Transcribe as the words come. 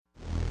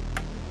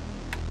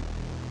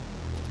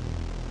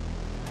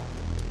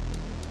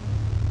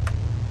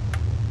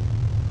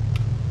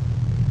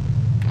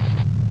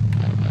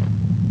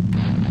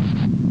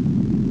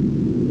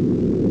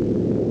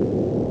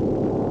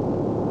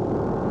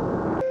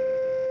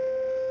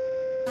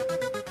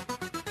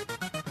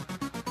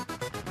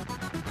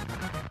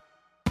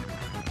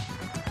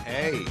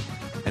Hey,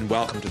 and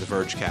welcome to the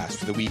Vergecast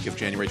for the week of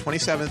January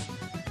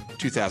 27th,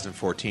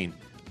 2014.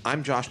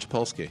 I'm Josh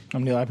Topolsky.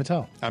 I'm Neil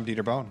Patel. I'm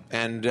Dieter Bohn.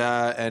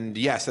 And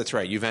yes, that's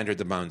right. You've entered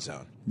the Bone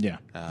Zone.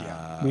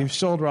 Yeah. We've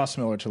sold Ross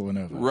Miller to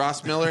Lenovo.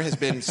 Ross Miller has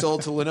been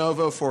sold to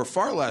Lenovo for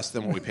far less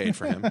than what we paid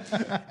for him.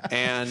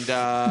 And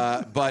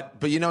but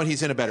you know what?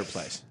 He's in a better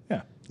place.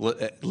 Yeah.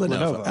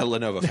 Lenovo. A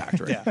Lenovo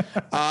factory.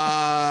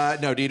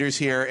 No, Dieter's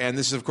here, and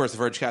this is, of course,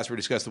 the Vergecast where we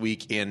discuss the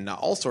week in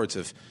all sorts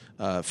of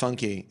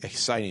funky,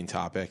 exciting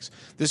topics.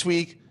 This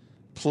week,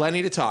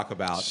 plenty to talk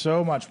about.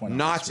 So much went on.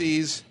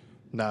 Nazis.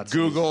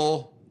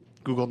 Google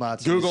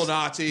Nazis. Google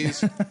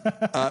Nazis.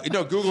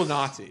 Google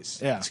Nazis.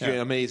 Yeah. It's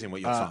amazing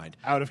what you'll find.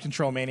 Out of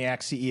control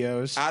maniac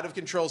CEOs. Out of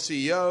control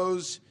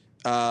CEOs.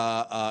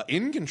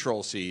 In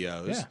control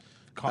CEOs. Yeah.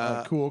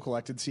 Cool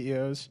collected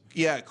CEOs.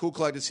 Yeah, cool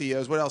collected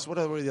CEOs. What else? What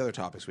are the other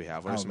topics we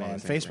have? What are some other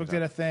things Facebook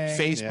did a thing.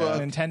 Facebook.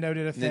 Yeah. Nintendo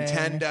did a thing.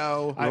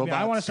 Nintendo.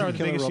 I want to start with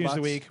the biggest news robots.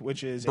 of the week,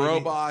 which is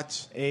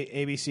robots.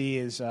 ABC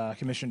is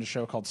commissioned a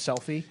show called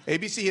Selfie.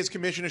 ABC has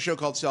commissioned a show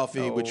called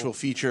Selfie, which will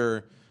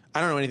feature. I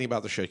don't know anything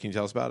about the show. Can you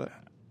tell us about it?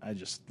 I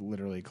just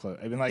literally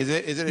closed. I've been like, is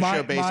it a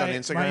show based on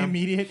Instagram? My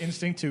immediate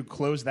instinct to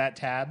close that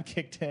tab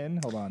kicked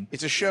in. Hold on.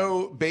 It's a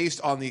show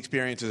based on the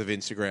experiences of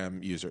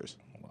Instagram users.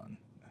 Hold on.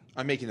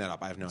 I'm making that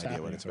up. I have no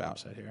idea what it's about.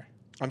 Here.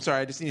 I'm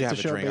sorry. I just need to have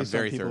a drink. I'm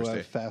very thirsty. People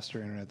have faster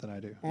internet than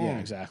I do. Yeah,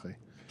 exactly.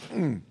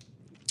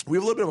 We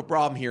have a little bit of a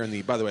problem here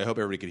by the way, I hope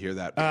everybody could hear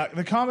that.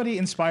 The comedy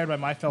inspired by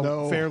My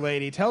Fair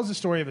Lady tells the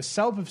story of a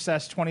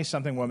self-obsessed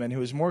 20-something woman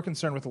who is more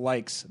concerned with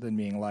likes than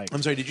being liked.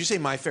 I'm sorry, did you say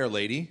My Fair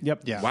Lady?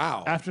 Yep. Yeah.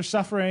 Wow. After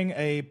suffering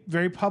a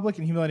very public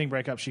and humiliating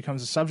breakup, she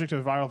becomes the subject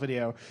of a viral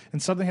video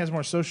and suddenly has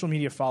more social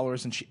media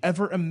followers than she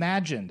ever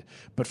imagined,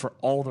 but for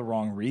all the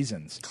wrong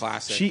reasons.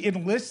 Classic. She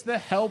enlists the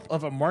help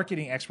of a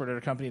marketing expert at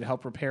her company to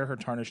help repair her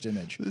tarnished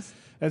image.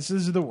 This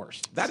is the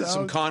worst. That is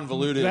some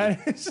convoluted.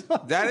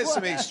 That is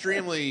some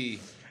extremely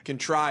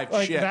contrived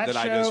shit that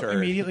I just heard.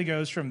 Immediately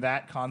goes from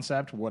that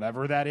concept,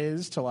 whatever that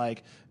is, to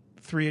like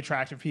three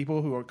attractive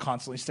people who are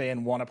constantly staying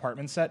in one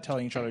apartment set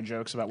telling each other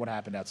jokes about what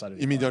happened outside of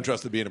You mean Don't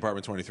Trust the Bee in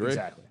Apartment 23?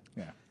 Exactly.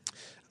 Yeah.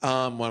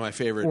 One of my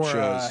favorite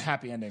shows.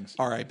 Happy Endings.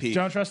 R.I.P.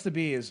 Don't Trust the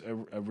Bee is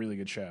a really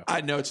good show.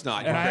 I know it's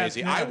not. You're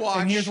crazy. I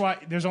watched. And here's why.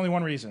 There's only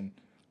one reason.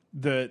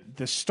 The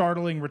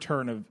startling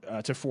return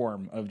of to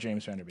form of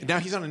James Van Der Beek. Now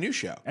he's on a new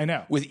show. I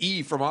know. With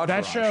E from Entourage.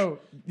 That show,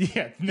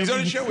 yeah. He's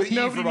on a show with E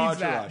from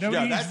Entourage.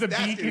 Nobody needs the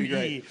that's Beak and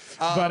E.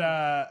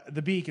 But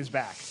the Beak is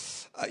back.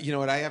 You know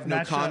what? I have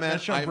no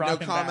comment. I have no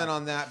comment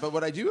on that. But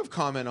what I do have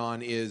comment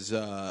on is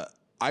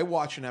I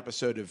watched an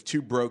episode of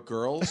Two Broke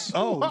Girls the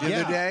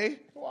other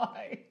day.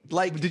 Why?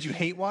 Like, did you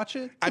hate watch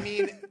it? I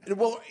mean,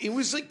 well, it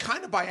was like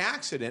kind of by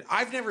accident.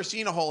 I've never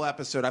seen a whole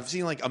episode. I've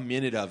seen like a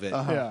minute of it.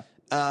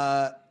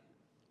 Yeah.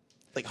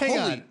 Like Hang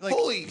holy, on, like,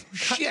 holy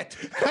shit!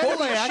 kind of Holy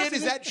by shit! accident?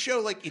 Is that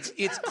show like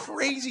it's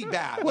crazy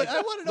bad? What, Like,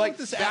 I want to know what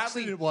this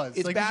accident was.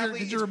 It's Like, badly.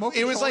 did your remote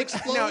it was control like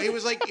explode? no. It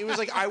was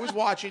like I was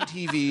watching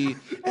TV.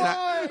 And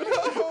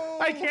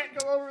I can't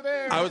go over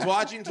there. I was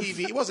watching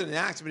TV. It wasn't an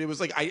accident. It was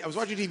like I was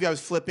watching TV. I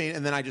was flipping,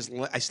 and then I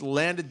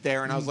landed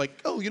there, and I was like,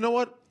 oh, you know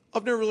what?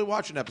 I've never really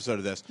watched an episode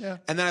of this. Yeah.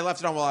 And then I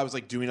left it on while I was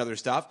like doing other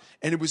stuff,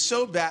 and it was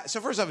so bad.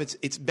 So first off,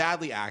 it's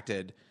badly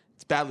acted.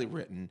 It's badly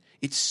written.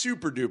 It's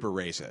super duper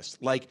racist.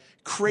 Like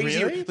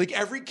crazy. Really? Like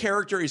every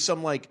character is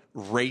some like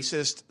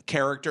racist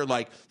character.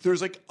 Like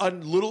there's like a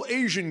little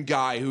Asian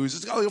guy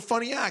who's got like a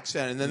funny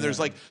accent. And then there's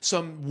like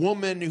some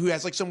woman who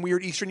has like some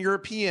weird Eastern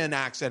European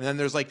accent. And then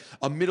there's like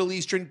a Middle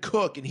Eastern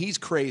cook and he's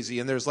crazy.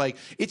 And there's like,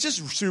 it's just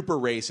super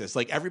racist.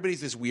 Like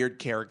everybody's this weird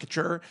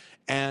caricature.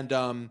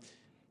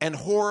 And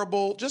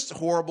horrible, just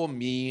horrible,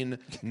 mean,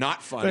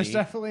 not funny. There's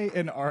definitely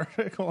an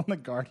article in The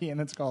Guardian.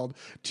 It's called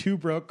Two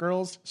Broke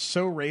Girls,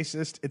 So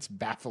Racist, It's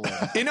Baffling.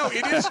 You know,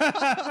 it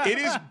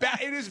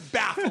is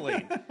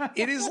baffling.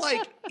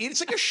 It's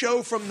like a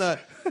show from the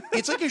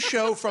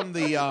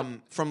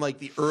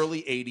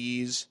early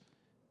 80s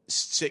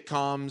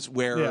sitcoms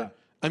where,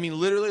 I mean,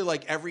 literally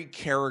like every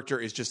character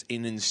is just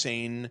an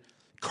insane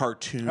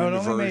cartoon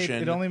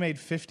version. It only made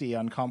 50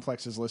 on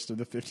Complex's list of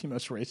the 50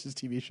 most racist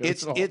TV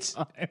shows of all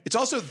time. It's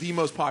also the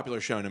most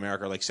popular show in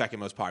America, like second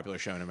most popular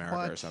show in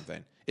America or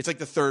something. It's like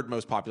the third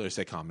most popular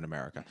sitcom in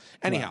America.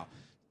 Anyhow,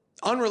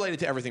 unrelated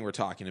to everything we're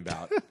talking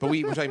about, but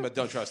we're talking about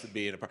Don't Trust the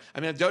Bee in Apartment.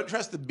 I mean, Don't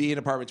Trust the Bee in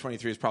Apartment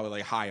 23 is probably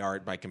like high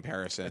art by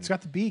comparison. It's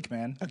got the beak,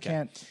 man. You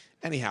can't.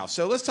 Anyhow,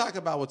 so let's talk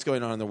about what's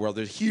going on in the world.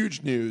 There's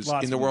huge news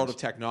in the world of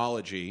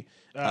technology.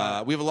 We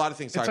have a lot of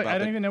things to talk about. I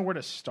don't even know where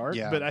to start,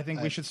 but I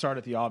think we should start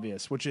at the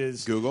obvious, which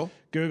is Google.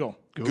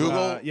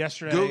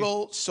 Yesterday,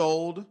 Google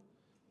sold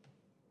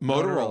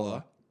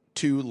Motorola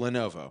to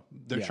Lenovo.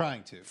 They're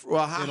trying to.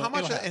 Well, how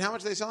much are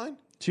they selling?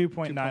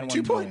 2.91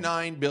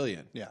 2.9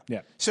 billion. Yeah.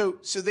 Yeah. So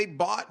they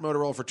bought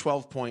Motorola for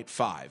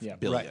 12.5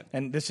 billion. Right.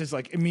 And this is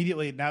like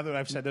immediately, now that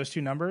I've said those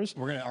two numbers,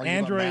 We're gonna argue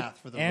about math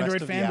for the Android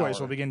rest of the fanboys hour.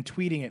 will begin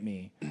tweeting at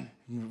me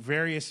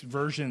various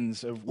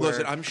versions of where,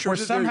 Listen, I'm sure where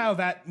that somehow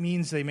that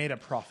means they made a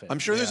profit. I'm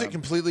sure there's a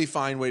completely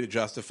fine way to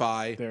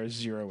justify. There's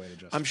zero way to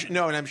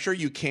justify. I'm sure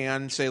you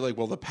can say like,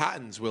 well, the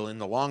patents will in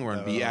the long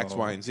run be X,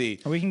 Y, and Z.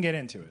 We can get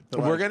into it.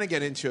 But We're going to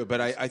get into it,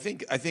 but I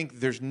think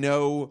there's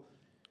no.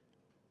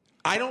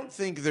 I don't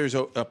think there's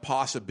a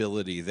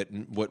possibility that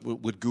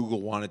what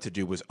Google wanted to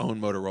do was own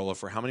Motorola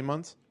for how many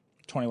months?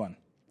 21.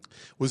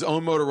 Was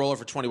own Motorola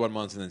for 21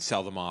 months and then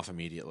sell them off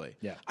immediately.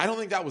 Yeah. I don't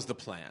think that was the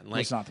plan.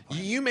 Like, not the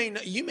plan. You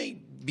may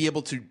be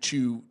able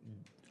to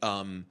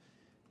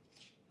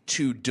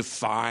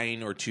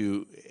define or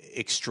to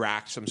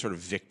extract some sort of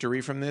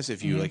victory from this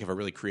if you like have a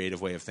really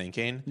creative way of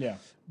thinking. Yeah.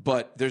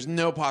 But there's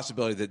no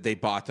possibility that they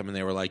bought them and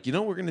they were like, you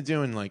know what we're going to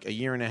do in like a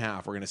year and a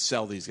half? We're going to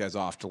sell these guys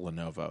off to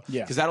Lenovo.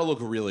 Yeah. Because that'll look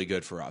really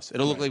good for us.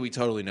 It'll look like we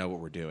totally know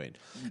what we're doing.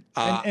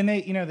 And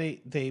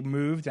they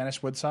moved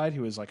Dennis Woodside,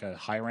 who was like a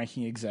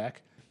high-ranking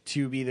exec,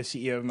 to be the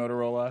CEO of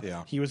Motorola.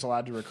 Yeah. He was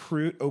allowed to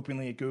recruit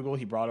openly at Google.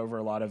 He brought over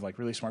a lot of like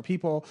really smart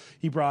people.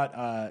 He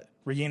brought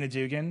Regina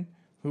Dugan,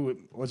 who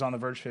was on the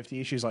Verge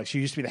 50. She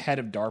used to be the head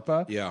of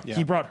DARPA. Yeah.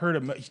 He brought her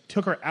he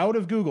took her out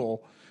of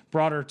Google,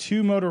 brought her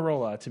to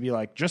Motorola to be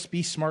like, just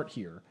be smart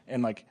here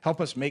and like help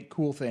us make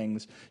cool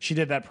things. She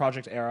did that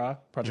Project Ara,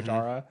 Which the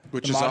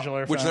is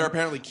modular which phone. they're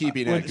apparently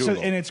keeping at So,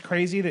 Google. and it's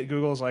crazy that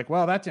Google's like,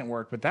 well, that didn't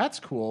work, but that's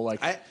cool.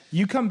 Like,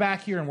 you come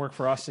back here and work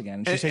for us again.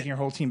 And she's taking her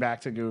whole team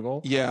back to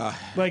Google. Yeah.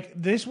 Like,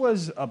 this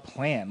was a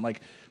plan. Like,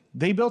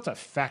 they built a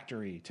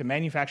factory to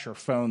manufacture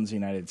phones in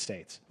the United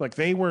States. Like,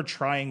 they were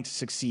trying to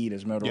succeed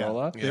as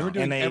Motorola. They were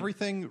doing And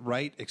everything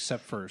right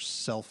except for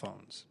cell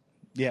phones.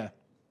 Yeah.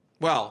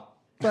 Well,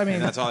 I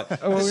mean, that's all.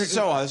 This is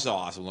so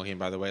awesome looking,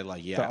 by the way.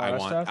 Like,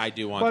 yeah, I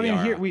do want. Well, the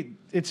I mean, Ara.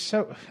 it's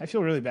so. I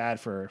feel really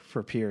bad for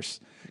Pierce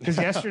because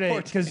yesterday,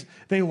 because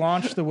they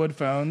launched the wood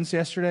phones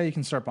yesterday. You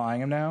can start buying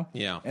them now.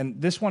 Yeah.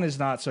 And this one is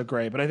not so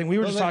great, but I think we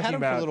were just they had talking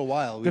them for a about little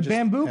while. the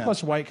bamboo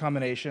plus white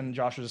combination.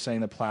 Josh was just saying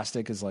the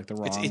plastic is like the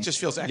wrong. It just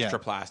feels extra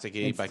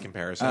plasticky by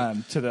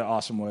comparison. To the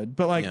awesome wood,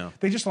 but like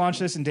they just launched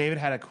this, and David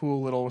had a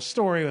cool little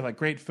story with like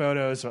great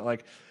photos, but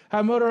like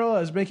how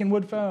Motorola is making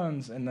wood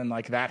phones, and then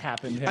like that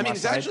happened. To him I mean,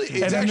 last night. it's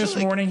and then this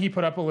actually- morning he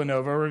put up a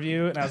Lenovo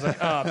review, and I was like,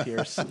 oh,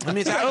 Pierce. I mean,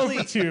 it's actually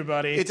over to you,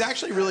 buddy. It's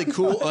actually really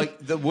cool. Like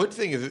the wood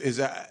thing is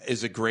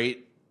a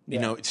great. You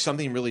know, it's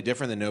something really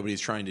different that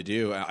nobody's trying to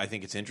do. I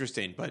think it's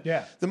interesting, but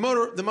the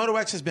Moto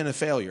X has been a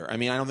failure. I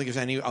mean, I don't think there's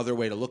any other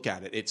way to look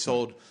at it. It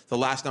sold the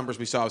last numbers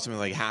we saw was something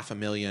like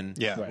 500,000.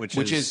 Yeah, which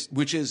is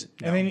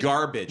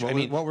garbage. What, I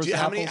mean, what was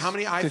how many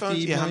iPhones? 50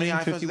 Yeah, how many million,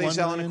 iPhones do they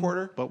sell in a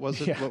quarter? What was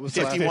it? Yeah. What was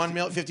the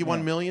last-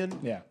 51 million?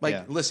 Yeah.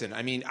 Like, listen,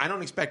 I mean, I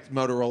don't expect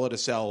Motorola to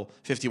sell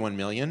 51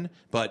 million,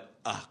 but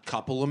a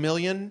couple of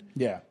million.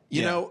 Yeah.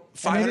 You know,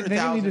 And they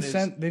 500,000 is...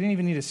 they didn't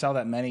even need to sell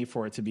that many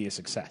for it to be a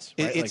success.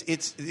 Right?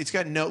 It's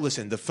got no...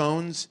 Listen, the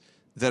phones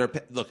that are...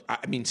 Look, I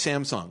mean,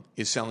 Samsung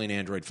is selling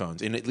Android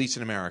phones, at least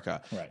in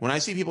America. Right. When I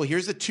see people...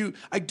 Here's the two...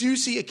 I do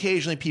see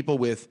occasionally people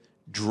with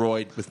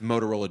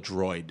Motorola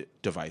Droid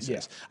devices.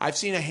 Yeah. I've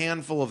seen a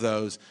handful of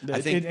those. I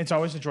think it's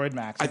always the Droid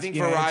Max. I think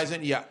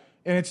Verizon...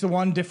 And it's the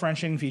one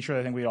differentiating feature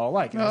I think we all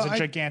like. It has a I-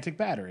 gigantic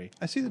battery.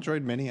 I see the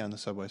Droid Mini on the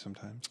subway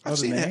sometimes. I've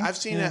seen it. I've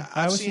seen it.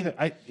 I I've always see seen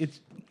that.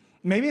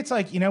 Maybe it's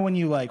like, you know, when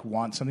you like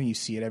want something, you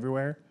see it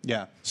everywhere.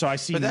 Yeah. So I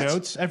see But that's-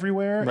 notes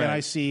everywhere, Right. and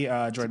I see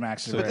Droid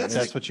Max everywhere. that's-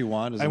 That's what you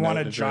want. Is I want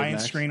note a of Droid giant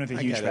Max? screen with a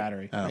I huge get it.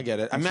 battery. I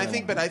get it. I mean, I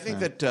think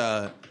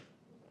that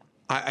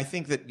I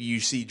think that you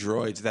see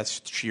droids.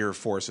 That's sheer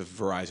force of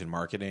Verizon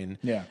marketing.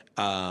 Yeah.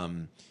 I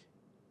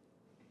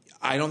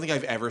don't think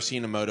I've ever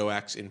seen a Moto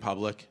X in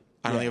public.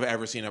 I don't think I've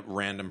ever seen a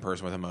random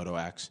person with a Moto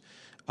X.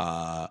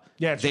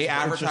 They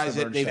advertise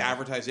it. They've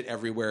advertised it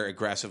everywhere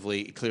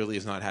aggressively. It clearly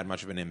has not had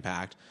much of an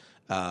impact.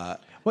 Well,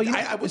 you know,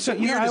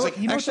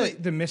 actually,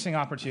 the missing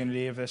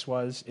opportunity of this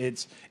was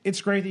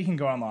it's great that you can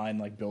go online,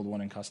 like build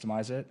one and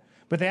customize it,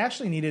 but they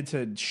actually needed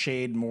to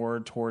shade more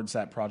towards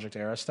that Project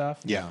Era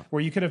stuff. Yeah.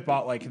 Where you could have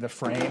bought like the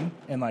frame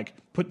and like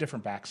put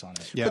different backs on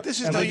it. Yeah. But this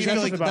is And, don't like, you that's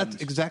feel what like the That's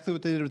buttons. exactly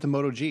what they did with the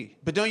Moto G.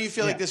 But don't you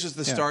feel like Yeah. this was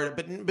the start?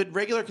 But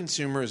regular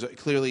consumers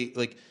clearly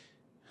like.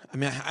 I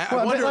mean, I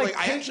Well, wonder. but, Like,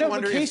 I actually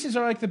wonder but if cases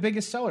are like the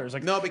biggest sellers.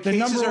 Like No, but the cases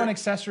number are- one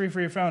accessory for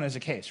your phone is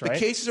a case, right? the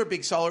cases are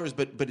big sellers,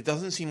 but it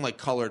doesn't seem like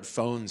colored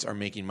phones are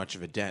making much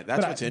of a dent.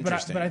 That's what's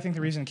interesting. But I think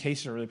the reason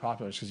cases are really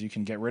popular is because you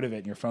can get rid of it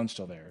and your phone's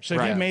still there. So if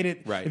Right. you made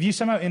it, Right. if you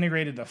somehow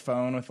integrated the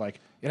phone with like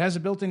it has a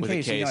built-in With a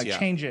case, you can case, like yeah.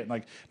 change it,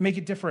 like make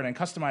it different and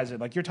customize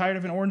it. Like you're tired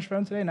of an orange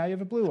phone today, now you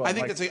have a blue one. I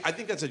think like, I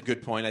think that's a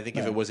good point. I think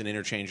if it was an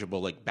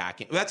interchangeable like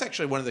backing, that's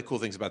actually one of the cool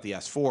things about the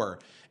S4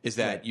 is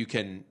that you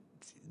can.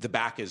 The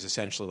back is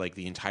essentially like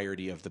the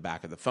entirety of the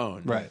back of the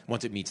phone. Right.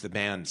 Once it meets the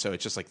band, so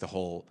it's just like the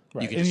whole.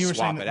 right. You can and just you were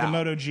swap saying it the out.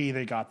 Moto G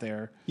they got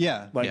there.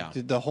 Yeah. Like Yeah.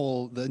 The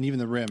whole, and even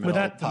the rim. but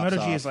that the Moto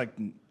G off. is like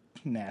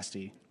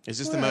nasty. Is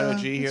this the Moto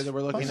G here that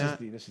we're looking at?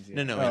 This is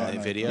the No, oh, in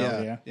the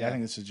video. Yeah, I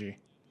think this is G.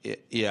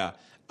 Yeah.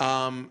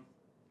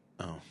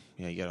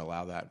 Yeah, you got to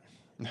allow that.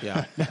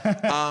 Yeah.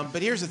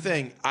 But here's the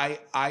thing.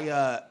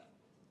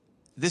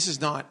 This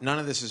is not, none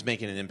of this is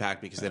making an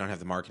impact because they don't have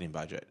the marketing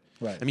budget.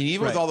 Right. I mean,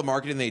 even with all the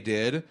marketing they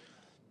did,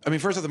 I mean,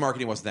 first off, the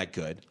marketing wasn't that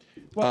good.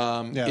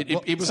 Yeah.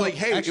 It was So like,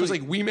 hey, it was actually-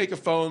 like, we make a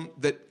phone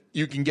that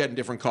you can get in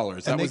different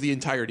colors. That was the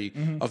entirety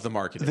of the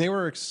marketing. They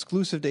were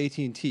exclusive to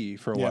AT&T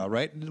for a while,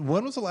 right?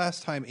 When was the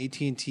last time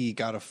AT&T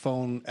got a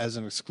phone as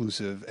an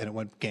exclusive and it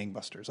went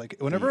gangbusters? Like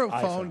whenever a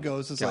phone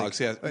goes, it's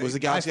Galaxy like was the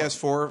Galaxy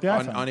iPhone.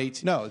 S4 on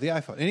 18? No, the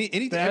iPhone.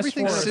 Anything, The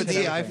everything S4 since is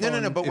the everything.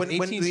 iPhone. No. But when if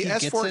the AT&T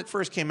gets S4 it,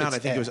 first came out, I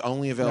it's think it was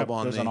only available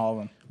on it was the... on all of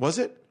them. Was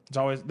it? It's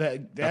always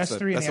the That's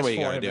S3 and the way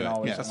the you S4 got to have do been it.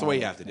 always. That's on the way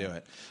all you of have to them. do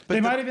it.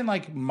 They might have been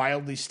like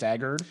mildly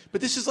staggered,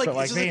 But this is like... but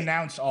like this is they like-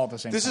 announced all at the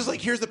same time. This is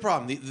like, here's the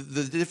problem.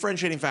 The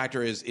differentiating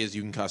factor is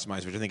you can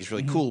customize, which I think is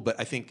really cool. But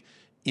I think,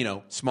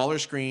 smaller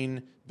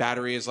screen,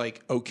 battery is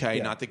like,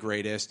 okay, not the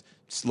greatest.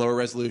 Slower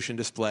resolution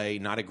display,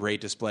 not a great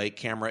display.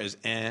 Camera is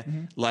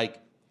Like,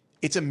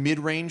 it's a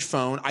mid-range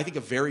phone. I think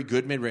a very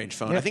good mid-range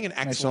phone. Yeah. I think an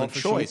I excellent saw it for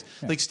choice. cheap.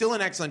 Yeah. Like, still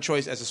an excellent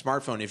choice as a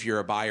smartphone if you're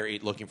a buyer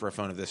looking for a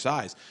phone of this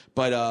size.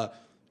 But,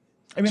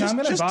 I mean, just- I'm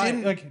going to just buy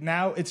didn't- like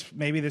now. It's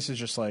maybe this is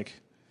just like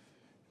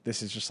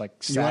sadness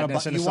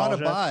and you wanna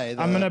nostalgia. buy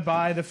the- I'm going to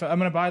buy I'm going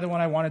to buy the one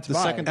I wanted to the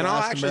buy. second to And I'll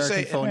last actually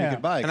American say- phone yeah. you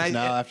could buy. And 'Cause I-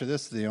 now after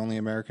this, the only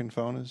American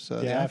phone is the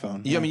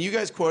iPhone. yeah, I mean, you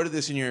guys quoted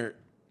this in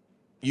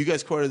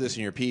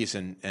your piece,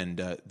 and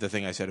the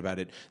thing I said about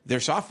it,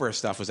 their software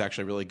stuff was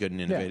actually really good and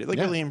innovative. Like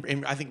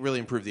really, I think really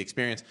improved the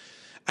experience.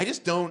 I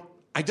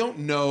don't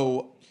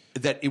know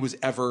that it was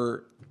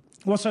ever.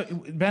 Well, so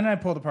Ben and I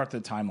pulled apart the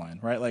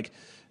timeline, right? Like,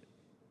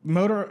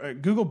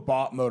 Google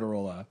bought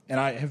Motorola, and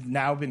I have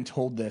now been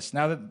told this.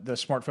 Now that the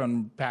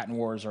smartphone patent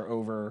wars are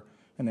over,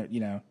 and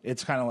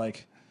it's kind of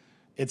like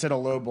it's at a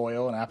low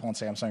boil, and Apple and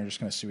Samsung are just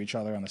going to sue each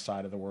other on the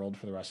side of the world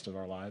for the rest of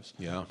our lives.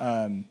 Yeah.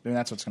 I mean,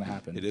 that's what's going to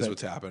happen. It is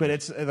what's happening. But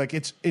it's like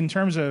it's in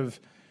terms of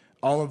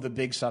all of the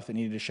big stuff that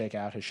needed to shake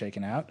out has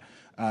shaken out.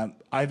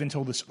 I've been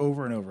told this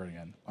over and over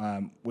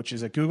again, which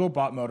is that Google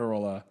bought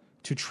Motorola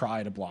to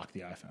try to block the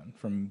iPhone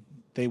from.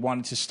 They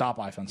wanted to stop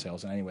iPhone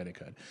sales in any way they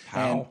could.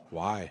 How? And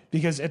Why?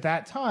 because at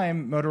that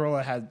time,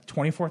 Motorola had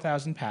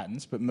 24,000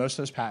 patents, but most of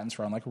those patents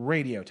were on like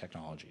radio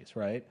technologies,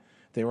 right?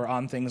 They were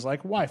on things like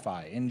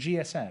Wi-Fi and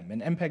GSM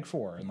and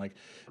MPEG-4 and like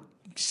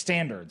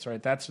standards,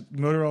 right?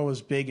 Motorola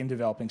was big in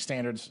developing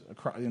standards.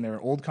 And they're an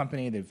old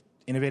company, they've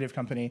innovative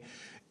company,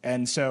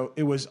 and so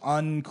it was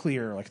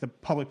unclear. Like the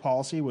public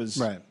policy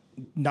was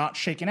not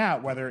shaken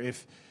out whether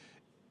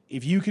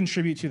if you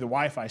contribute to the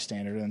Wi-Fi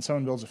standard and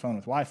someone builds a phone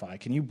with Wi-Fi,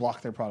 can you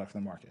block their product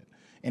from the market?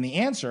 And the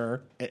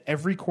answer at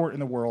every court in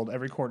the world,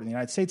 every court in the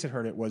United States had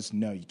heard it was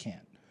no, you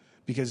can't.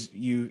 Because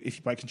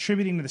if by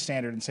contributing to the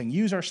standard and saying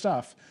use our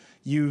stuff,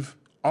 you've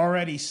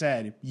already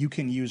said you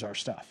can use our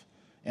stuff.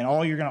 And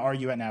all you're going to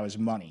argue at now is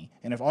money.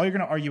 And if all you're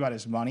going to argue about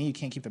is money, you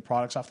can't keep the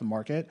products off the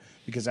market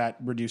because that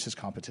reduces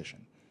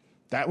competition.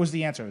 That was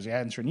the answer. It was the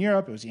answer in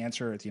Europe. It was the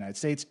answer at the United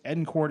States.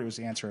 In court, it was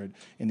the answer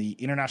in the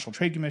International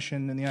Trade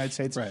Commission in the United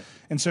States. Right.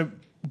 And so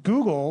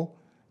Google,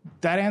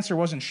 that answer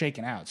wasn't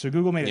shaken out. So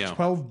Google made a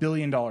 $12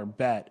 billion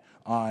bet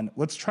on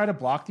let's try to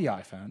block the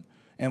iPhone.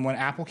 And when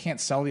Apple can't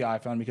sell the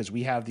iPhone because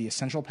we have the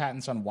essential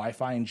patents on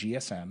Wi-Fi and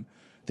GSM,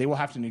 they will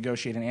have to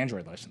negotiate an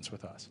Android license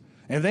with us.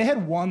 And if they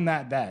had won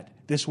that bet,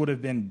 this would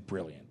have been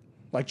brilliant.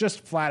 Like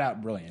just flat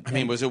out brilliant. I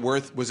mean, was it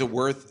worth?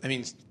 I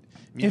mean,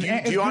 do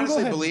you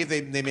honestly believe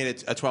they made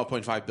a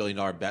 $12.5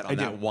 billion bet on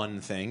that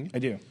one thing? I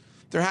do.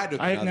 There had to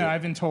be another.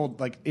 I've been told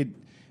like it.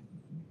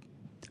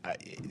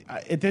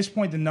 At this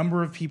point, the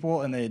number of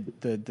people and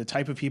the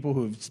type of people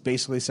who have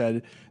basically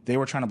said they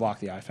were trying to block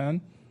the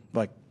iPhone,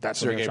 like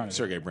that's what they were trying to do.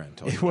 Sergey Brin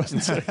told It you.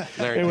 wasn't.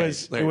 Larry it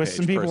was Page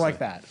some people personally. like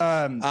that.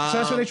 So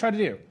that's what they tried to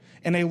do,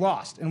 and they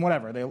lost. And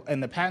whatever.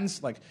 And the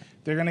patents, like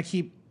they're going to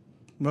keep.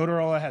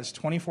 Motorola has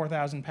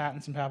 24,000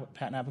 patents and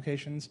patent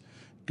applications.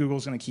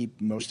 Google's going to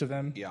keep most of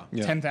them. Yeah.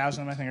 10,000 of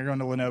them, I think, are going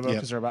to Lenovo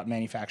because they're about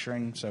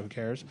manufacturing. So who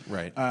cares?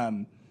 Right.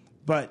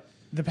 But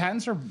the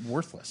patents are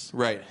worthless.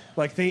 Right.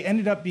 Like they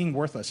ended up being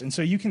worthless. And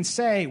so you can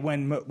say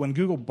when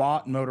Google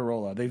bought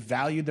Motorola, they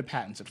valued the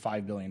patents at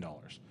 $5 billion.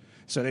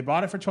 So they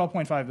bought it for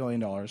 $12.5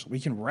 billion. We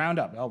can round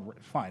up. Oh,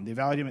 fine. They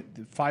valued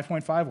them at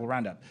 5.5. We'll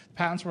round up. The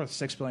patent's worth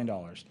 $6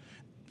 billion.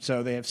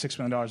 So they have $6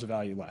 billion of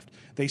value left.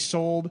 They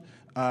sold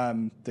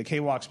the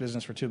KWOX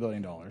business for $2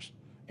 billion.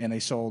 And they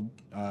sold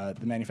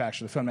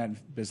the phone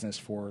business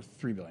for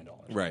 $3 billion.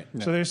 Right.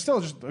 So there's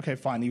still just, okay,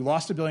 fine. You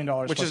lost $1 billion.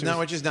 Which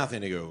is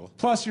nothing to Google.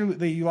 Plus,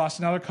 you lost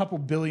another couple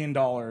 $1 billion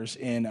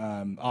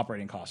in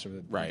operating costs over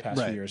the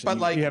past few years.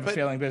 But you have a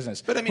failing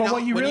business. But I mean,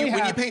 what you when really you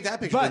have, paint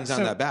that picture, it doesn't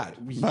sound that bad.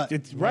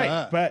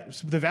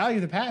 But the value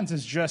of the patents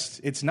is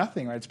it's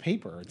nothing, right? It's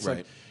paper. It's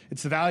like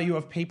it's the value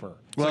of paper.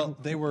 Well,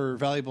 they were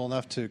valuable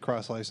enough to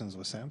cross-license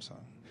with Samsung.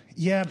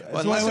 Yeah,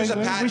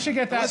 we should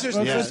get that. Let's get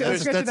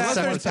to that. Unless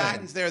there's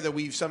patents there that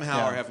we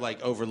somehow have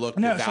like overlooked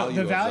the value.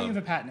 So the value of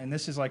a patent, and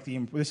this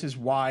is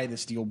why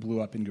this deal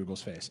blew up in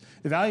Google's face.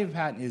 The value of a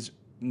patent is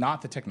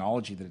not the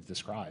technology that it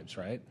describes,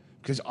 right?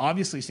 because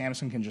obviously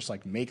Samsung can just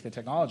like make the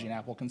technology and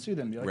Apple can sue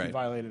them and be like, you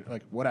violated,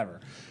 like whatever.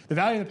 The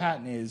value of the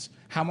patent is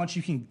how much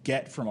you can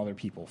get from other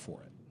people for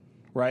it,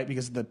 right?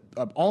 Because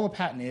all the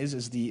patent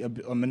is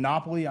a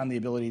monopoly on the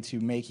ability to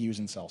make, use,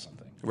 and sell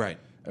something. Right.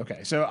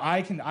 Okay, so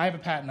I have a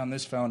patent on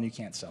this phone. You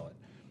can't sell it.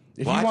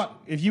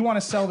 If you want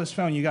to sell this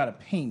phone, you got to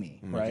pay me,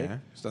 right?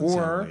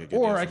 Okay.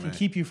 Or I can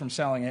keep you from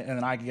selling it, and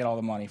then I can get all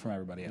the money from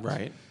everybody else.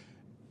 Right.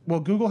 Well,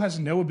 Google has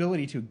no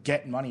ability to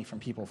get money from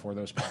people for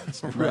those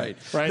patents. Right.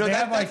 No, they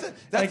have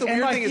that's the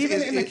weird thing.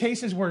 Even in the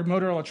cases where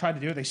Motorola tried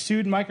to do it, they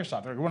sued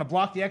Microsoft. They're going to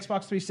block the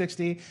Xbox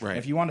 360. Right.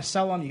 If you want to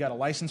sell them, you got to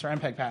license our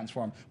MPEG patents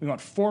for them. We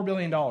want $4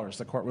 billion.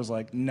 The court was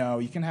like, no,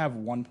 you can have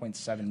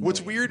 1.7 million.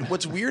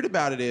 What's weird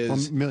about it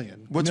is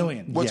million.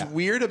 What's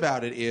weird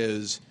about it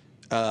is,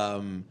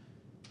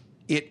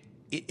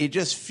 it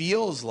just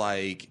feels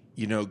like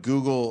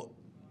Google.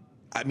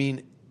 I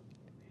mean.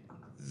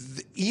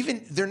 They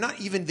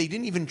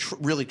didn't even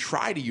really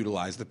try to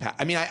utilize the patent.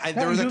 I mean,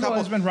 there was Google a couple.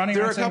 has been running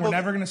around saying we're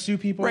never going to sue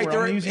people. Right,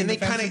 and they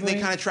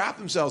kind of trap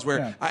themselves.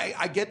 Where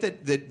I get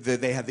that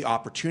they had the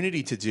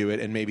opportunity to do it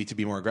and maybe to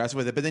be more aggressive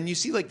with it, but then you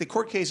see like the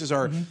court cases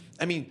are.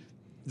 I mean,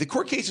 the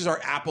court cases are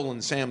Apple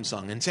and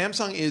Samsung, and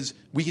Samsung is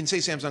we can say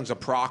Samsung's a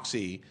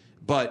proxy,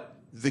 but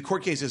the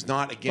court case is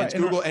not against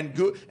Google, and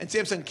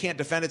Samsung can't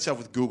defend itself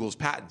with Google's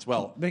patents.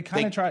 Well, they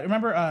kind of tried.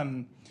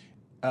 Remember.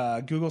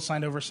 Google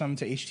signed over some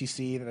to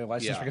HTC that they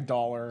licensed for like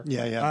 $1.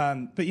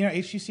 Yeah. But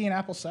HTC and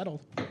Apple settled.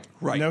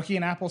 Right. Nokia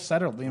and Apple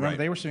settled. Remember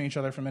they were suing each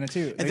other for a minute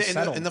too.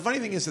 And the funny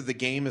thing is that the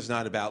game is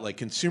not about like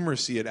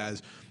consumers see it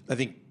as I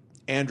think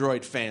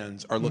Android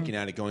fans are looking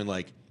at it going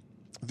like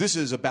this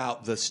is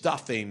about the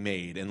stuff they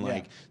made and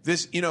like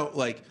this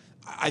like.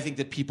 I think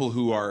that people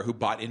who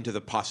bought into the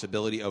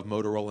possibility of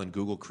Motorola and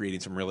Google creating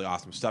some really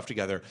awesome stuff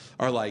together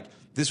are like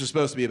this was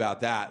supposed to be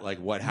about that like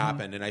what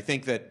happened and I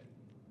think that.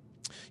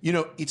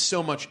 It's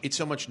so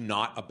much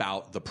not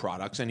about the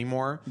products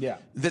anymore. Yeah.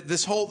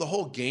 The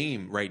whole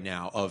game right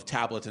now of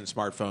tablets and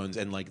smartphones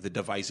and like the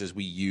devices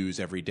we use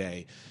every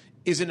day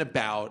isn't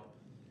about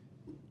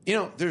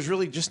there's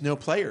really just no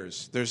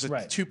players. There's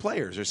two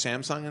players. There's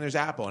Samsung and there's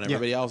Apple, and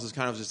everybody else is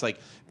kind of just like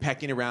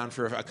pecking around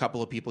for a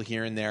couple of people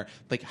here and there.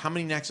 Like, how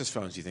many Nexus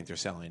phones do you think they're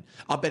selling?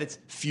 I'll bet it's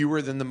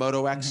fewer than the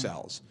Moto X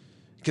sells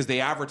because they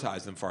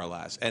advertise them far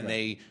less, and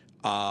they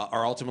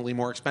are ultimately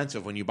more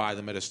expensive when you buy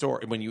them at a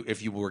store.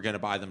 If you were going to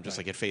buy them just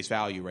like at face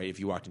value, right? If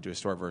you walked into a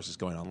store versus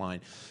going online.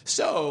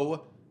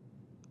 So,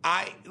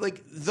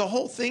 the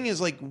whole thing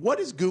is like, what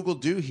does Google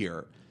do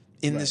here?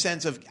 In the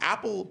sense of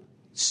Apple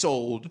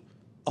sold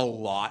a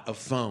lot of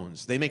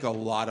phones. They make a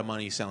lot of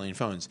money selling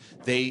phones.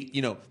 They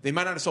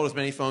might not have sold as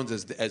many phones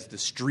as the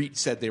street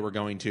said they were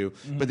going to,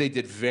 but they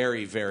did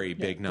very, very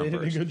big numbers.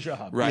 They did a good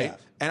job, right? Yeah.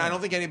 And I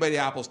don't think anybody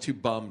at Apple's too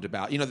bummed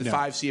about. The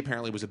 5C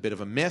apparently was a a bit of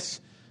a miss.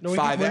 No, we're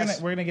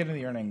going to get into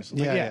the earnings.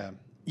 Yeah.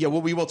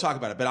 Well, we will talk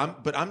about it,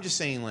 but I'm just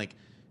saying, like,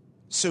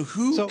 so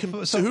who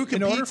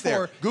competes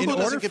there? Google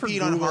doesn't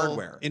compete on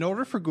hardware. In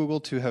order for Google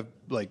to have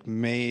like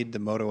made the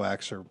Moto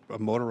X or a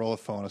Motorola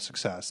phone a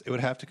success, it would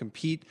have to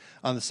compete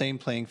on the same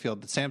playing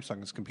field that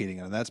Samsung is competing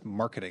in, and that's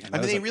marketing. And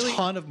that is a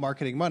ton of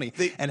marketing money.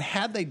 And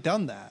had they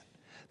done that,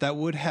 that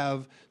would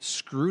have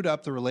screwed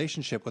up the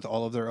relationship with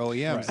all of their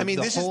OEMs. Right. I mean,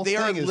 they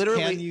are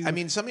literally.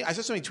 I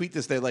saw somebody tweet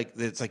this. They're like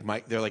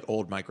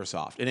old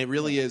Microsoft, and it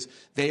really is.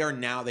 They have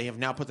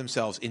now put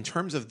themselves in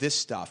terms of this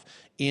stuff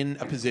in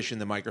a position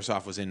that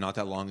Microsoft was in not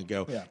that long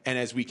ago. Yeah. And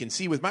as we can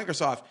see with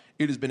Microsoft,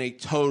 it has been a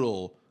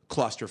total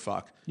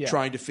clusterfuck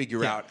trying to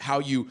figure out how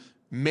you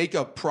make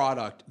a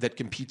product that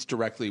competes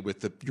directly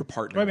with your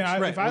partners. Right, I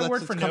mean, if I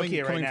worked for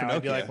Nokia right now,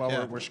 I'd be like,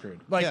 well, we're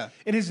screwed. Like,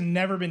 it has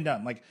never been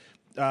done. Like,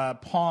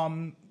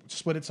 Palm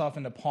split itself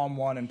into Palm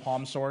One and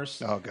Palm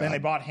Source. Oh, God. Then they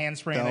bought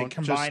Handspring and they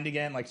combined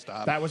again. Like,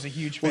 that was a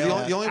huge fail.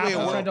 Well, the only way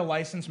Apple tried to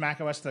license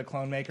macOS to the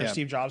clone maker.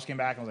 Steve Jobs came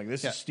back and was like,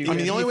 this is stupid. I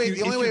mean, the only way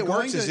it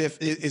works is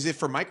if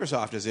for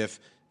Microsoft is if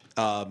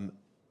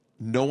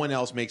no one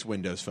else makes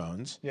Windows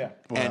phones. Yeah.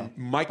 And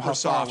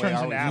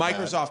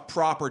Microsoft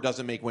proper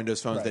doesn't make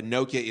Windows phones. That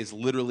Nokia is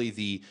literally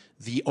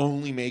the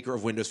only maker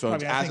of Windows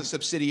phones as a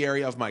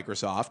subsidiary of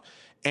Microsoft.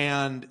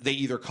 And they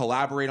either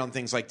collaborate on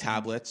things like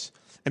tablets.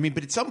 I mean,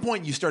 but at some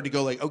point you start to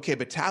go like, okay,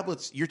 but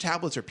your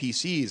tablets are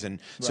PCs, and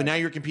so now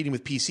you're competing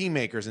with PC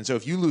makers, and so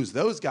if you lose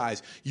those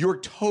guys, you're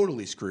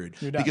totally screwed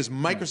because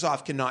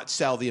Microsoft cannot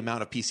sell the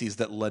amount of PCs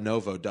that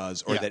Lenovo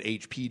does, or that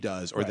HP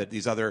does, or that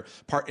these other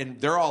and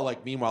they're all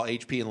like. Meanwhile,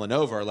 HP and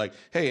Lenovo are like,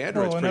 hey,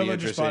 Android's pretty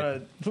interesting.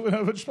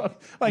 Lenovo just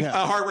bought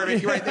hardware.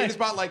 Right? They just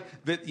bought like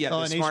the and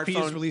smartphone.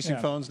 HP is releasing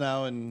phones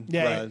now, and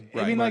I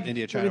mean, like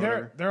India,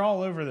 China, they're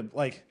all over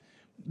the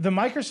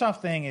Microsoft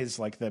thing is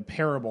like the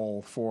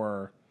parable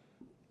for.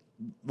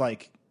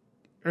 Like,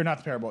 or not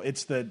the parable.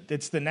 It's the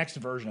next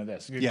version of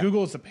this.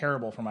 Google is the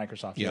parable for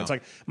Microsoft. It's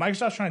like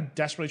Microsoft's trying to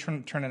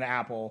desperately turn into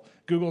Apple.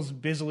 Google's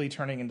busily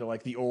turning into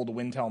like the old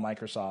Wintel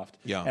Microsoft.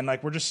 Yeah, and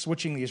like we're just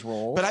switching these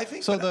roles. But I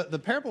think so. The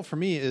parable for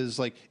me is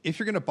like if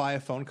you're going to buy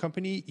a phone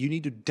company, you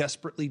need to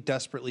desperately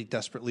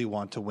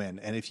want to win.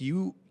 And if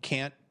you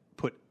can't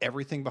put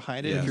everything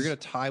behind it. Yes. If you're going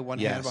to tie one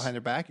hand behind their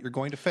back, you're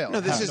going to fail.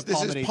 No, this is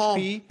Palm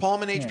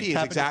and HP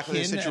is exactly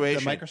the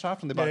situation.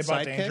 Microsoft when they bought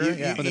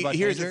Sidekick.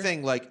 Here's the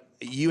thing: like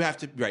you have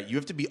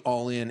to be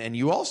all in, and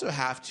you also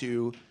have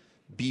to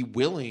be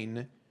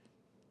willing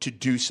to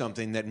do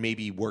something that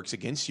maybe works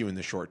against you in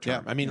the short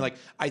term. I mean, like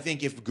I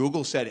think if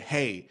Google said,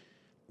 "Hey,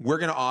 we're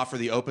going to offer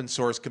the open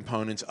source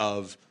components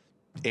of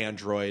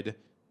Android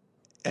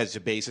as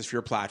a basis for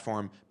your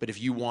platform, but if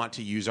you want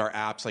to use our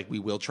apps, like we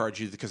will charge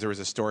you," because there was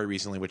a story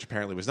recently which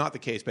apparently was not the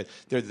case, but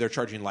they're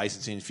charging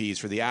licensing fees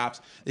for the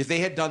apps. If they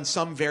had done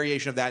some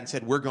variation of that and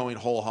said we're going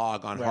whole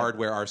hog on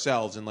hardware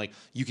ourselves, and like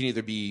you can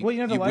either be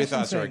with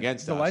us or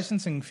against us. The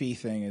licensing fee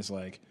thing is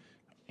like,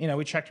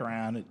 we checked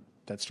around.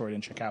 That story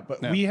didn't check out, but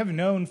we have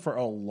known for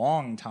a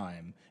long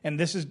time, and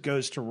this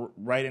goes to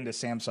right into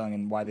Samsung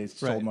and why they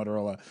sold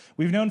Motorola.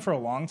 We've known for a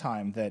long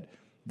time that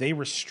they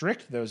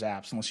restrict those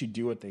apps unless you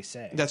do what they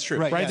say. That's true.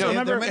 Right? So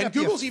remember, and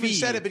Google's even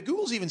said it, but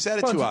Google's even said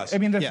it to us. I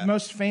mean, the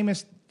most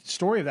famous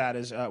story of that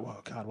is,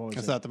 what was it?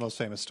 It's not the most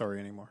famous story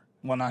anymore.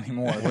 Well, not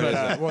anymore.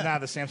 But, now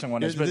the Samsung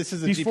one is. But this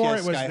is before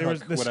GPS there was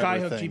the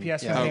Skyhook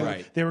GPS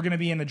thing. They were going to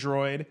be in the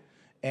Droid,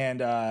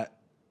 and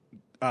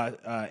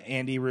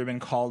Andy Rubin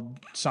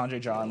called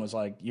Sanjay Jha and was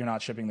like, "You're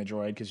not shipping the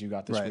Droid because you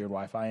got this weird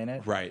Wi-Fi in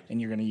it,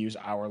 and you're going to use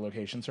our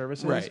location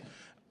services." Right.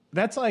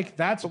 That's.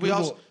 But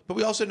Google.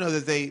 we also know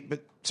that they.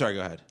 But sorry,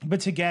 go ahead.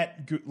 But to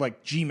get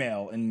like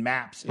Gmail and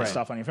Maps and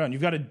stuff on your phone,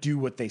 you've got to do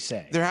what they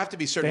say. There have to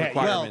be certain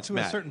requirements to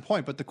a certain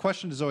point. But the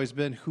question has always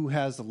been who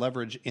has the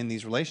leverage in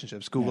these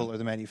relationships, Google or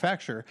the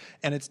manufacturer,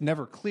 and it's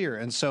never clear.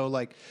 And so,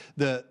 like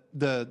the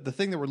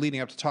thing that we're leading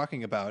up to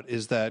talking about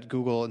is that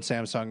Google and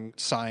Samsung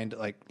signed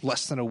like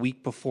less than a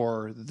week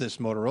before this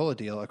Motorola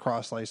deal, a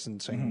cross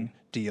licensing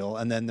deal,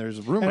 and then there's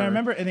a rumor. And I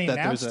remember, and they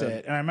announced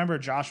it, and I remember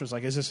Josh was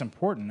like, "Is this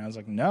important?" And I was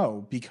like,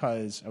 "No,"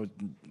 because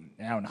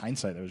now in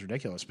hindsight that was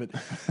ridiculous, but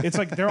it's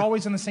like they're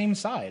always on the same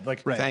side.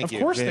 Like, of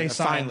course they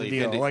signed the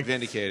deal. Like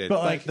vindicated.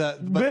 But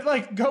but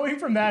like going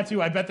from that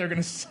to, I bet they're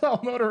going to sell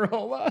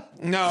Motorola.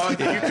 No, you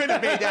couldn't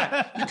have made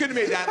that. You couldn't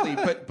have made that leap.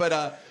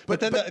 But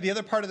then the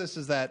other part of this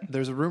is that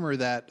there's a rumor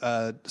that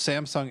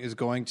Samsung is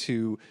going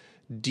to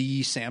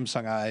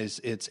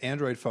de-Samsungize its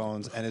Android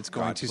phones, and it's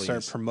going to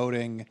start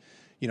promoting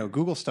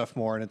Google stuff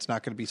more, and it's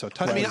not going to be so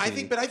touchy. I mean, I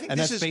think and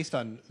that's based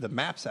on the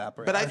Maps app,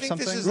 right? But I think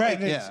this is right.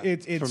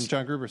 It's from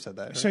John Gruber said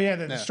that.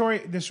 Right? So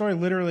the story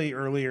literally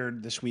earlier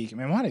this week. I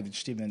mean, why did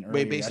Stephen earlier?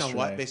 Wait, based on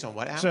what? Based on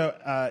what app?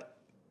 So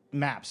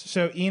Maps.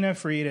 So Ina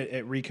Fried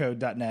at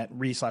recode.net,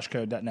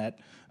 re/code.net.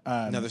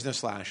 No, there's no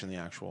slash in the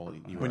actual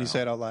URL. When you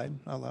say it out loud,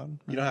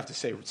 you don't have to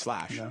say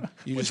slash. No.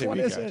 You just Which say one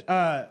is it?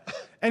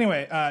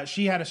 Anyway,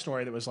 she had a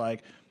story that was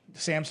like,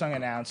 Samsung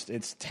announced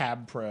its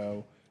Tab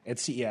Pro at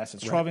CES.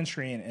 It's 12-inch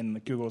screen,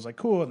 and Google was like,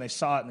 cool, and they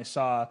saw it, and they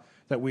saw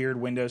that weird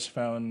Windows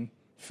Phone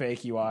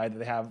fake UI that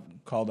they have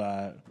called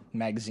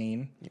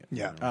Magazine.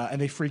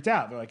 And they freaked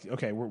out. They're like,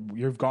 okay,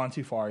 you've gone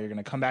too far. You're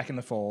going to come back in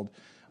the fold.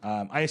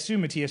 I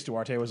assume Matias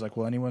Duarte was like,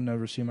 will anyone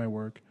ever see my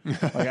work?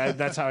 Like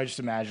that's how I just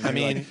imagine. I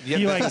mean,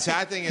 the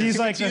sad thing is, he's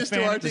like Matias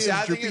Duarte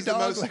is the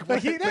most.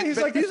 He's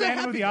like the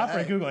Phantom of the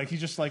Opera at Google. Like he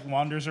just like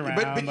wanders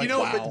around,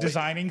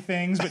 designing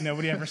things, but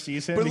nobody ever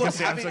sees him because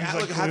Samsung's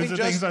like glues the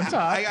things on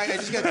top. I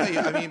just got to tell you,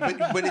 I mean,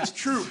 but it's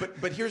true.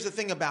 But here's the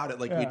thing about it,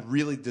 like it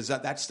really does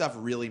that stuff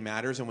really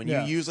matters. And when you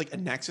use like a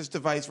Nexus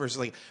device versus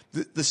like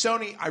the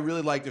Sony, I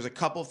really like. There's a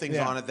couple things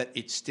on it that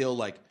it's still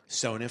like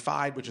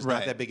Sonified, which is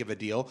not that big of a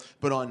deal.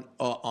 But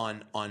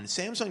on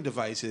Samsung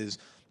devices,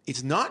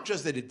 it's not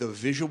just that the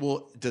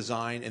visual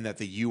design and that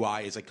the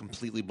UI is like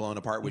completely blown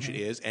apart, which it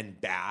is, and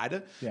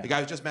bad. Like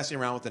I was just messing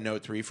around with the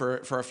Note 3 for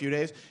a few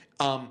days.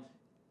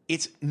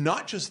 It's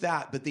not just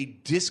that, but they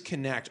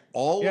disconnect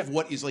all of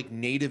what is like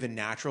native and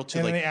natural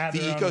to like the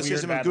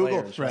ecosystem of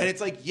Google. Layers, right? And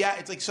it's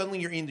like suddenly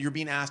you're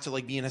being asked to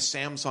like be in a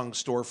Samsung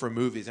store for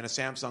movies and a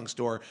Samsung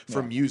store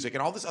for music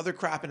and all this other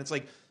crap, and it's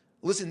like,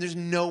 listen, there's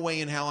no way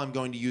in hell I'm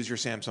going to use your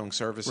Samsung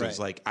services. Right.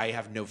 Like, I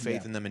have no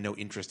faith in them and no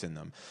interest in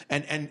them.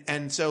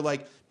 And so,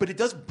 like, but it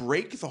does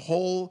break the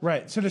whole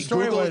right. So the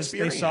story Google was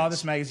experience. They saw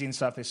this magazine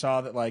stuff. They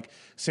saw that like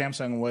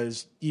Samsung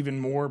was even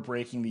more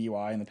breaking the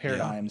UI and the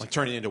paradigms, like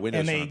turning it into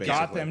Windows. And they Phone,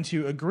 got them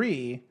to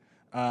agree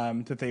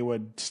that they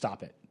would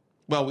stop it.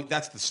 Well,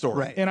 that's the story.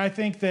 Right. And I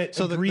think that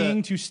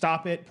agreeing to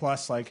stop it,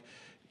 plus like,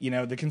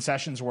 the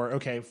concessions were,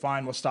 okay,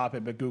 fine, we'll stop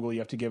it, but Google, you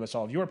have to give us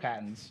all of your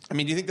patents. I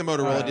mean, do you think the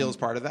Motorola deal is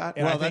part of that?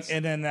 And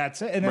and then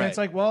that's it. And then it's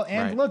like, well,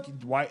 and look,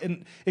 why?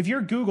 And if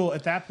you're Google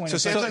at that point, so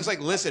Samsung's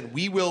like, listen,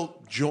 we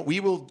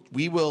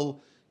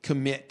will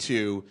commit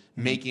to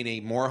making a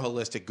more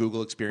holistic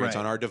Google experience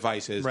on our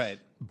devices. Right.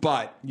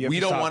 But You have we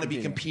to don't stop want to be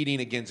competing. competing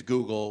against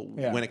Google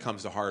when it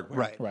comes to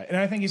hardware. Right. And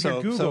I think if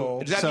you're Google,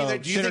 does that mean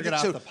that, do you think get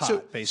off the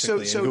pot,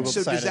 basically? So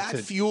does that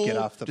fuel?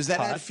 Does that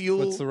add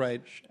fuel? What's the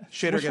right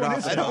shit or get off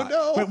the pot? I don't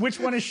know. But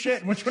which one is shit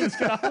and which one is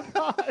get off the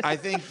pot? I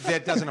think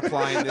that doesn't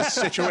apply in this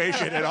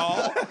situation at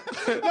all.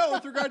 No,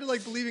 with regard to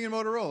like believing in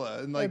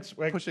Motorola and like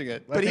pushing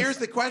it. But here's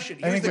the question.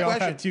 I think we all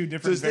have two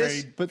different,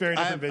 very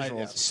different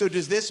visuals. So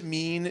does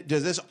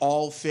this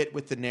all fit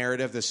with the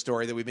narrative, the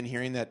story that we've been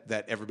hearing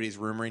that everybody's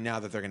rumoring now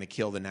that they're going to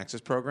kill the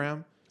Nexus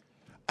program?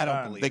 I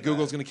don't believe that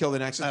Google's going to kill the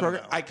Nexus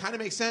program. Know. It kind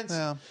of makes sense.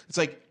 Yeah. It's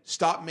like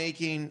stop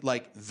making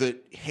like the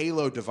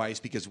Halo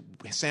device because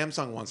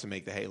Samsung wants to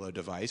make the Halo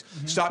device.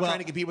 Mm-hmm. Stop trying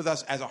to compete with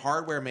us as a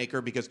hardware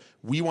maker because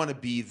we want to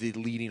be the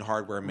leading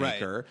hardware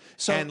maker. Right.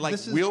 So and like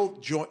we'll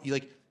join.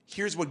 Like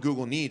here's what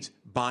Google needs: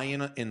 buy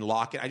in and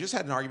lock in. I just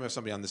had an argument with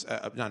somebody on this.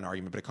 Not an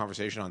argument, but a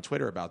conversation on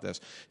Twitter about this.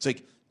 It's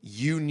like,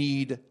 you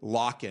need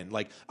lock-in.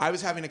 Like, I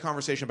was having a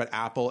conversation about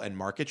Apple and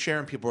market share,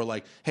 and people were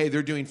like, hey,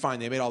 they're doing fine.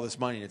 They made all this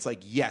money. And it's like,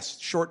 yes,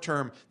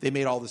 short-term, they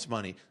made all this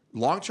money.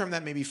 Long-term,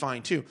 that may be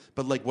fine, too.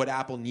 But, like, what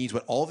Apple needs,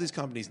 what all of these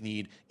companies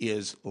need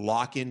is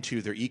lock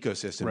into their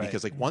ecosystem. Right.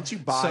 Because, like, once you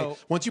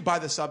buy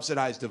the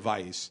subsidized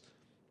device,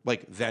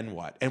 like, then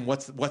what? And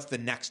what's the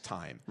next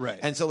time? Right.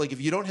 And so, like, if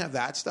you don't have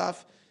that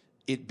stuff,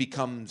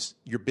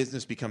 your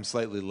business becomes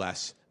slightly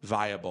less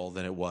viable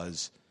than it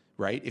was.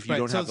 Right? If you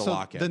don't have the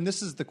lock-in. Then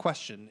this is the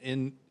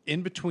question.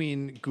 In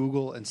between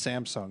Google and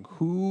Samsung,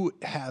 who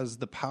has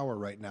the power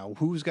right now?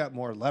 Who's got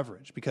more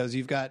leverage? Because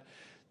you've got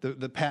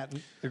the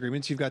patent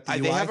agreements, you've got the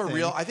UI they have thing, a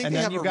real. I think and they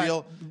then have you've a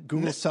real. got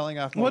Google selling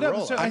off Motorola. Well,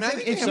 no, so I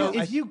think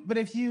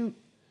if you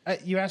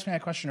asked me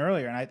that question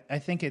earlier, and I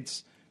think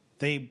it's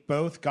they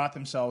both got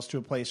themselves to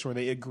a place where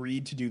they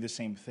agreed to do the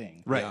same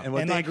thing. Right. Yeah. And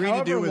what they agreed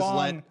to do was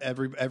let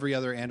every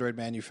other Android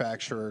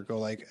manufacturer go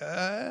like,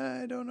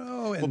 I don't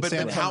know. And but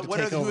Samsung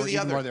who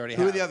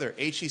are the other?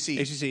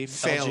 HTC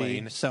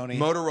failing. LG, Sony.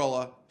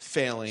 Motorola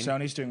failing.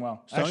 Sony's doing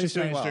well. Sony's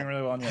doing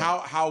really well.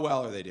 How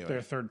well are they doing?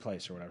 They're third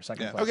place or whatever,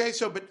 second place. Okay,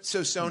 so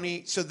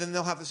Sony, so then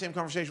they'll have the same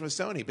conversation with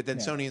Sony, but then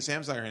Sony and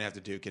Samsung are going to have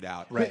to duke it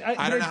out. Right.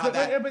 I don't know how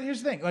that. But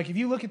here's the thing: like if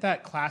you look at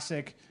that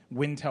classic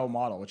Wintel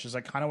model, which is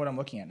like kind of what I'm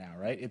looking at now,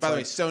 right? By the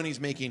way, Sony's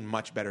making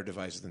much better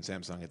devices than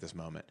Samsung at this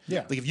moment.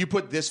 Yeah. Like if you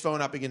put this phone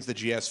up against the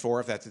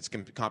GS4, if that's its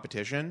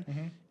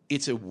competition,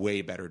 it's a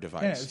way better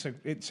device.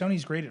 Yeah,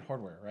 Sony's great at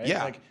hardware, right?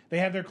 Yeah. Like they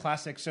have their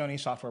classic Sony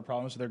software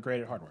problems, so they're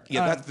great at hardware.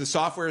 Yeah, the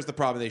software is the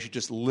problem. They should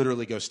just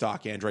literally go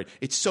stock Android.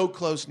 It's so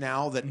close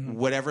now that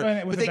whatever,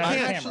 but they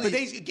can't. But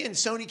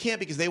Sony can't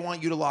because they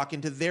want you to lock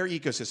into their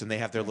ecosystem. They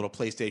have their little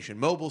PlayStation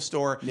Mobile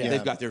store. Yeah.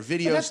 They've got their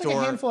video store.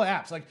 Like a handful of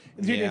apps. Like,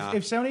 dude,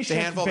 if Sony shipped the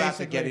handful of apps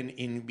that get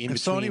in between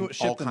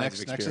Sony all the kinds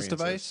of Nexus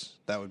device,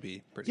 that would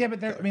be pretty. Yeah,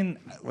 but I mean,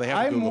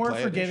 I'm more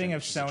forgiving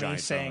of Sony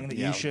saying that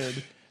you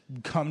should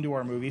come to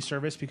our movie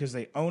service because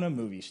they own a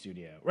movie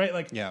studio, right?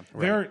 Like,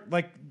 they're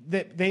like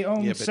they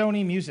own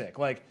Sony Music.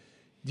 Like,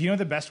 do you know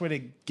the best way to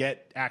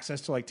get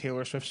access to like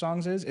Taylor Swift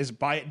songs is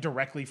buy it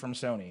directly from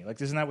Sony?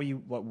 Like, isn't that what you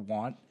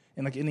want?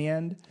 And like in the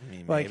end, I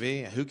mean, like,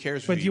 maybe who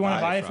cares? But do you want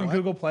to buy it from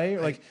Google Play?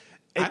 Like,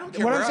 I don't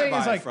care what where I'm saying I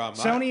buy is like it from.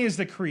 Sony is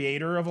the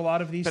creator of a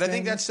lot of these. But things. I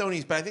think that's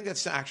Sony's. But I think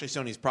that's actually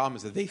Sony's problem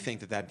is that they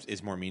think that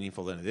is more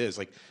meaningful than it is.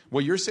 Like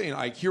what you're saying,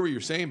 I hear what you're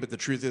saying, but the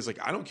truth is,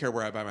 like, I don't care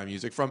where I buy my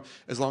music from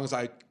as long as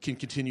I can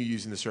continue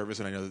using the service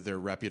and I know that they're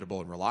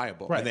reputable and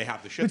reliable and they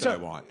have the shit that I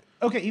want.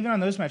 Okay, even on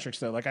those metrics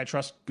though, like I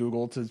trust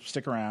Google to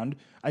stick around.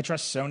 I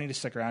trust Sony to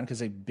stick around because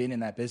they've been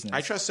in that business.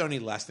 I trust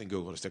Sony less than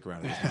Google to stick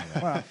around.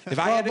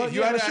 If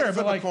you had to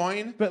flip a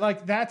coin, but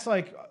like that's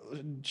like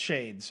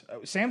shades.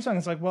 Samsung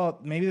is like, well,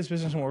 maybe this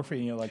business won't work for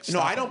you. You know, like, no,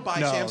 I don't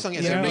buy Samsung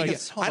as a media.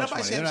 I don't buy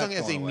Samsung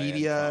as a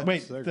media.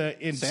 Wait,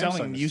 in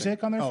selling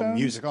music on their phone? Oh,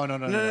 music. Oh,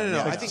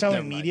 no. I think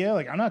selling media.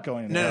 Like, I'm not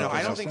going. No.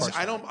 I don't think.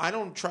 I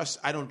don't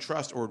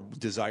trust or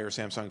desire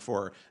Samsung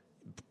for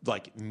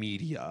like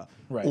media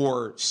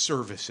or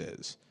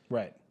services.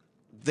 Right.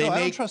 I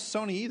don't trust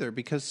Sony either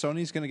because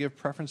Sony's going to give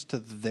preference to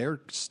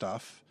their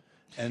stuff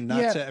and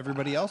not to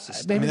everybody else's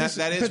stuff. I mean, that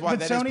is why.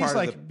 But Sony's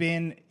like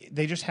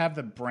they just have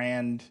the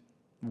brand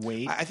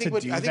weight. I think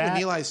what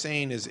Nilai's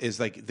saying is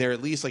like they're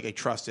at least like a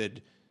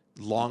trusted,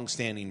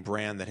 long-standing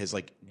brand that has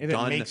like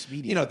done makes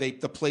media. You know, the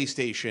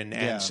PlayStation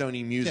and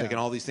Sony Music and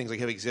all these things like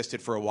have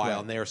existed for a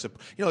while, and they are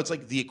it's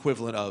like the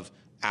equivalent of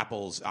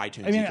Apple's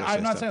iTunes. I mean, ecosystem.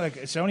 I'm not saying like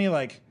Sony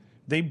like.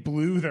 They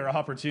blew their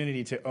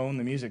opportunity to own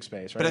the music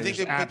space, right? But I think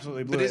they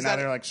absolutely blew it. And now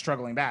they're like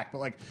struggling back. But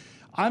like,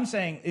 I'm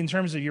saying, in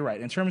terms of you're right.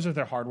 In terms of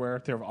their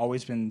hardware, they've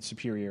always been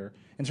superior.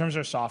 In terms of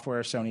their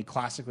software, Sony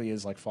classically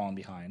is like falling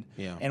behind.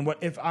 Yeah. And what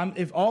if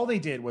all they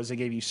did was they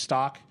gave you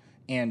stock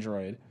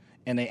Android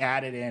and they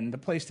added in the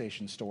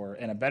PlayStation Store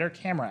and a better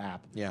camera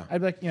app? Yeah.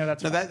 I'd be like,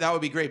 that's that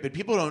would be great. But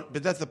people don't.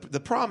 But that's the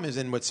problem is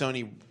in what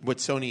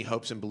Sony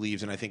hopes and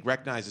believes, and I think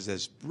recognizes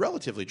as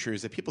relatively true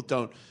is that people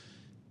don't.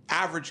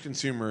 Average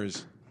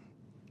consumers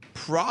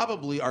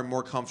probably are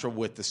more comfortable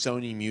with the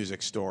Sony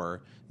Music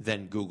Store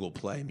than Google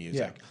Play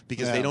Music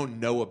because they don't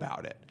know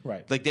about it.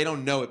 Right. Like they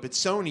don't know it. But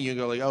Sony, you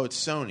go like, oh, it's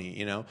Sony.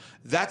 You know,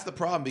 that's the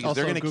problem because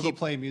Also, they're going to Google keep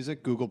Play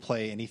Music, Google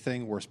Play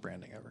anything, worst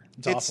branding ever.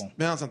 It's awful.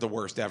 Well, it's not the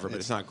worst ever, but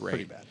it's not great.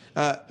 Pretty bad.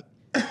 The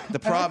I like the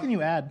problem.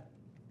 new ad.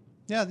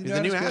 Yeah,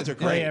 The new ads are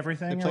Play great.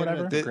 everything They or played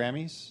whatever. the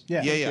Grammys.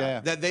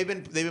 Yeah. That they've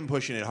been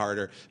pushing it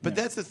harder. But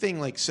that's the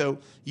thing. Like, so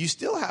you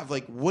still have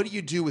like, what do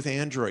you do with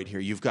Android here?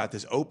 You've got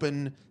this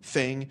open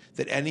thing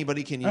that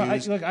anybody can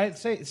use. I'd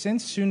say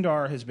since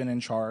Sundar has been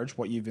in charge,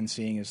 what you've been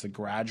seeing is the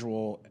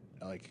gradual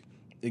like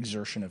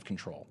exertion of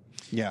control.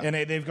 Yeah, and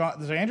they've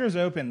got so Android's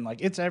open,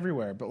 like it's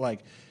everywhere. But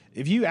like,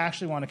 if you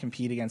actually want to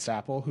compete against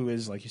Apple, who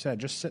is like you said,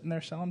 just sitting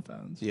there selling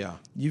phones,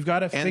 you've got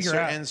to figure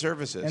out and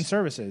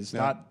services,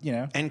 not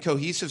and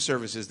cohesive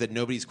services that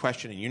nobody's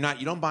questioning. You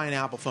don't buy an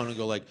Apple phone and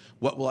go like,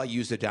 what will I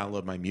use to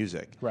download my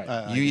music?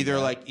 Right. You either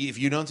like if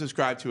you don't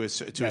subscribe to a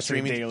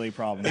streaming daily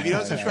problem. If you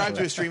don't subscribe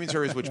to a streaming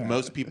service, which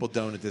most people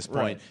don't at this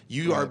point,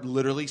 you are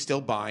literally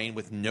still buying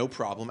with no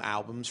problem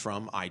albums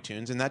from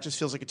iTunes, and that just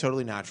feels like a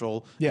totally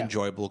natural,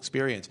 enjoyable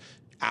experience.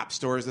 App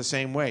Store is the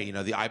same way. You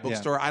know, the iBook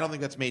Store, I don't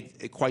think that's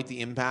made quite the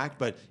impact,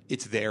 but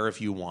it's there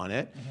if you want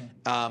it.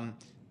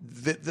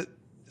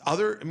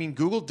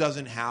 Google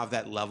doesn't have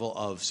that level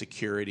of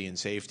security and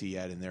safety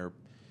yet in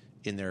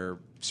their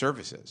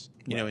services.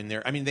 You know,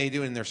 they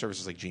do it in their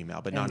services like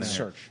Gmail, but not in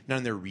search. Not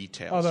in their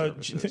retail Although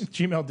services.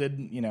 Gmail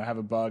did, have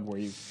a bug where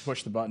you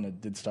push the button,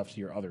 it did stuff to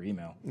your other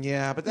email.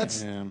 Yeah, but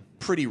that's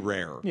pretty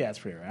rare. Yeah, it's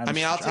pretty rare.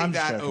 I'll take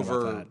that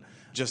over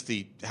just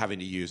the having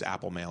to use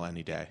Apple Mail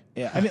any day.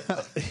 Yeah, I mean,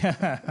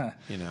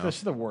 this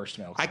is the worst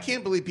mail client. I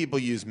can't believe people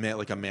use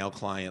like a mail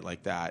client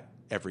like that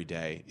every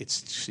day. It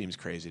seems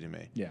crazy to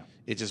me. Yeah,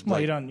 it just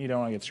you don't want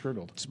to get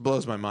scroogled. Just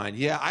blows my mind.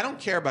 Yeah, I don't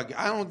care about. You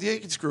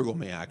can scroogle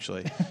me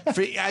actually. Here's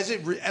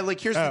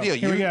the deal.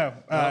 Here we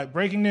go.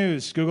 Breaking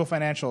news: Google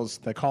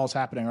financials. The call's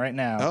happening right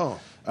now.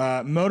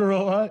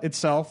 Motorola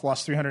itself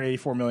lost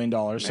 $384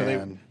 million,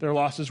 so their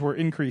losses were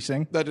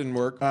increasing. That didn't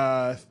work.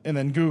 And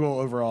then Google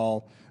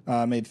overall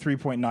made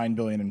 $3.9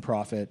 billion in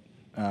profit.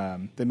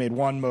 They made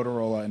one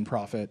Motorola in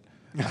profit.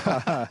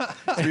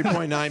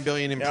 $3.9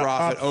 billion in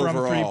profit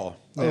overall.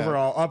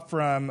 Overall, up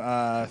from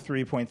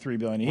 $3.3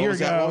 billion a year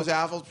ago. What was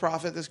Apple's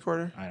profit this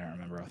quarter? I don't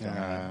remember.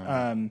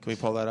 Can we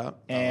pull that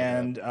up?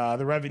 And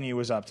the revenue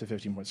was up to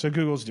 15 points. So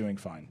Google's doing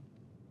fine.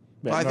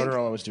 But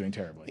Motorola was doing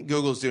terribly.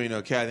 Google's doing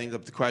okay. I think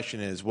the question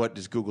is, what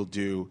does Google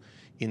do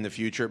in the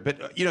future?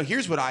 But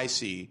here's what I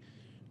see.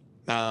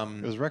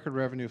 It was record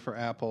revenue for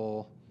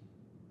Apple.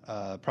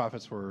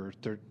 Profits were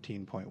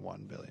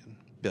 $13.1 billion.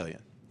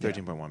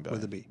 13.1 billion.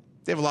 With a B.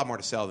 They have a lot more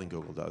to sell than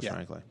Google does,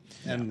 frankly.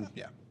 And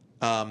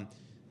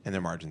and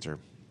their margins are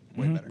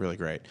way better. Really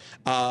great.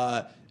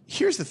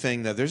 Here's the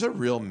thing, though. There's a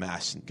real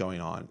mess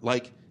going on.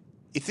 Like,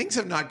 things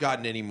have not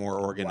gotten any more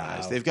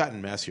organized. Wow. They've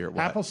gotten messier.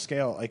 Apple's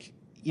scale,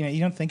 you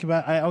don't think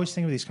about. I always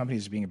think of these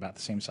companies as being about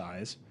the same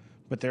size,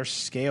 but their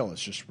scale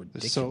is just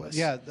ridiculous. So,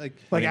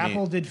 like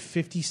Apple did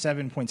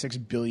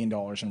 $57.6 billion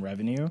in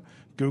revenue.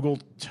 Google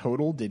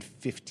total did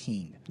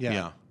 15.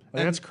 Yeah.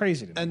 That's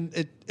crazy to me.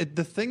 And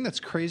the thing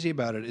that's crazy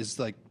about it is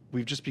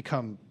we've just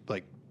become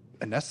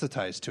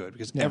anesthetized to it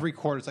because every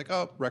quarter it's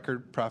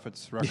record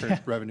profits,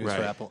 record revenues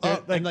for Apple.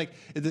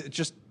 It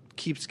just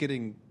keeps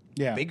getting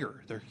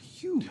bigger. They're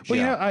huge.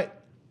 Well,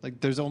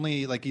 there's only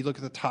you look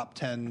at the top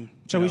 10.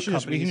 So we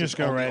can just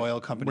go right. Oil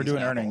companies. We're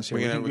doing earnings here.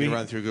 We can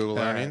run through Google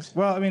earnings.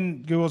 Well, I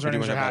mean, Google's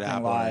earnings are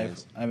happening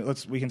live.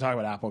 Earnings? We can talk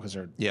about Apple because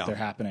they're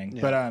happening.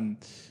 Yeah.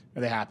 But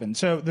they happen.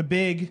 So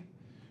there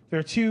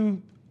are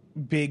two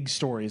big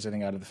stories I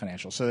think out of the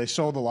financials. So they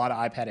sold a lot of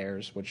iPad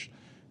Airs, which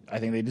I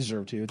think they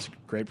deserve to. It's a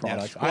great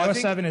product. Yes. Well,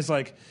 iOS 7 is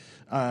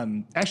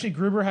actually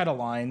Gruber had a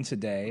line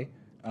today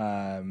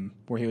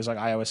where he was like,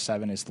 iOS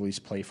 7 is the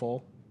least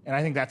playful. And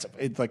I think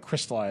it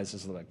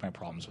crystallizes my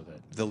problems with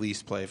it. The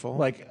least playful?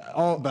 By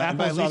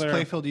least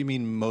playful, do you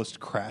mean most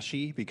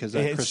crashy? Because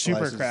it's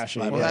super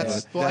crashy.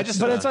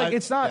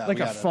 It's not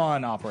a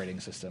fun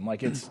operating system.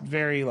 It's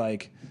very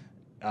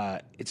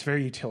it's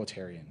very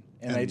utilitarian.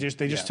 And they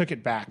just took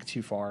it back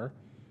too far.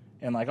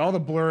 And all the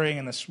blurring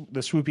and the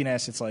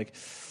swoopiness, it's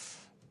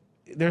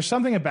there's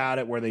something about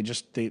it where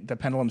the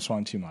pendulum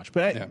swung too much.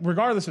 But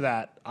regardless of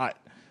that,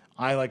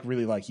 I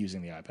really like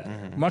using the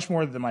iPad much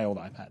more than my old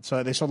iPad.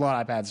 So they sold a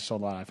lot of iPads, they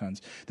sold a lot of iPhones.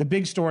 The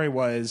big story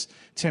was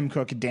Tim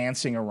Cook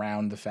dancing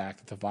around the fact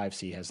that the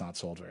 5C has not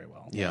sold very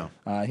well. Yeah,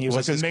 he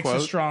was the mix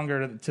is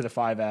stronger to the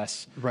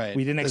 5S. Right,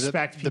 we didn't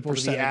expect people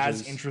to be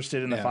as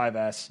interested in the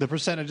 5S. The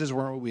percentages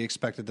weren't what we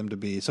expected them to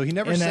be. So he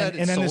never said.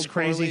 And then this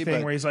crazy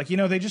thing where he's like,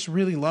 they just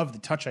really love the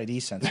Touch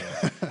ID sensor.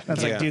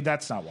 That's dude,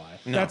 that's not why.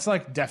 No. That's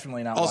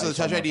definitely not. Also, why the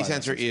Touch ID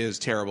sensor is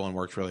terrible and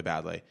works really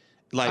badly.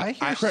 I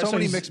hear so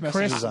many mixed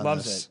messages Chris on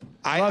loves this.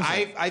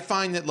 it. I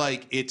find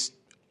that it's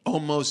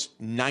almost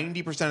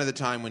 90% of the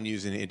time when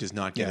using it does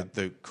not get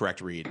the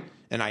correct read,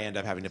 and I end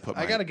up having to put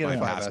my I got to get a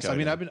 5S.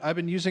 passcode I've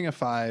been using a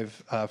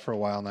 5 for a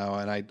while now,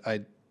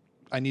 and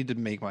need to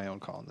make my own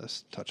call on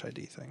this Touch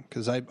ID thing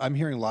because I'm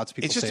hearing lots of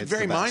people. It's just say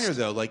very minor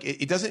though. Like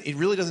it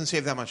really doesn't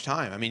save that much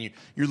time. I mean,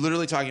 you're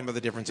literally talking about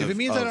the difference. If it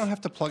means I don't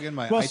have to plug in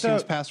my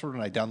iTunes password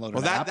when I download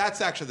an app,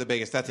 that's actually the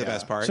biggest. That's the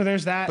best part. So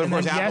there's that. But of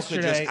and course,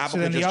 then Apple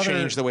could just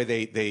change the way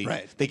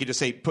they could just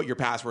say put your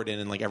password in,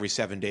 and like every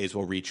 7 days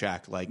we'll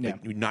recheck. Like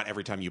not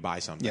every time you buy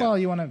something. Well,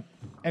 you want to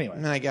anyway.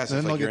 And I guess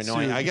if you're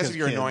annoying,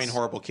 annoying,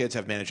 horrible kids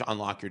have managed to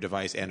unlock your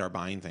device and are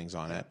buying things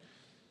on it.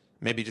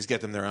 Maybe just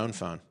get them their own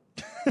phone.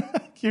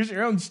 Here's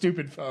your own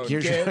stupid phone.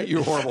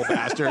 You horrible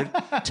bastard.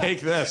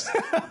 Take this.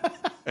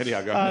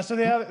 Anyhow, go ahead. So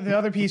the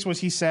other piece was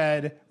he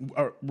said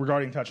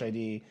regarding Touch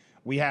ID,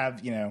 we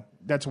have,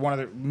 that's one of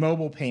the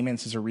mobile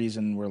payments is a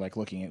reason we're like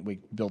looking at, we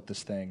built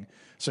this thing.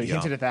 So he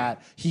hinted at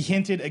that. He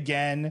hinted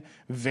again,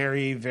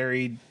 very,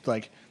 very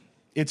like,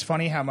 it's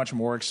funny how much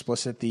more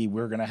explicit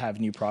we're going to have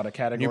new product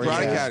categories.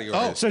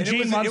 Oh, so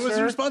Gene Munster, it was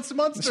a response to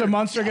Munster. So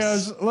Munster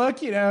goes,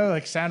 look,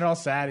 like sounded all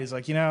sad. He's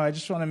like, I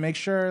just want to make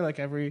sure, like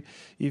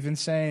you've been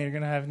saying you're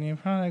going to have new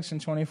products in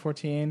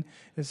 2014.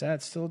 Is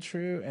that still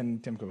true?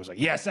 And Tim Cook was like,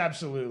 yes,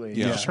 absolutely.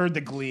 You just heard the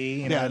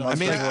glee.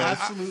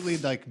 Absolutely.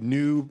 Like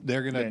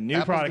they're going to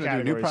new product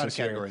categories.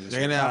 They're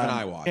going to have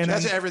an iWatch. And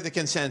that's every the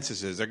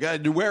consensus is. They're going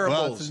to do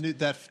wearables. Well,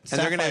 that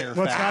Sapphire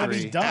Factory. It's got to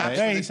be done.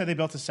 Yeah, he said they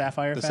built a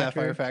Sapphire Factory. The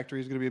Sapphire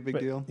Factory is going to be a big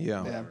deal.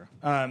 Yeah.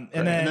 And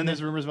then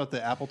there's rumors about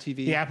the Apple TV.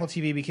 The Apple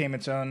TV became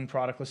its own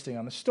product listing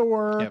on the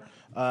store.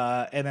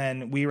 Yep. And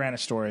then we ran a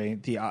story.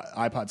 The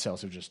iPod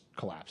sales have just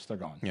collapsed. They're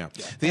gone. Yeah.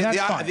 The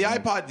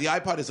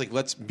iPod is like,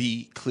 let's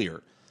be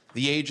clear.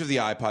 The age of the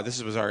iPod,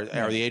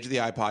 the age of the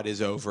iPod is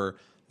over.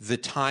 The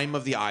time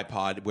of the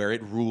iPod where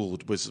it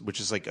ruled which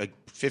is like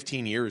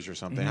 15 years or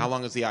something. How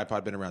long has the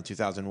iPod been around?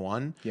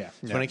 2001? Yeah.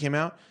 That's when it came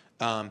out.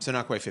 So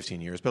not quite 15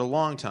 years, but a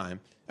long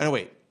time. Oh, no,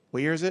 wait.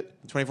 What year is it?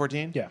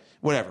 2014? Yeah.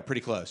 Whatever. Pretty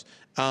close.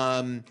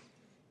 October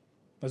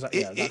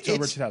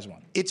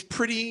 2001. It's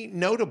pretty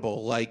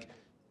notable. Like,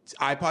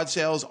 iPod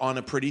sales on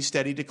a pretty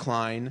steady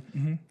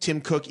decline.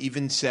 Tim Cook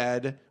even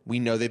said, we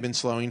know they've been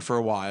slowing for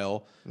a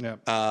while.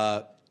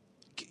 Yeah.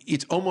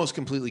 It's almost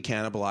completely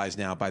cannibalized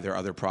now by their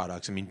other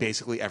products. I mean,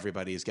 basically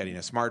everybody is getting a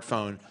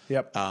smartphone.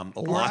 Yep.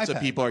 Lots of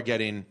people are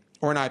getting...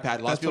 Or an iPad.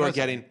 Lots of people are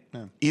getting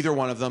either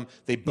one of them.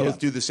 They both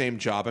do the same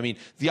job. I mean,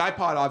 the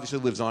iPod obviously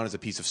lives on as a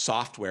piece of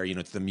software.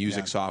 It's the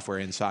music software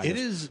inside. It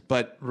is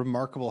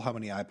remarkable how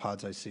many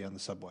iPods I see on the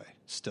subway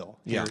still.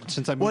 Yeah.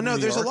 Since I'm in New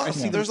there's York,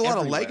 there's a lot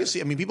of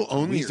legacy. I mean, people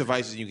own these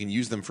devices and you can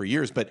use them for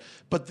years. But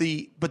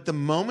the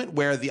moment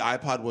where the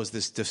iPod was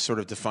this sort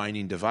of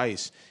defining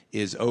device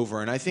is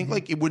over. And I think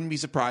like it wouldn't be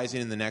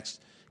surprising in the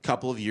next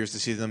couple of years to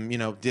see them,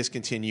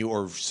 discontinue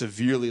or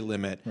severely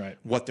limit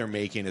what they're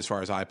making as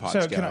far as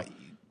iPods go.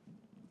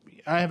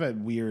 I have a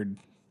weird,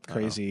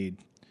 crazy...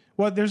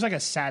 Well, there's like a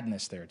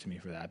sadness there to me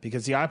for that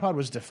because the iPod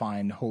was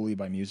defined wholly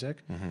by music,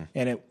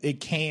 and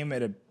it came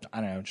at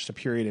just a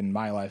period in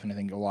my life, and I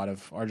think a lot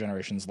of our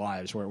generation's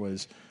lives where it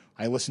was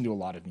I listened to a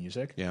lot of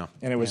music, and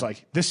it was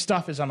like this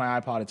stuff is on my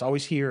iPod. It's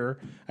always here.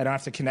 I don't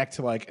have to connect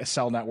to like a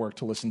cell network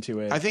to listen to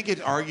it. I think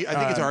it's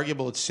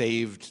arguable. It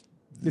saved.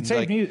 It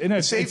saved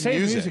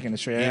music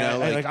industry.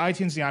 Like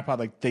iTunes and the iPod,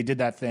 like they did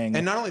that thing,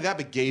 and not only that,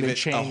 but gave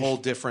it a whole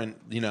different.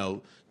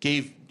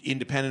 Gave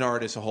independent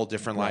artists a whole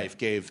different life.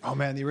 Gave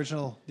the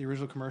original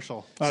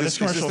commercial. This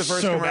commercial is the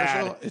first so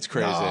commercial. Bad. It's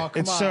crazy. Oh,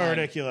 it's so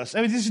ridiculous.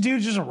 I mean, this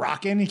dude's just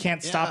rocking. He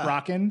can't stop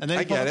rocking. And then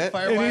I get it.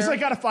 And he's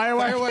like got a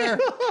firewire.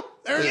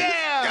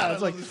 God,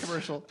 it's like this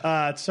commercial.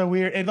 It's so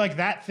weird. And like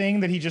that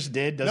thing that he just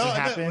did doesn't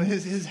happen.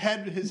 His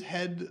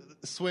head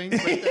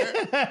swings right there.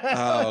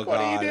 Oh, what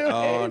are you doing?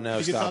 Oh no!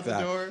 He Stop gets out that.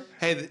 the door.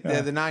 Hey,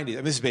 the 90s. I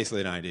mean, this is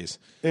basically the 90s.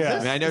 Yeah. I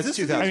mean, I know it's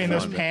 2000. I mean,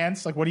 those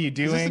pants. Like, what are you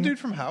doing? Is this the dude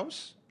from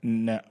House?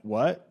 No.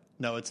 What?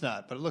 No, it's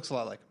not. But it looks a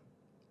lot like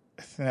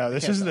him. No,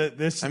 this is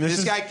this. I mean,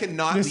 this guy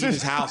cannot leave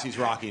his house. He's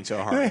rocking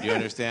so hard. Do you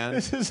understand?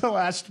 This is the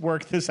last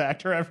work this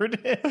actor ever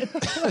did.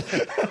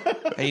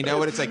 Hey, you know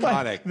what? It's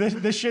iconic.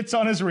 This shit's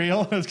on his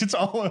reel. It gets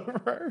all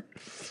over.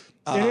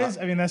 It is.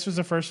 I mean, this was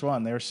the first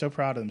one. They were so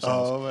proud of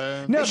themselves. Oh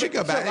man! No, they should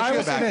go back. They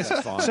should go back.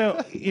 That's fine.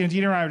 So,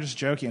 Dean and I were just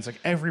joking. It's like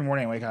every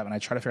morning I wake up and I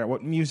try to figure out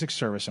what music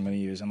service I'm going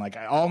to use, and like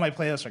all my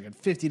playlists are like at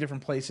 50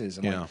 different places,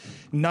 and like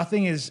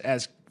nothing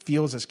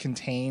feels as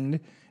contained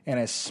and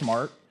as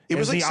smart. It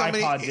was like the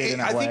iPod did in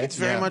that way. I think it's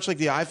very much like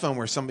the iPhone,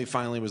 where somebody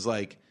finally was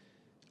like,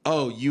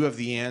 "Oh, you have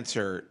the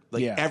answer."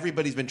 Like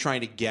everybody's been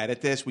trying to get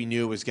at this. We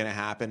knew it was going to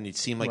happen. It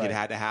seemed like it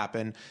had to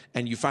happen,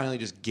 and you finally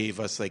just gave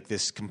us like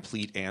this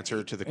complete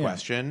answer to the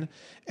question.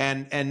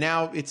 And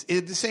now it's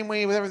the same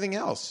way with everything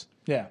else.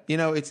 Yeah,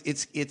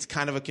 it's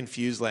kind of a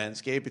confused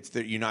landscape. It's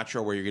that you're not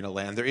sure where you're going to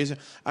land.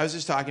 I was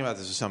just talking about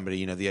this with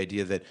somebody. The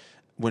idea that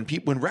when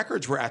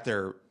records were at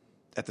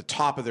the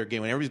top of their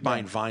game, when everybody's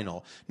buying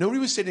vinyl, nobody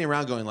was sitting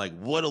around going like,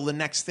 "What'll the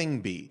next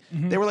thing be?"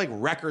 They were like,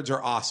 "Records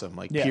are awesome,"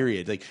 like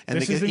period. Like, and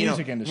this is the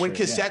music industry. When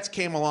cassettes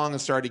came along and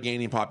started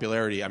gaining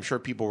popularity, I'm sure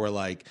people were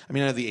like, I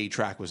mean, I know the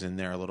 8-track was in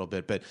there a little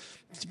bit, but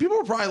people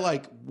were probably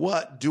like,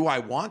 "What do I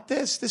want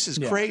this? This is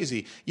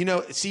crazy."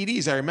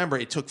 CDs. I remember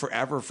it took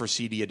forever for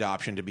CD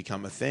adoption to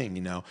become a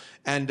thing.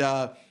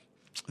 And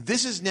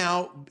this is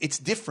now, it's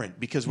different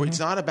because it's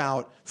not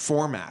about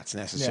formats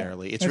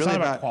necessarily. Yeah. It's really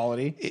not about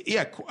quality.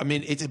 I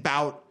mean, it's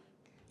about,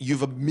 you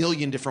have a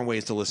million different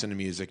ways to listen to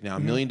music now, a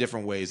million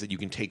different ways that you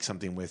can take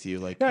something with you.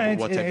 Like what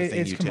type of thing you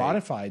take. It's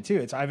commodified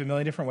too. I have a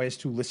million different ways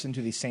to listen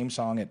to the same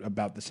song at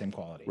about the same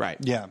quality. Right.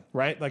 Yeah.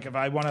 Right? Like if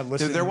I want to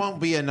listen... There won't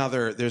be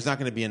there's not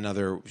going to be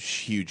another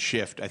huge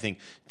shift. I think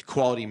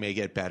quality may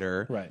get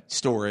better. Right.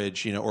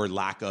 Storage, or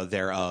lack of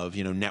thereof,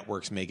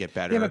 networks may get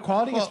better. Yeah, but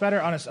quality gets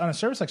better on a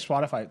service like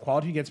Spotify.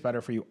 Quality gets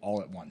better for you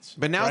all at once.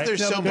 But now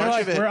there's so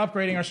much of it. We're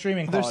upgrading our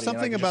streaming quality. There's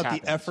something about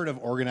the effort of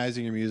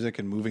organizing your music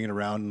and moving it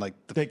around,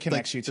 that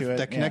connects you to it.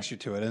 That connects you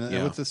to it.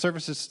 And with the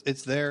services,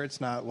 it's there.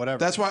 It's not whatever.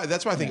 That's why I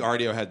think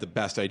Rdio had the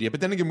best idea. But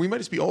then again, we might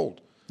just be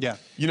old. Yeah.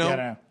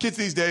 Kids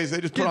these days,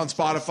 they just put on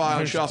Spotify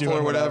on shuffle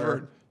or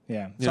whatever.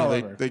 Yeah.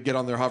 They get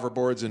on their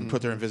hoverboards and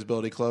put their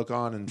invisibility cloak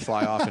on and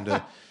fly off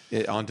into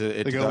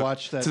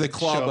watch that to the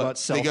club. show about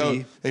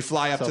selfie. They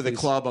fly up to the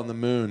club on the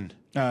moon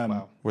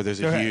where there's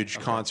a huge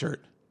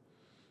concert.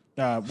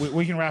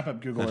 We can wrap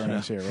up Google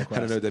earnings here real quick. I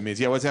don't know what that means.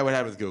 Yeah, what's that? What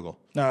happened with Google?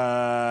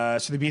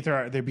 So they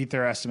beat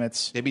their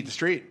estimates. They beat the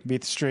street.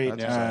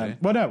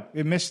 Well, no,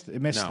 it missed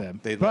them.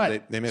 They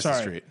missed the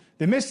street.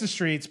 They missed the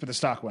streets, but the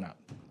stock went up.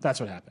 That's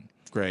what happened.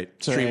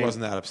 Great. So Street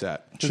wasn't that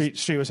upset.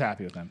 Street was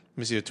happy with them. Let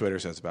me see what Twitter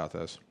says about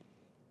this.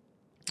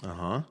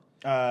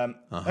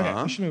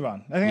 Okay, we should move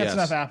on. I think that's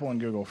enough Apple and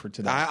Google for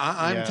today.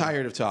 I'm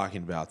tired of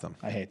talking about them.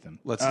 I hate them.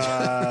 Let's.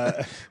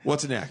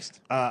 What's next?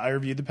 I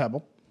reviewed the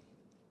Pebble.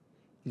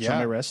 It's on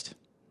my wrist.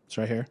 It's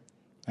right here.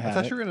 I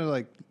thought you were going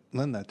to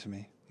lend that to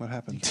me. What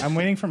happened? I'm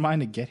waiting for mine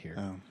to get here.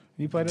 Oh.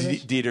 You played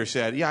it? Dieter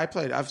said, "Yeah, I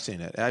played. I've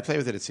seen it. I played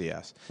with it at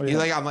CS." He's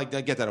like, "I'm like,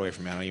 get that away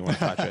from me. I don't even want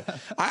to touch it."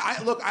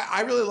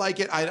 I really like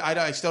it.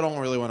 I still don't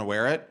really want to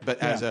wear it, but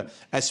as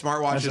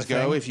smartwatches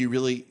go, if you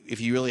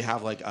really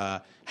have like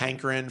a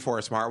hankering for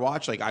a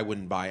smartwatch, like I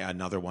wouldn't buy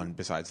another one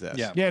besides this.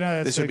 No,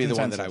 that's this would be the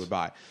one that I would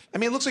buy. I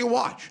mean, it looks like a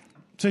watch.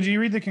 So, did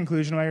you read the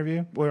conclusion of my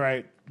review?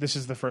 Where this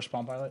is the first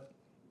Palm Pilot.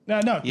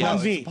 No, Palm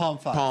V. Palm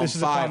 5. Palm this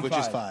is 5,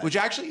 Palm 5. which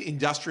actually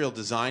industrial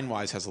design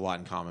wise has a lot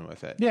in common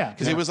with it. Yeah,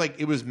 because it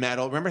was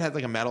metal. Remember, it had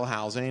like a metal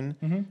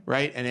housing,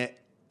 right? And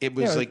it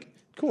was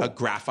cool. A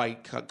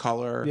graphite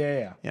color.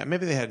 Yeah.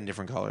 Maybe they had in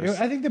different colors.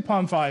 I think the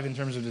Palm 5 in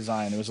terms of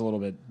design, it was a little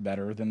bit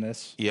better than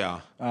this.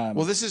 Yeah.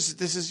 Well, this is.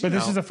 But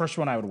this is the first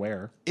one I would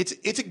wear. It's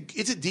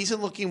a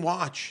decent looking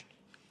watch.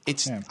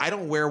 I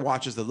don't wear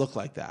watches that look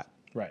like that.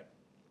 Right.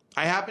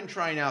 I have been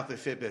trying out the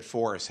Fitbit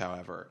Force,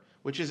 however,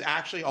 which is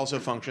actually also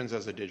functions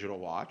as a digital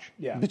watch.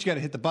 Yeah. But you got to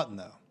hit the button,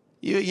 though.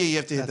 You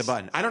have to hit the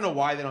button. I don't know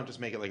why they don't just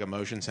make it like a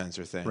motion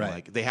sensor thing. Right.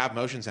 Like they have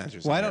motion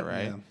sensors Why in don't there,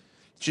 right? Yeah.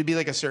 It should be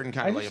like a certain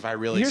kind of like if I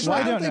really here's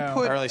why I don't They know.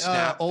 put Or like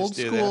snap, old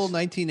just do school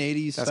this.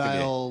 1980s That's gonna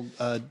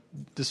style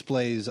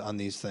displays on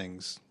these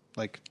things.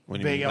 Like What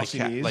do you Big mean?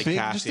 LCDs? Like big,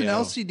 Casio. just an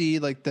LCD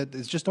like that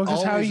is just Well,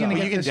 'cause how are you always gonna on. Well,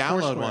 get you can this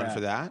download Foursquare one app? for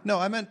that. No,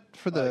 I meant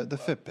for the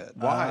Fitbit.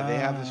 Why they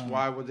have this?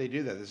 Why would they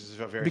do that? This is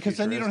a very Because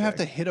then you don't have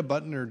to futuristic. hit a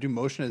button or do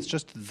motion. It's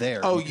just there.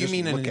 Oh, you just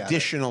mean an look at it.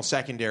 additional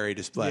secondary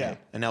display, Yeah.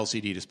 an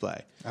LCD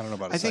display? I don't know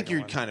about a I think second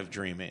you're one. kind of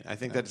dreaming. I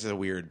think that's a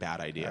weird, bad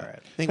idea. All right.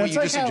 I think what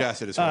you just how,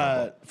 suggested is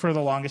horrible. for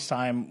the longest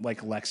time,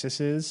 like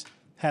Lexuses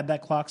had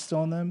that clock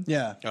still in them.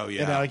 Yeah. Oh And,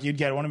 yeah, you'd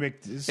get one of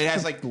it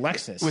has like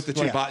Lexus with the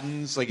two Like,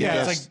 buttons. Like Yeah,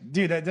 it it's like,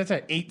 dude, that's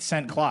an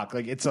 8-cent clock.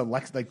 Like it's a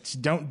Lex. Like,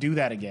 don't do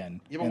that again.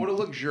 yeah, but what a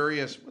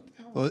luxurious. What the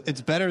hell? Well, it's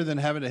better than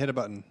having to hit a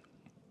button.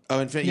 Oh,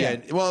 yeah.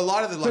 Well, a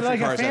lot of the But luxury like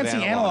a cars have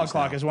fancy analog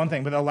clock now. is one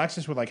thing, but a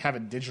Lexus would like have a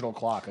digital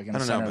clock. Like in I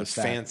the don't know, center of but the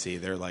stack. fancy.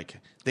 They're like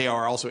they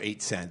are also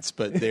 8 cents,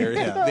 but they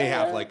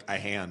have like a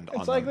hand on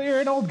It's like them.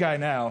 you're an old guy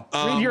now.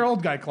 Read your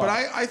old guy clock.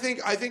 But I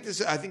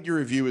think your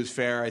review is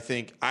fair. I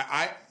think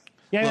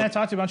Yeah, Look, I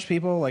talked to a bunch of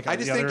people. Like I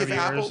just the other think if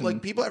Apple, reviewers, like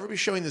and- people, everybody's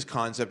showing this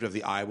concept of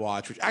the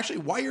iWatch, which actually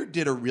Wired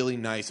did a really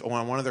nice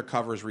on one of their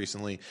covers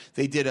recently.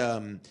 They did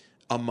a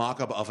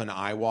mock-up of an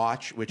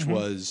iWatch, which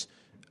was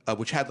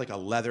which had like a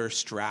leather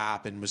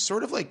strap and was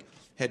sort of like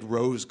had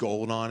rose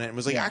gold on it and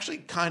was like actually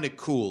kind of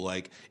cool.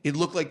 Like it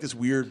looked like this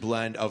weird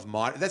blend of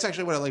modern. That's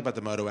actually what I like about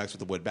the Moto X with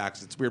the wood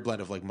backs. It's a weird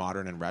blend of like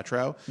modern and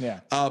retro. Yeah.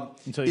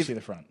 Until you see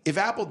the front. If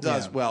Apple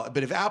does but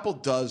if Apple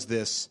does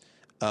this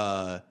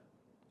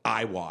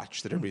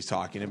iWatch that everybody's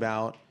talking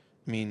about,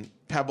 I mean,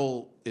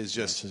 Pebble is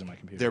just isn't my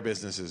computer. their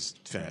business is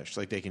finished.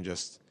 Like they can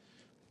just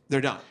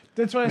they're done.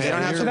 That's what I They said.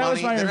 don't have So the that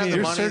was money. my They don't have review. the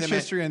Your money. search They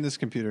history on this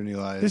computer,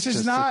 Eli. This is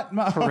just not a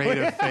my parade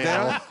of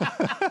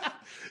fail.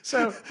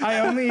 So I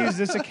only use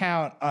this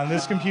account on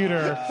this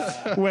computer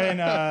when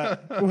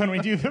we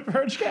do the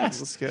Purgecast.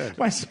 That's good.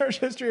 My search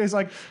history is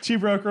like Two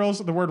Broke Girls,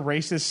 the word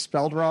racist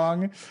spelled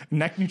wrong,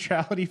 neck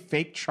neutrality,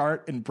 fake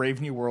chart, and Brave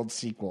New World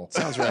sequel.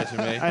 Sounds right to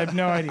me. I have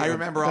no idea. I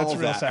remember That's all of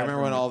real that. sad I remember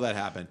for when me. all that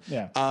happened.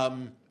 Yeah.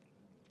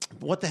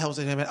 What the hell was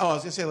I about? Oh, I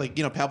was going to say, like,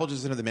 Pebble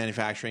just into the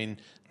manufacturing,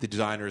 the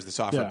designers, the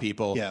software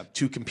people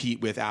to compete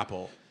with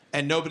Apple.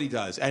 And nobody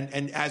does.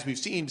 And as we've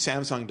seen,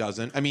 Samsung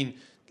doesn't. I mean,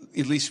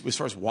 at least as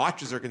far as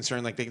watches are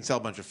concerned, like they can sell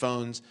a bunch of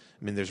phones.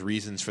 I mean, there's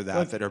reasons for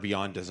that that are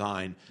beyond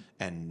design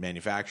and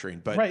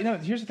manufacturing. But Right. No,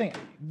 here's the thing.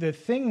 The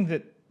thing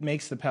that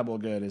makes the Pebble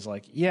good is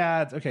like,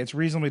 yeah, it's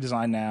reasonably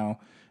designed now.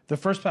 The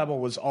first Pebble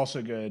was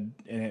also good,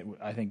 and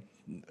I think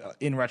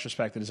in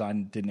retrospect, the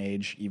design didn't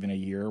age even a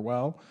year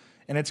well.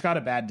 And it's got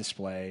a bad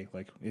display.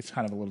 Like, it's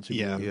kind of a little too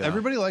blue. Yeah.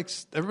 Everybody's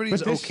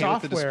okay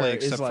with the display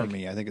except for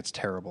me. I think it's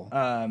terrible.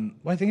 Well,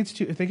 I think it's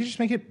too... If they could just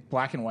make it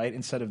black and white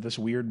instead of this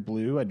weird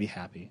blue, I'd be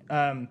happy.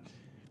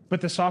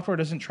 But the software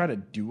doesn't try to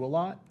do a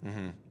lot,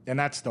 and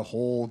that's the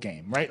whole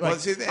game, right? Like,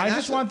 I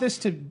just want this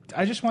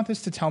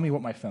to tell me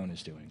what my phone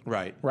is doing,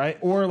 right?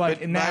 Or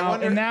like,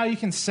 now you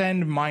can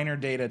send minor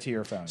data to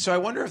your phone. So I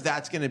wonder if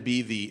that's going to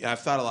be the. I've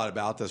thought a lot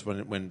about this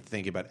when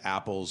thinking about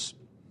Apple's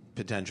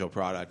potential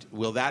product.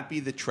 Will that be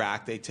the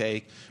track they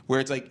take,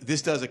 where it's like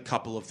this does a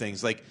couple of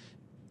things, like,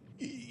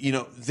 you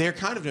know, they're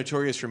kind of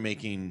notorious for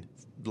making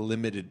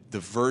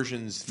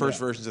versions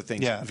of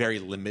things very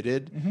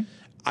limited.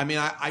 I mean,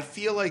 I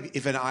feel like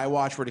if an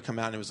iWatch were to come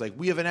out and it was like,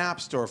 we have an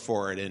app store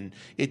for it, and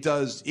it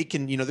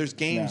can, you know, there's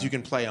games you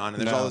can play on,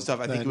 and there's all this stuff,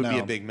 I think it would be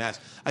a big mess.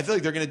 I feel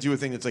like they're going to do a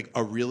thing that's like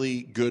a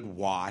really good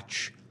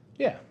watch.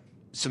 Yeah.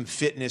 Some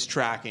fitness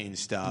tracking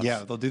stuff.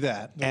 Yeah, they'll do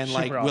that. And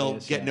like, we'll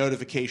get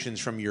notifications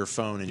from your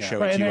phone and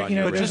show it to you on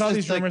your wrist. There's all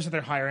these rumors that they're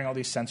hiring all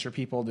these sensor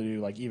people to do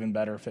like even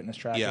better fitness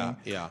tracking.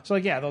 Yeah. So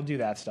like, they'll do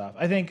that stuff.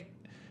 I think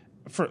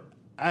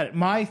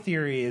my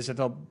theory is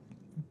that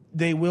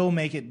they will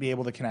make it be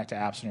able to connect to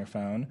apps on your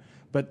phone,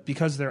 but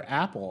because they're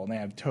Apple and they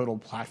have total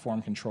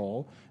platform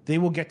control, they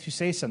will get to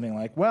say something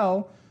like,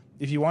 well,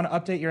 if you want to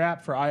update your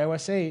app for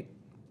iOS 8,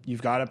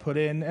 you've got to put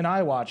in an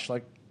iWatch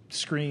like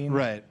screen.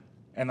 Right.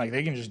 And like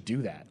they can just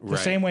do that. The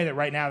same way that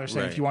right now they're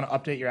saying if you want to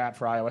update your app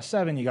for iOS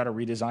 7, you got to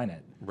redesign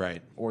it.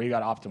 Right. Or you got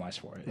to optimize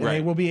for it. And they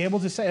will be able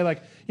to say,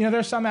 like, you know, there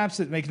are some apps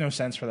that make no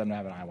sense for them to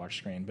have an iWatch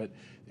screen, but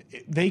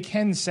they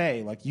can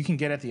say, like, you can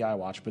get at the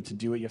iWatch, but to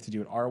do it, you have to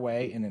do it our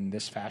way and in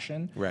this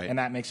fashion. Right. And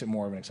that makes it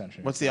more of an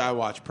extension. What's the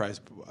iWatch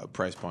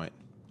price point?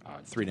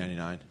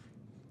 $399.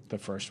 The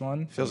first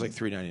one? Feels like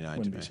 $399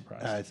 Wouldn't to be me.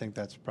 surprised. I think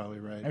that's probably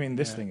right. I mean,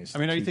 this thing is... I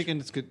mean, are you thinking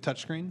it's good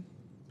touchscreen?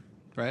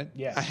 Right?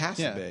 Yeah. It has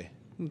to be.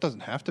 It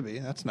doesn't have to be.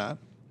 That's not.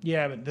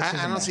 Yeah, but this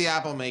I don't see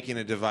Apple making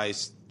a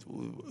device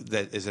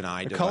that is an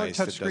iDevice. Color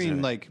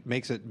touchscreen like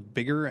makes it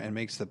bigger and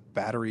makes the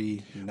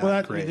battery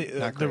not great.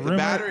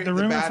 The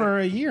rumor for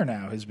a year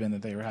now has been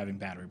that they were having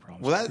battery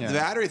problems. Well, the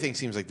battery thing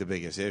seems like the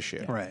biggest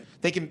issue. Right.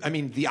 They can. I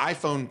mean, the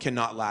iPhone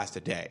cannot last a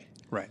day.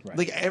 Right.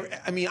 Like,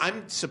 I mean,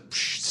 I'm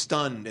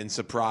stunned and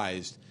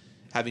surprised,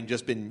 having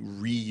just been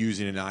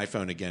reusing an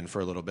iPhone again for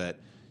a little bit,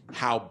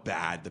 how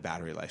bad the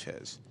battery life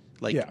is.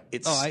 Like,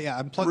 it's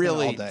I'm plugged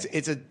really, in all day.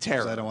 It's a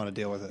terror. I don't want to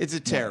deal with it. It's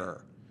a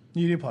terror.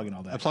 You do plug in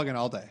all day. I plug in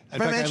all day. In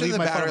fact, I mentioned the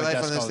battery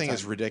life on this thing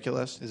is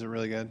ridiculous. Is it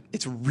really good?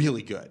 It's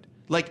really good.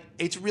 Like,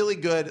 it's really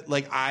good.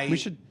 Like, you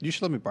should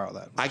let me borrow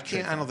that. I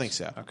can't. I don't think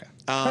so. Okay.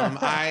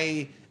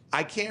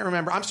 I can't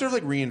remember. I'm sort of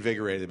like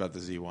reinvigorated about the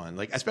Z1.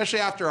 Like,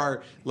 especially after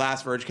our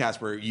last Vergecast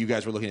where you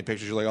guys were looking at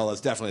pictures, you're like, oh,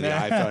 that's definitely the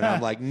iPhone. And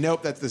I'm like,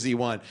 nope, that's the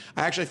Z1.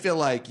 I actually feel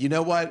like, you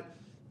know what?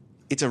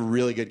 It's a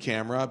really good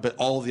camera, but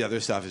all of the other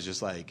stuff is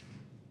just like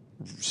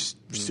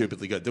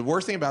stupidly good. The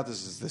worst thing about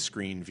this is the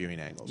screen viewing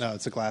angles. No,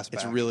 it's a glass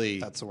back. It's really...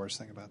 That's the worst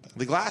thing about that.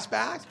 The glass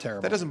back? It's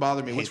terrible. That doesn't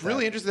bother me. What's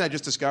really interesting that I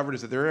just discovered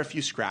is that there are a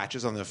few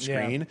scratches on the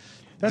screen.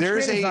 That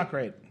screen is not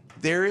great.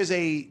 There is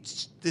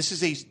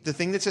the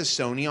thing that says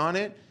Sony on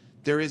it,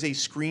 there is a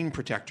screen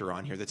protector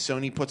on here that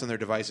Sony puts on their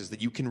devices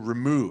that you can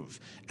remove.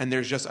 And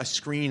there's just a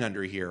screen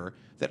under here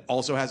that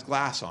also has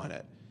glass on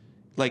it.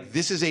 Like,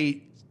 this is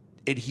a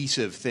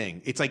adhesive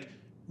thing. It's like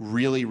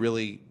really,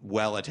 really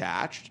well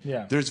attached.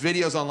 Yeah. There's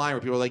videos online where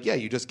people are like, yeah,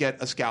 you just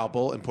get a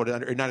scalpel and put it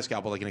under, or not a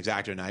scalpel, like an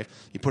X-Acto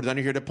knife. You put it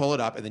under here to pull it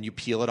up, and then you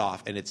peel it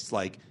off, and it's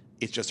like,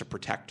 it's just a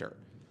protector.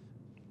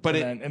 But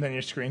and then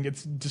your screen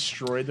gets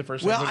destroyed the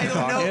first time. Well, I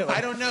don't know. Like,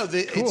 I don't know.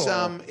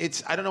 cool.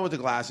 It's I don't know what the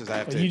glass is. I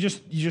have to. You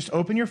just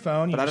open your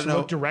phone. You just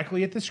look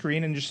directly at the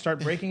screen and just start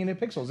breaking into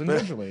pixels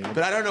individually. But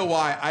I don't know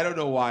why. I don't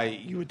know why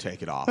you would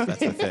take it off. That's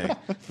the thing.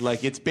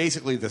 Like, it's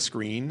basically the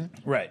screen,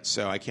 right?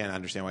 So I can't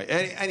understand why.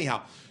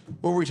 Anyhow,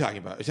 what were we talking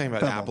about? We're talking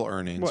about Apple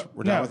earnings.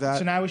 We're done with that.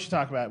 So now we should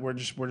talk about. We're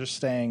just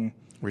staying.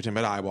 We're talking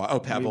about iWatch. Oh,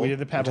 Pebble. We did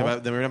the Pebble.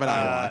 Then we're talking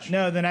about iWatch.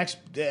 No, the next,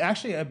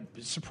 actually, a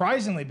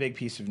surprisingly big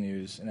piece of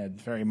news in a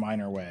very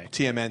minor way.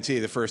 TMNT,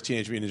 the first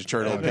Teenage Mutant Ninja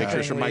Turtle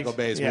pictures from Michael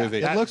Bay's movie.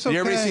 It looks okay.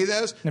 Did you ever see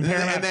those? And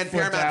then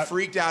Paramount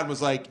freaked out and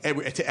was like,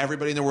 to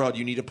everybody in the world,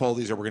 you need to pull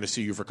these or we're going to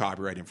sue you for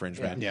copyright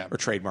infringement or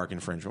trademark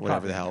infringement,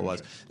 whatever the hell it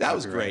was. That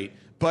was great.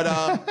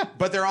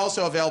 But they're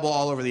also available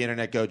all over the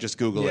internet. Just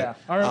Google it.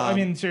 I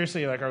mean,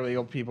 seriously, like our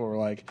legal people were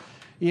like,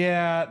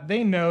 yeah,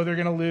 they know they're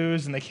going to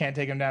lose and they can't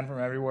take them down from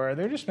everywhere.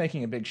 They're just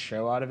making a big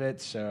show out of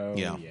it. So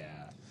yeah.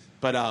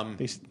 But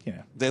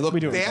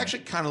they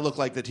actually kind of look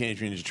like the Teenage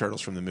Mutant Ninja Turtles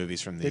from the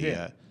movies from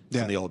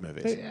the old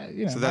movies.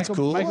 So that's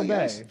cool. Michael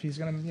Bay, if he's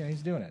gonna,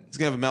 he's doing it. He's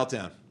gonna have a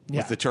meltdown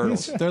with the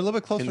turtles. They're a little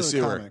bit closer in the to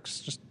sewer. the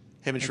comics. Just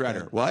him and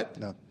Shredder. What?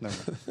 No, never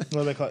mind. A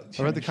little bit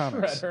closer. I read the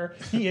comics.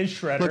 Shredder. He is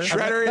Shredder. Look,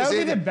 Shredder that is would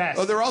be in the best.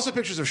 Oh, there are also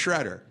pictures of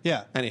Shredder.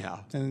 Yeah.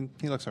 Anyhow, and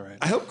he looks all right.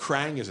 I hope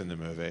Krang is in the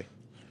movie.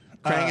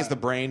 Krang is the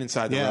brain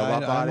inside the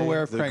robot body. I'm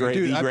aware of Krang.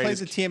 Dude, I played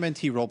the greatest-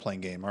 TMNT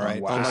role-playing game, all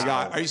right? Oh my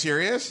god, are you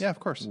serious? Yeah, of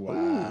course.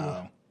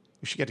 Wow.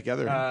 We should get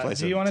together and play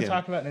some. Do you want to TM.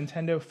 talk about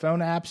Nintendo phone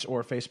apps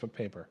or Facebook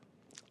Paper?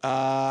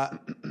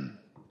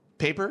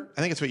 Paper?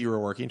 I think it's what you were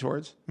working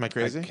towards. Am I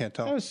crazy? I can't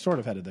I tell. was sort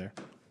of headed there.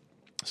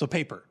 So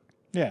paper.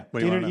 Yeah. What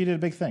do you wanna know? You did a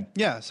big thing.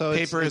 Yeah, so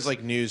Paper is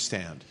like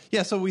newsstand.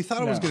 Yeah, so we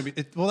thought it was No. going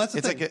to be. Well, that's the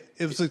It's thing. like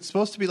it was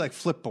supposed to be like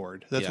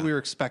Flipboard. That's Yeah. what we were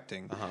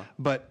expecting.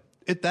 But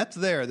that's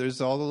there.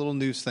 There's all the little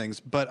news things.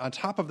 But on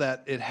top of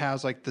that, it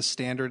has like the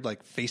standard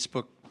like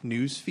Facebook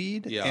news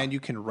feed, Yeah. and you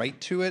can write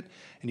to it,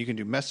 and you can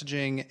do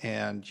messaging,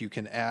 and you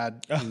can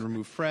add and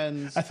remove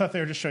friends. I thought they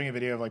were just showing a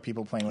video of like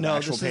people playing with No,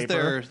 actual this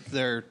paper.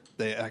 is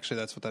they actually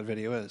that's what that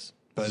video is.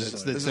 But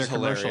it's this their is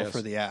commercial hilarious.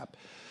 for the app.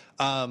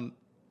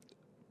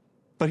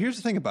 But here's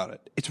the thing about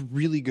it: it's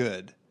really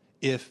good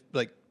if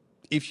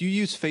you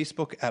use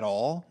Facebook at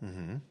all,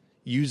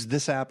 use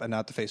this app and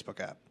not the Facebook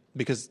app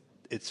because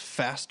it's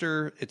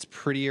faster, it's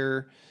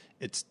prettier,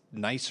 it's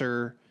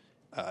nicer.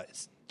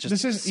 It's just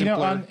This is,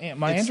 simpler. on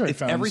my Android it's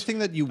phones. everything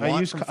that you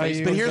want from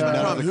Facebook. But here's the none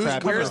of problem: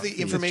 crap where's cover the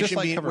feed. It's information just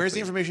like being? cover Where's the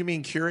feed. information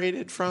being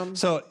curated from?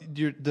 So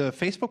the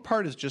Facebook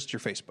part is just your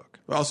Facebook.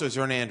 Also, is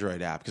there an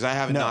Android app? Because I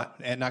haven't not.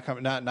 and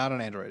not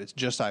on Android. It's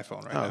just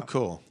iPhone right now. Oh,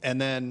 cool. And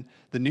then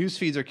the news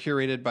feeds are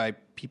curated by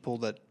people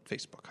that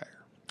Facebook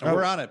hire. And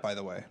we're on it, by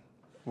the way.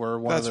 We're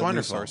one That's of the wonderful.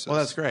 news sources. Well,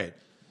 that's great.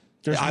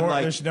 There's I'm more.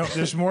 like-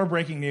 There's more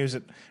breaking news.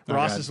 That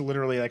Ross God. is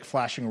literally like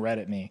flashing red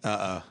at me.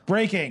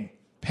 Breaking.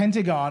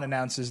 Pentagon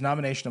announces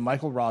nomination of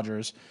Michael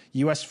Rogers,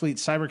 U.S. Fleet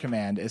Cyber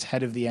Command, as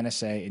head of the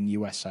NSA and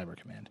U.S. Cyber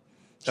Command.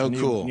 So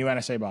Cool. New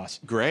NSA boss.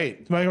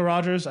 Great. Michael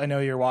Rogers, I know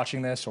you're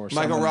watching this, or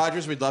Michael someone,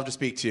 Rogers, we'd love to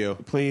speak to you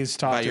please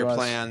talk about to your us.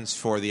 plans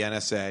for the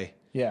NSA.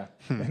 Yeah,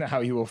 and how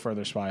you will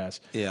further spy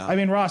us. Yeah. I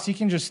mean, Ross, you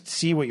can just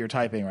see what you're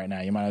typing right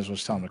now. You might as well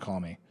just tell him to call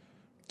me.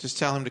 Just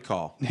tell him to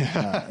call.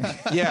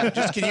 Yeah,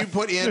 just can you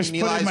put in Just put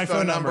in Eli's my phone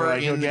phone number, number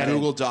like, you'll in the get it.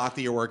 Google Doc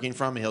that you're working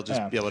from, and he'll just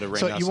Yeah. be able to ring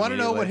So us you want to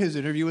know what immediately. his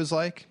interview was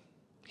like?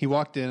 He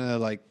walked in and they're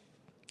like,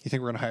 "You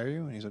think we're going to hire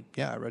you?" And he said,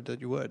 "Yeah, I read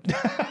that you would."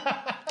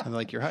 I'm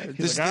like, "You're hired."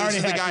 This, like, I this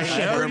is the already guy hacked who your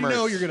shit. I already rumored.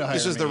 know you're going to hire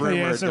This is me. the rumor.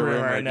 Yeah, it's a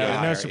rumor. No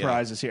hire,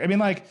 surprises here. I mean,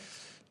 like,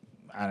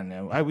 I don't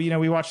know.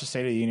 We watched the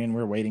State of the Union.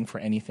 We're waiting for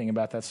anything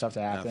about that stuff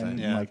to happen. Nothing.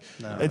 Yeah. Like,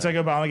 it's like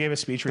Obama gave a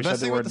speech where The he best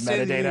said the thing word with the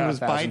State of the Union metadata. was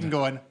Biden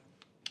going.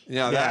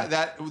 Yeah,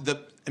 Yeah.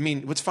 I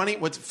mean, what's funny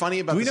about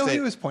Do we the know who state? he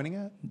was pointing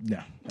at? No,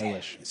 I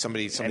wish.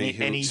 Somebody Any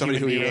who he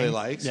human really being.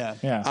 likes.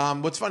 Yeah.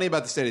 What's funny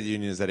about the State of the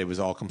Union is that it was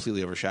all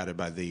completely overshadowed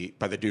by the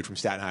dude from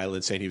Staten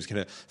Island saying he was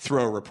going to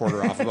throw a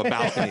reporter off of a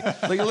balcony.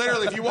 Like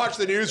literally, if you watch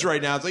the news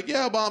right now, it's like,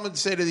 yeah, Obama, the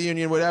State of the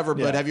Union, whatever.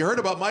 But Yeah. have you heard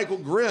about Michael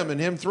Grimm and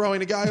him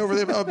throwing a guy over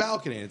the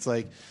balcony? It's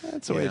like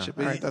That's the way it should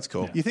be. All right, that's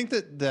cool. You think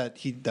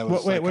that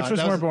was Wait, which was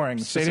that more boring,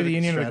 State of the specific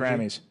Union or the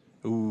strategy? Grammys?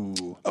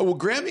 Ooh. Oh well,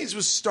 Grammys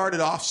was started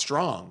off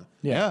strong.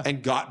 Yeah.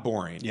 And got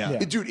boring. Yeah.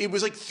 Dude, it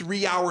was like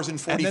 3 hours and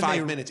And then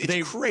 45 minutes.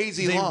 It's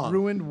crazy long. They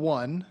ruined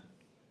one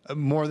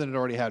more than it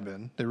already had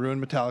been. They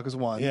ruined Metallica's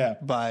one. Yeah.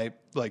 By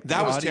like That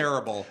the was audio-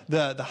 terrible.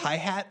 The hi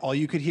hat, all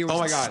you could hear was Oh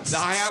my god, the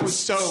hi-hat was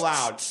so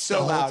loud, so The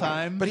whole loud.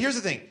 time. But here's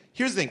the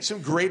thing.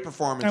 Some great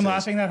performances. I'm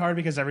laughing that hard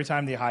because every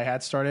time the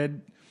hi-hat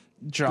started,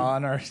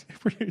 John, our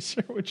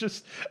producer, would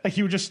just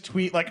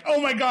tweet like,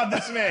 "Oh my god,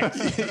 that's me!"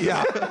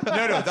 Yeah,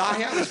 no, the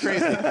hi-hat was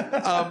crazy.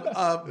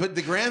 But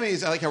the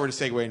Grammys, I like how we're just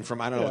segueing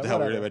from. I don't know what the hell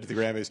we're doing about the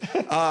Grammys.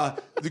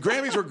 The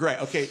Grammys were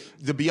great. Okay,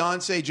 the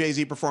Beyonce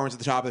Jay-Z performance at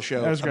the top of the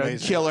show, That was great.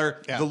 Amazing.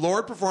 killer. Yeah. The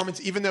Lorde performance,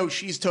 even though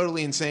she's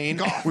totally insane,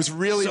 was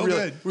really, So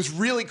really, good. was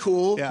really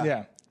cool. Yeah.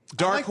 Yeah.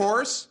 Dark like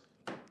Horse,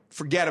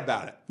 forget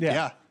about it.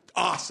 Yeah.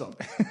 Awesome.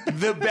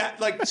 The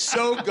bet,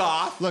 so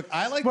goth. Look,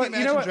 I like But the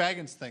you know Imagine what?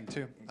 Dragons thing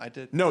too. I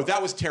did. No,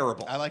 that was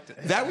terrible. I liked it.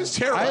 That was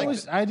terrible.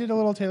 I did a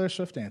little Taylor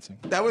Swift dancing.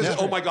 That was Yeah.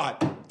 oh my god,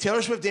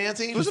 Taylor Swift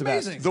dancing It was the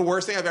best. amazing. The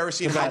worst thing I've ever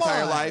seen in my Come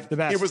entire on. life. The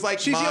best. It was like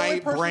She's the my only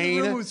person in the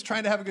room brain. who's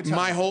trying to have a good time.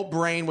 My whole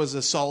brain was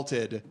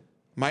assaulted.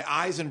 My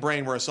eyes and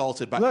brain were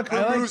assaulted. But Look, her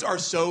I like- moves are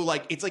so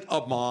it's like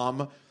a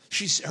mom.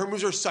 Her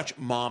moves are such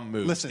mom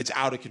moves. Listen, it's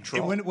out of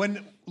control.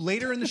 When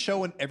later in the show,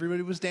 when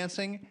everybody was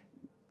dancing,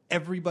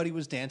 everybody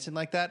was dancing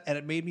like that, and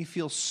it made me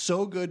feel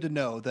so good to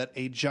know that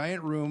a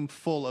giant room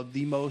full of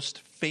the most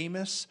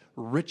famous,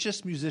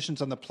 richest musicians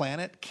on the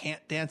planet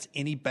can't dance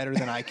any better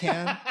than I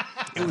can.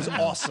 It was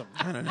awesome.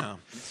 I don't know.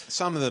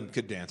 Some of them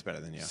could dance better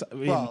than you.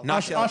 Well, not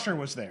Usher, Taylor- Usher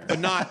was there. but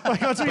not.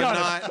 Let's be but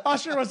honest. not.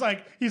 Usher was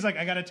like,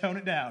 I got to tone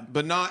it down.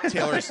 But not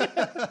Taylor.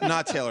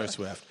 Not Taylor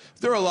Swift.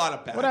 There were a lot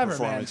of bad Whatever, man.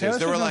 performances. Taylor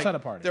there were Swift knows like how to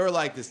party. there were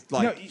like this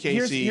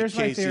here's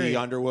my theory. Casey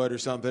Underwood or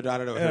something. I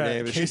don't know what her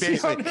name is. She's Casey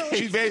basically Underwood.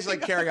 she's basically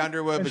like Carrie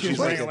Underwood, but she was she's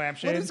wearing like a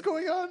lampshade. What is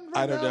going on? Right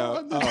I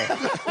don't now?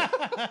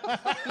 know.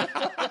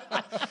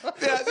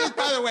 Yeah,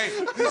 by the way,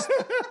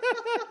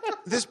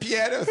 this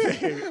piano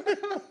thing.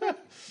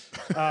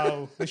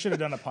 Oh, they should have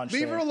done a punch.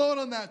 Leave there. her alone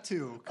on that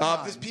too. Come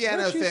on. This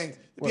piano thing.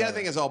 The piano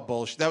thing is all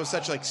bullshit. That was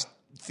such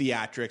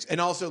theatrics,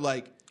 and also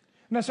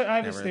No, so I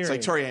have this theory. it's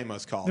like Tori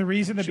Amos called. The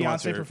reason the She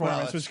wants Beyonce her- performance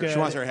well, was that's true. good. She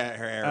wants her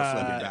hair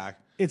flipping back.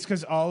 It's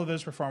because all of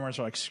those performers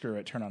are like, screw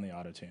it, turn on the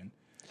auto tune.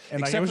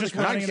 And Except it was for just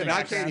the running in the Not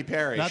background. Katy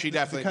Perry. Not She the-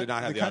 definitely the did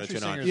not have the country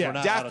auto-tune on. singers were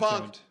not Daft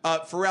Punk,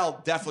 auto-tuned.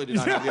 Pharrell definitely did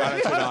not have the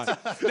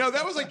auto-tune on. No,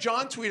 that was like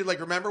John tweeted, like,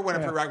 remember when a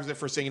prerequisite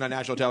for singing on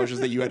national television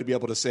is that you had to be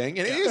able to sing?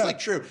 And it is like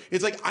true.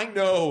 It's like, I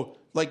know,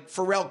 like,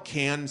 Pharrell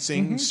can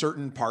sing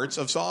certain parts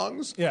of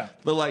songs. Yeah.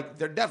 But like,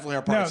 there definitely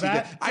are No, parts.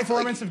 that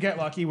performance of Get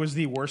Lucky was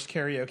the worst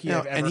karaoke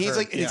I've ever and he's heard.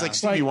 like, it's like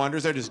Stevie Like,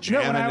 Wonder's there just no,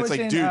 when jamming. I It's was like,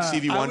 in, dude,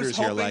 Stevie I was Wonder's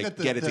here, hoping like,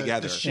 that get it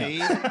together. The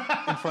shade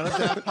in front of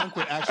Daft Punk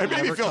would actually It made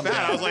me never feel come bad.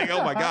 down. I was like,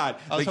 oh my God.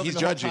 I was Like, hoping he's the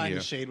whole judging time you.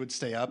 The shade would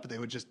stay up, but they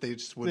would just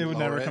wouldn't would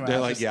lower never it. come out. They're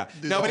Just like, yeah.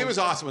 do No, the but it whole- was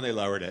awesome when they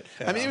lowered it.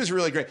 I mean, it was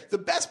really great. The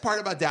best part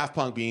about Daft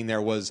Punk being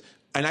there was,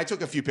 and I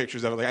took a few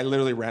pictures of it. Like, I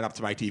literally ran up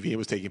to my TV and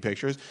was taking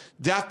pictures.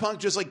 Daft Punk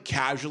just like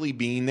casually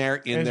being there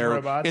in His their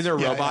robots?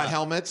 robot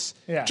helmets,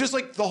 Yeah. just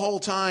like the whole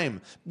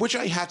time, which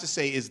I have to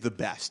say is the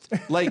best.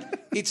 Like,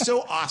 it's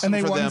so awesome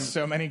and they for won them.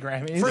 so many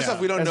Grammys. First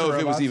off, we don't As know the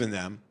if it was robots. even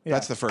them. Yeah.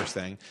 That's the first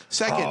thing.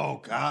 Second, Oh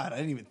God, I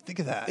didn't even think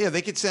of that. yeah,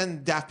 they could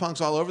send Daft Punks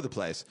all over the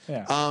place.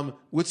 Yeah.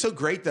 What's so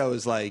great though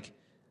is like,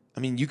 I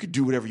mean, you could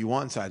do whatever you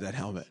want inside that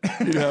helmet.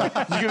 You know, you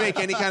can make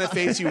any kind of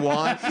face you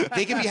want.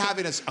 They could be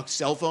having a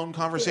cell phone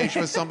conversation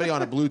with somebody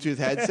on a Bluetooth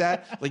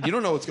headset. Like, you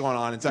don't know what's going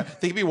on inside.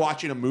 They could be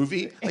watching a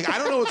movie. Like, I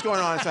don't know what's going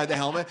on inside the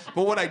helmet.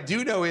 But what I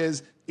do know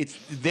is it's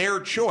their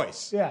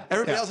choice. Yeah.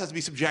 Everybody else has to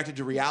be subjected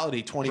to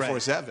reality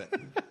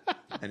 24/7.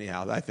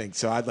 Anyhow, I think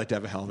so. I'd like to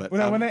have a helmet.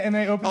 When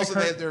they open also,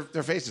 the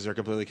their faces are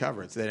completely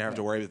covered, so they don't have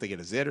to worry if they get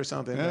a zit or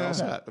something. They're all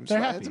set. They're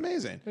happy. It's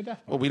amazing. They're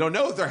definitely- Well, we don't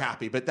know if they're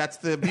happy, but that's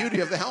the beauty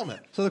of the helmet.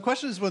 So the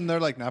question is, when they're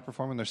like not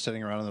performing, they're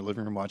sitting around in their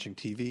living room watching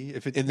TV.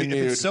 If In the if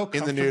nude. it's so In the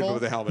comfortable, nude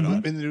with a helmet on.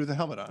 in the nude with a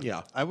helmet on.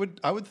 Yeah. I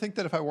would think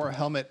that if I wore a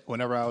helmet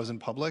whenever I was in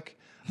public,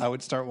 I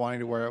would start wanting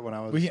to wear it when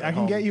I was. I at can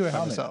home get you a by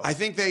helmet. myself. I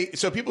think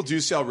people do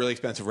sell really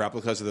expensive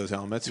replicas of those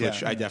helmets,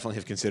 which Yeah. I definitely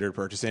have considered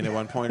purchasing at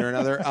one point or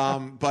another.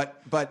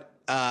 But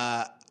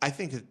I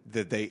think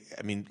that they,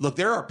 I mean, look,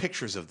 there are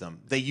pictures of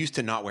them. They used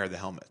to not wear the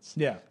helmets.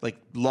 Yeah. Like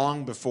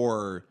long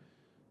before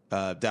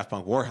Daft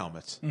Punk wore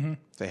helmets,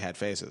 they had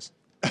faces.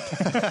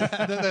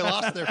 And then they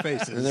lost their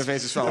faces. And their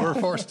faces fell They were off.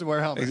 forced to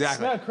wear helmets.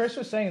 Exactly. No, Chris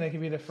was saying they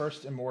could be the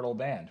first immortal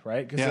band,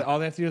 right? Because Yeah. all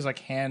they have to do is like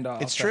hand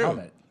off It's the true.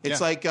 helmet. It's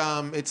Yeah.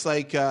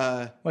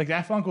 like Like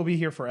Daft Punk will be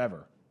here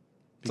forever.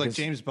 It's like Because-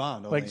 James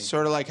Bond. like, Only,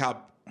 sort of like how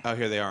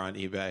here they are on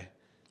eBay.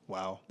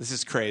 wow. This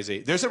is crazy.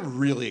 There's some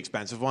really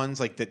expensive ones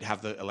like that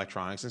have the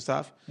electronics and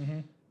stuff.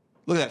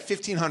 Look at that,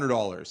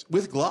 $1,500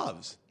 with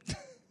gloves.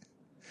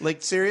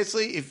 Like,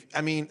 seriously,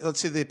 let's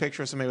see the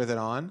picture of somebody with it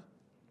on.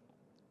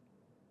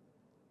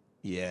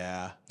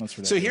 Yeah. That's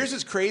So ridiculous. here's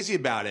what's crazy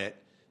about it.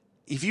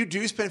 If you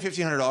do spend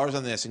 $1,500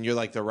 on this and you're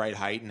like the right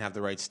height and have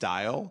the right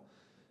style,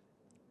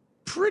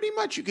 pretty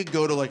much you could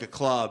go to like a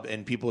club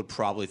and people would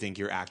probably think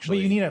you're actually.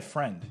 But you need a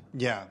friend.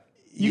 Yeah.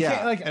 You Yeah.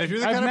 can't like. And if you're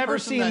the I've kind of never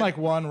person seen that- like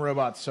one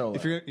robot solo.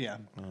 If you're, yeah.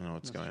 I don't know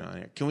what's going on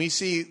here. Can we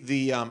see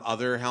the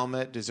other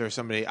helmet? Is there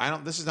somebody?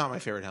 This is not my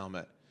favorite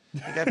helmet. I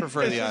think I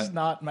prefer this the. is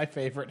not my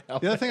favorite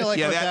helmet. The other thing I like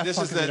Yeah, about that- Daft this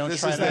Punk is is they the- don't this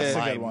try is to the- That's a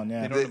align. good one,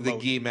 yeah. They the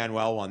don't Guy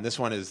Manuel one. This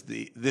one is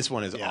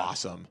Yeah.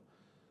 awesome.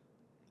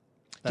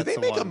 That's Do they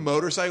the make a one.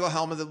 motorcycle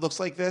helmet that looks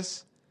like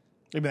this?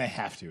 I mean, they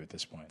have to at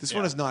this point. This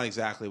one is not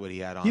exactly what he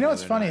had on. You know the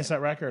what's other funny night. is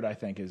that record. I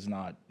think is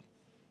not.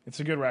 It's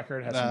a good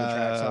record. Has some good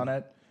tracks on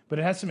it, but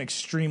it has some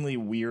extremely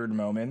weird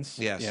moments.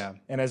 Yes. Yeah.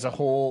 And as a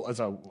whole,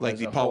 Like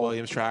the Paul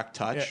Williams track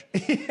 "Touch,"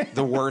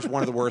 the worst,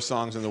 one of the worst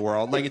songs in the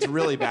world. Like, it's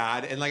really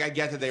bad, and like I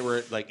get that they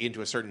were like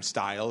into a certain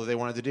style that they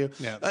wanted to do.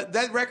 Yeah.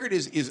 That record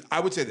is I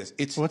would say this.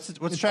 It's What's the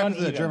track with the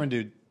uneven. German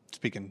dude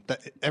speaking?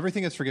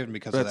 Everything is forgiven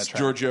because of that's that track.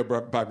 Giorgio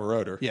by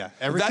Marauder. Yeah,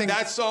 everything-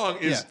 That song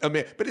is Yeah.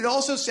 amazing, but it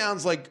also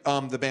sounds like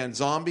the band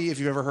Zombie if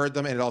you've ever heard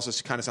them, and it also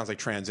kind of sounds like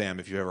Trans Am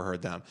if you've ever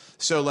heard them.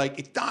 So like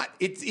it's not.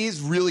 It is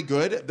really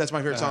good. That's my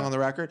favorite song on the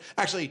record.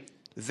 Actually,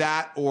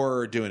 that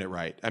or Doing It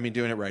Right. I mean,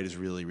 Doing It Right is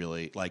really,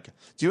 really like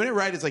Doing It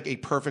Right is like a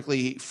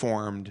perfectly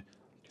formed.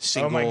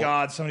 Single, Oh my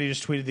God! Somebody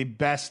just tweeted the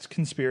best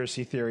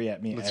conspiracy theory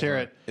at me. Let's ever. hear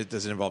it. It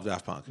doesn't involve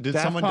Daft Punk. Did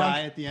Daft someone Punk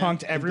die at the end?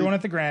 Punked everyone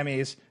at the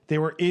Grammys. They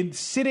were in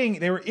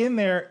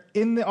there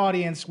in the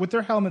audience with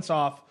their helmets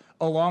off,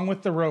 along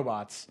with the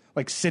robots,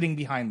 like sitting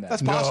behind them.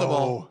 That's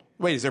possible.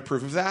 Wait, is there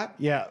proof of that?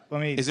 Yeah,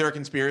 let me. Is there a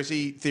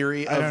conspiracy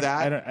theory I don't- of that?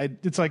 I don't,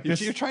 it's like this.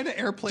 You're trying to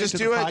airplay Just to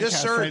do the it. Just podcast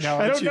search. right now.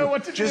 I aren't don't you? know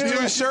what to Just do. do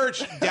a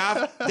search.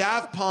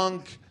 Daft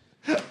Punk.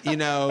 You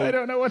know, I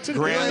don't know what to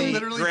do. He Grammy,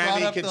 literally brought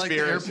Grammy up the, like, the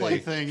conspiracy.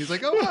 airplay thing. He's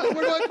like, oh,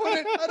 where do I put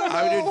it? I don't know.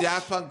 I would do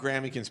Daft Punk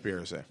Grammy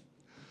conspiracy.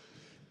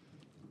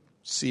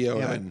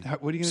 C-O-N. Yeah,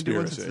 but what are you going to do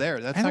once it's conspiracy. there?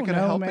 That's I not don't going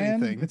to know, help man.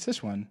 anything. It's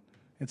this one.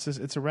 It's a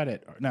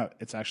Reddit. No,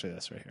 it's actually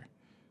this right here.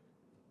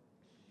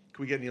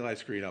 Can we get Eli's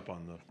screen up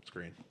on the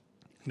screen?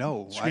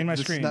 No, Screen my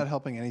this screen. is not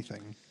helping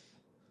anything.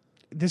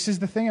 This is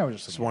the thing I was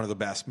just. It's Looking one of the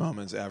best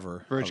moments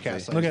ever.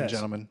 Vergecast, Look ladies at and this.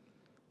 gentlemen. at.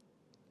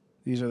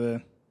 These are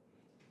the.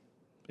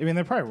 I mean,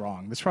 they're probably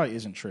wrong. This probably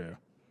isn't true.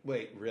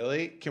 Wait,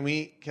 really? Can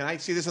I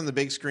see this on the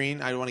big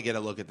screen? I want to get a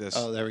look at this.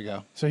 Oh, there we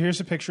go. So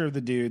here's a picture of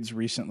the dudes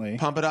recently,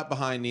 Pump it up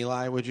behind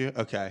Eli, would you?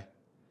 Okay.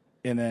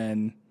 and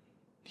then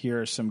here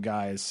are some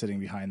guys sitting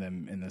behind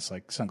them in this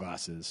like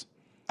sunglasses.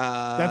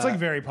 That's like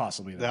very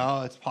possibly them.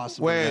 No, it's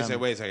possible. Wait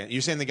a second.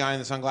 You're saying the guy in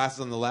the sunglasses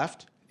on the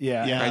left?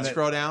 Yeah. Right,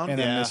 scroll down. And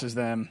then this is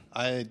them.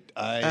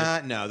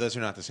 No, those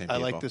are not the same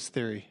people. I like this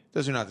theory.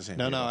 Those are not the same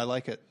people. No, I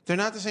like it. They're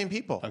not the same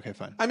people. Okay,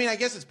 fine. I mean, I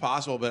guess it's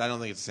possible, but I don't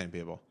think it's the same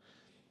people.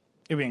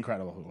 It'd be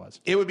incredible who it was.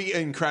 It would be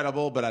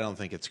incredible, but I don't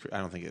think it's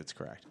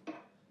correct.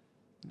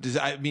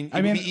 It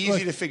would be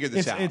easy to figure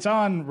this out. It's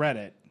on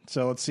Reddit,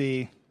 so let's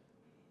see.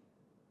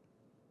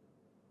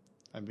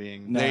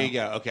 There you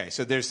go. Okay,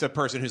 so there's the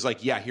person who's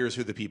like, yeah, here's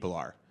who the people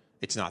are.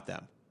 It's not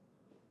them.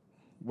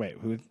 Wait,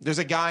 who? There's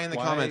a guy in the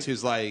comments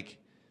who's like,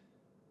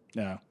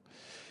 no.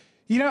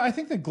 You know, I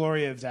think the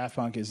glory of Daft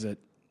Punk is that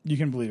you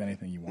can believe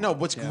anything you want. No,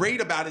 what's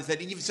great about it is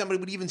that even somebody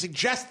would even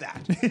suggest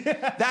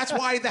that. That's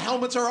why the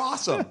helmets are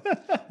awesome.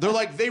 They're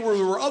like, there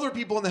were other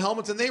people in the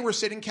helmets and they were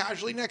sitting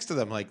casually next to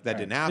them. Like, that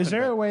didn't happen. Is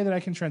there a way that I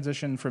can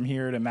transition from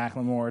here to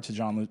Macklemore to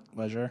John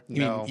Legere?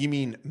 You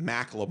mean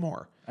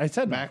Macklemore? I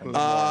said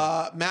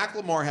Macklemore.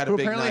 Macklemore had who a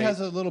big apparently night.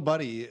 has a little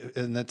buddy,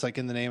 and that's like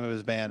in the name of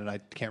his band, and I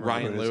can't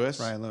remember Ryan who it is. Lewis.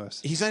 Ryan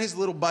Lewis. He's not his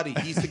little buddy.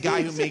 He's the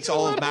guy who makes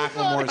all of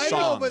Macklemore's songs.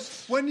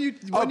 I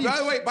know,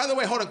 but by the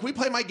way, hold on. Can we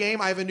play my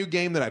game? I have a new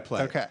game that I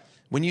play. Okay.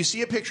 When you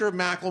see a picture of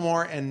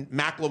Macklemore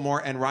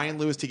and Ryan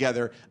Lewis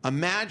together,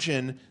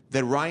 imagine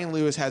that Ryan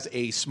Lewis has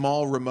a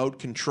small remote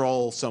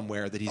control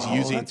somewhere that he's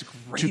using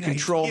to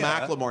control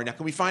Macklemore. Now,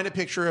 can we find a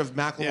picture of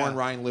Macklemore and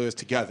Ryan Lewis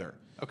together?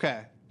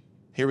 Okay.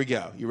 Here we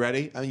go. You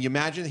ready? I mean, you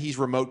imagine he's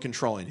remote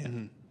controlling him.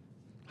 Mm-hmm.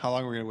 How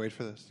long are we going to wait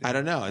for this? I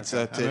don't know. It's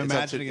up to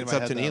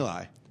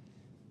Neeli.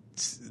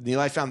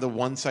 Neeli found the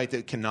one site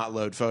that cannot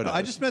load photos.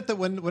 I just meant that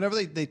whenever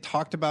they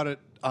talked about it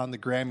on the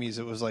Grammys,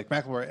 it was like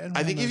Macklemore. And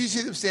I think if you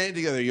see them standing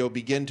together, you'll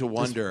begin to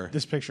wonder.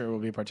 This picture will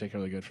be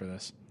particularly good for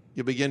this.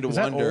 You'll begin to Is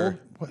wonder.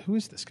 That old? Who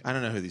is this guy? I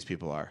don't know who these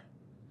people are.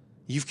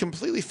 You've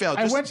completely failed.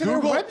 I Just went to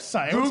Google, their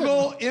website.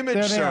 Google image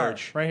There they are,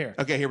 search. right here.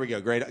 Okay, here we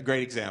go.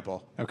 Great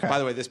example. Okay. By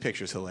the way, this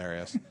picture's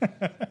hilarious.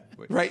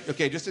 Right?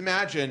 Okay, just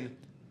imagine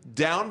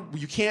down,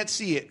 you can't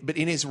see it, but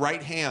in his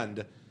right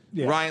hand,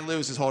 Ryan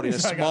Lewis is holding a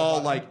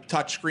small, like,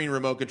 touchscreen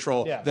remote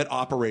control that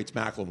operates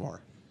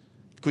Macklemore.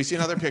 Can we see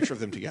another picture of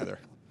them together?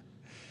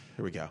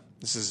 Here we go.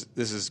 This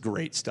is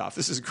great stuff.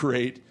 This is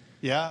great.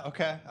 Yeah,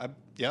 okay.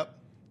 Yep.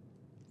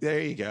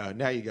 There you go.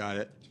 Now you got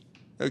it.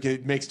 Okay,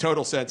 it makes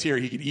total sense here.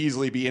 He could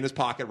easily be in his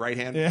pocket, right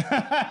hand.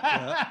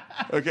 Yeah.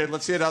 Okay,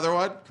 let's see another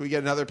one. Can we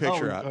get another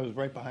picture up? Oh, it was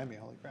right behind me.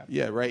 Holy crap.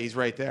 Yeah, right. He's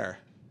right there.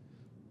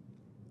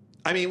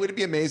 I mean, would it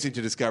be amazing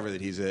to discover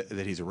that he's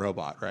a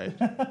robot, right?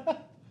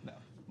 No.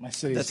 My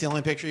city's... That's the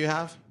only picture you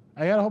have?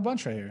 I got a whole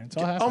bunch right here. It's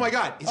all happening. Oh, my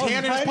God. His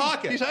hand in his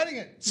pocket. He's hiding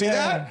it. See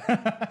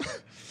that?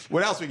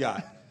 What else we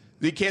got?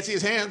 You can't see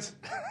his hands.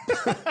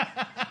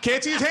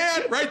 Can't see his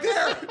hand right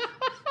there.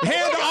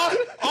 Hand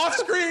off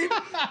screen.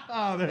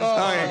 Okay.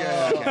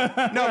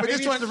 No, but Maybe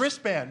this one's the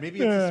wristband. Maybe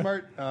it's a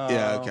smart.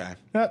 Yeah, okay.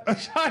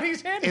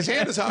 His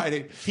hand is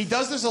hiding. He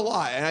does this a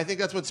lot, and I think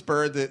that's what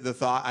spurred the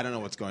thought. I don't know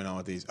what's going on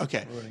with these.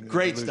 Okay,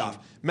 great stuff.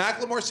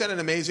 Macklemore sent an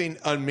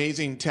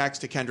amazing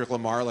text to Kendrick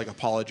Lamar, like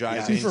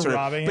apologizing. For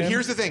robbing him.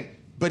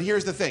 But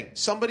here's the thing.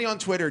 Somebody on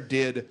Twitter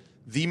did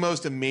the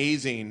most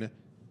amazing.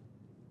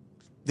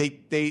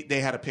 They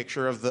had a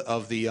picture of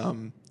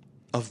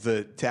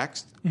the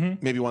text,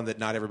 maybe one that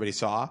not everybody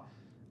saw.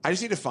 I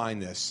just need to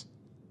find this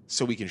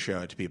so we can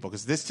show it to people,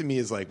 because this to me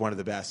is like one of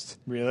the best.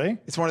 Really?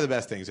 It's one of the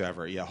best things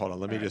ever. Yeah, hold on.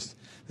 Let me just.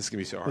 This is gonna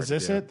be so hard. Is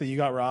this it that you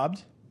got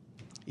robbed?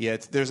 Yeah,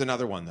 there's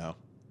another one though.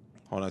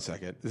 Hold on a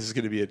second. This is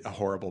going to be a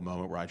horrible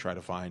moment where I try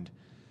to find.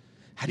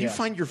 How do you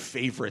find your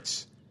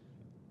favorites?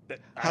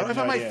 How do I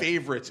find my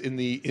favorites in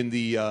the?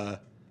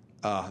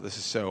 This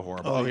is so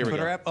horrible. Oh, here we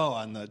Twitter go. app. Oh,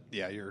 on the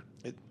you're.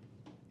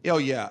 Oh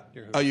yeah.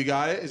 Oh, you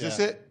got it. Is this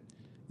it?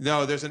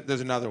 No, there's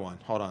another one.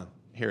 Hold on.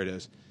 Here it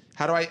is.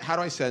 How do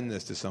I send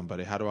this to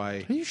somebody? How do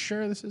I? Are you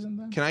sure this isn't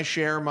them? Can I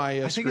share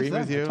my screen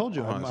with you? I told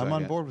you. I'm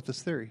on board with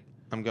this theory.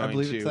 I'm going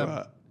believe to. it's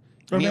them.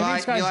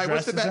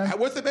 Neeli,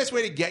 what's the best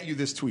way to get you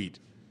this tweet?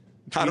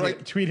 How do I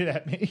tweet it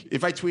at me?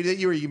 If I tweet it at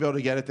you, are you able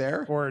to get it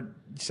there? Or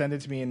send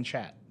it to me in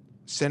chat.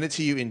 Send it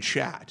to you in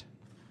chat.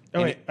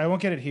 Oh wait, I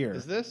won't get it here.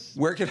 Is this?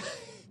 Where can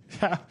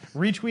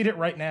retweet it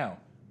right now?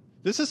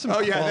 This is some. Oh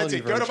yeah, that's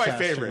it. Go to my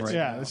favorites. Right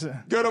yeah, this is...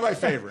 Go to my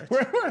favorites.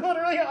 we're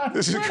literally on.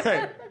 This is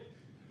great.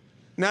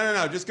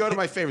 No. Just go to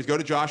my favorites. Go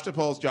to Joshua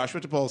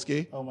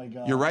Topolsky. Oh my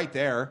God. You're right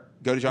there.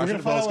 Go to Joshua We're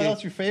gonna find out what Topolsky.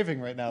 else you're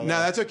favoring right now. No,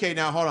 that's okay.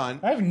 Now hold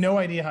on. I have no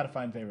idea how to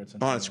find favorites.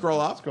 Hold on.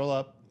 Scroll up. Scroll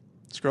up.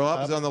 Scroll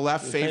up. It's on the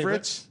left.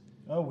 Favorites.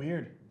 Oh,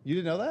 weird. You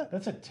didn't know that?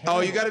 That's a terrible...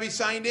 Oh, you got to be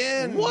signed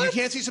in. What? You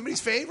can't see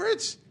somebody's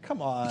favorites.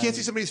 Come on. You can't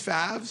see somebody's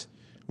favs.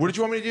 What did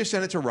you want me to do?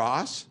 Send it to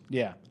Ross?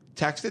 Yeah.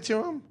 Text it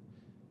to him?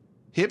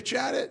 Hip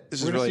chat it?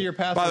 This We're is gonna really. see your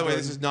password, by the way,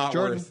 Jordan. this is not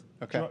Jordan. worth.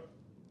 Okay.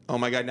 Oh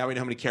my God! Now we know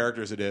how many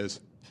characters it is.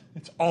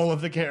 It's all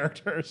of the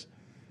characters.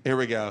 Here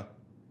we go.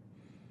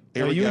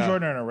 Here we you go. and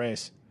Jordan are in a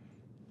race.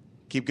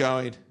 Keep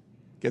going.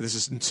 Yeah, this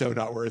is so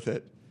not worth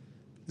it.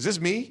 Is this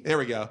me? There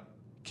we go.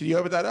 Can you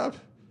open that up?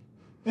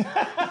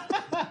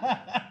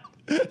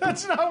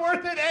 That's not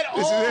worth it at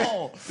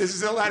all. This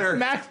is a letter.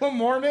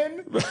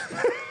 Macklemorman?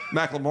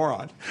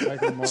 Macklemoron.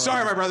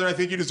 Sorry, my brother. I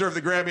think you deserve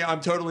the Grammy.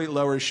 I'm totally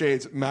lower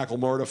shades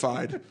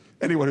Macklemortified.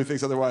 Anyone who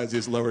thinks otherwise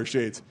is lower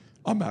shades.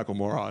 I'm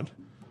Macklemoron.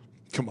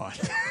 Come on.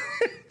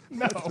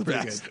 No.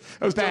 That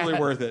was totally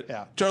worth it.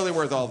 Yeah. Totally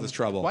worth all this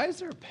trouble. Why is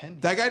there a pen?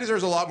 That guy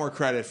deserves a lot more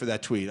credit for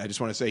that tweet. I just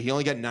want to say he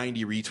only got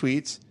 90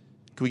 retweets.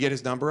 Can we get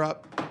his number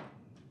up?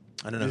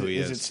 I don't know who he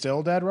is. Is it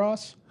still dead,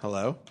 Ross?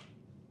 Hello?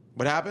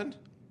 What happened?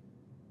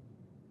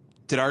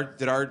 Did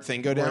our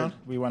thing go down?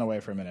 We went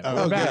away for a minute.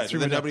 Oh, Back. good.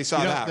 Then nobody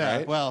saw that,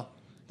 right? Well,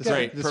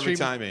 Great. Perfect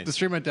timing. The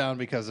stream went down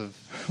because of...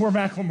 We're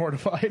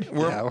Macklemortified.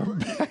 we're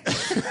back.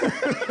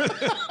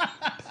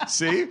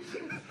 See?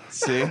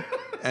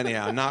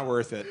 Anyhow, not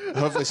worth it.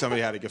 Hopefully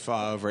somebody had a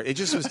guffaw over it. It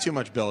just was too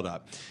much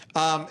buildup.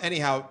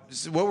 Anyhow,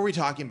 so what were we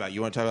talking about?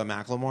 You want to talk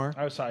about Macklemore?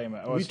 I was talking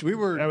about. I was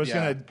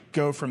going to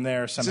go from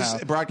there somehow.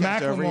 this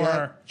broadcast over Macklemore,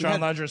 yet?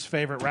 John Legend's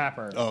favorite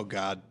rapper. Oh,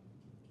 God.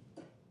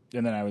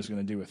 And then I was going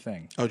to do a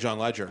thing. Oh, John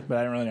Ledger. But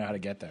I didn't really know how to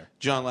get there.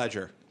 John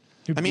Ledger.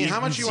 I mean, how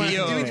much do you want to...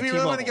 Do we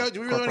really want to go? Do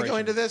we really want to go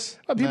into this?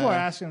 Well, people are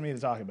asking me to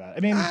talk about it. I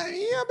mean... Yeah, but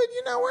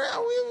you know,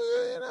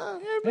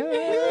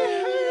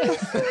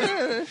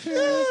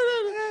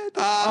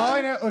 all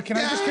I know... Can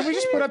we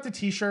just put up the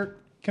T-shirt?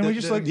 Can we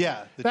just look?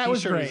 Yeah, the that was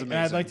T-shirt great. is And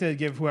I'd like to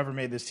give whoever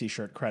made this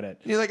T-shirt credit.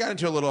 You got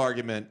into a little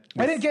argument.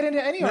 I didn't get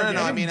into any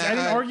argument. I mean, I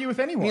didn't argue with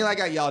anyone. I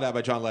got yelled at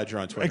by John Ledger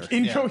on Twitter. Like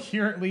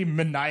incoherently,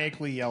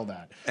 maniacally yelled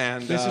at.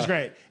 And this is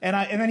great.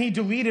 And then he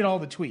deleted all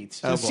the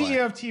tweets. The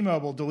CEO of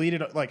T-Mobile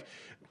deleted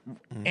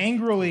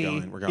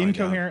angrily, we're going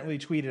incoherently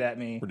tweeted at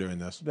me. We're doing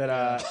this.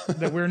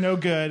 That we're no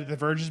good. The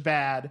Verge is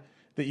bad.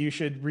 That you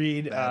should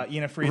read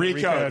Ina Fried.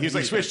 Recode. He was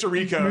like, switch to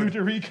Recode. Move to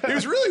Recode. It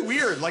was really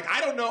weird. Like, I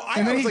don't know.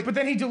 But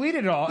then he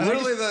deleted it all. And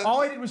Literally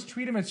all I did was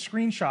tweet him a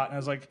screenshot. And I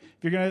was like,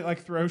 if you're going to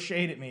throw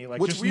shade at me,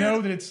 just know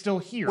that it's still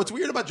here. What's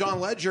weird about John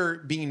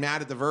Ledger being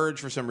mad at The Verge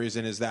for some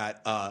reason is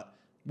that...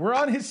 we're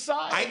on his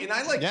side. I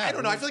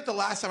don't know. I feel like the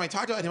last time I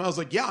talked about him, I was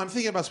like, yeah, I'm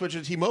thinking about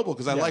switching to T-Mobile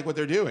because I like what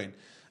they're doing.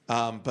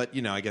 But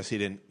I guess he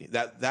didn't.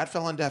 That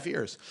fell on deaf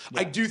ears.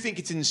 Yeah. I do think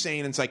it's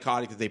insane and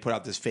psychotic that they put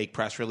out this fake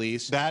press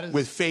release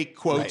with fake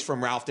quotes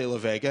from Ralph De La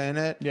Vega in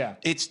it. Yeah,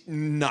 it's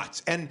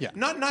nuts and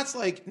not nuts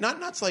like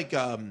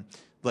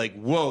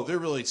whoa, they're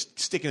really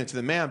sticking it to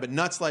the man, but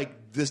nuts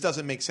like this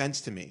doesn't make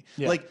sense to me.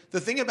 Yeah. Like the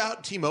thing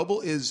about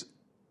T-Mobile is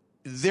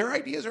their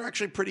ideas are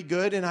actually pretty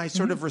good, and I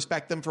sort of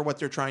respect them for what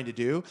they're trying to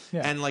do.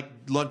 Yeah. And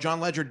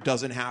John Ledger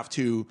doesn't have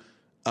to.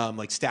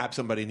 Stab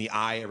somebody in the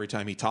eye every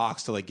time he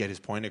talks to get his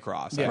point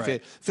across. Yeah, I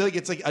feel like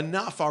it's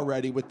enough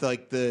already with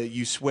the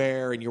you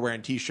swear and you're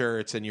wearing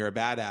t-shirts and you're a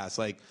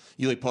badass.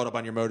 You pulled up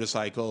on your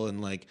motorcycle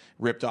and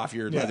ripped off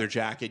your leather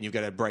jacket and you've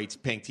got a bright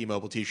pink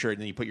T-Mobile t-shirt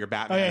and then you put your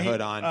Batman hood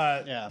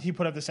on. He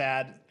put up this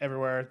ad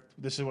everywhere.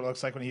 This is what it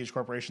looks like when huge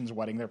corporations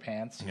wetting their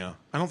pants. Yeah,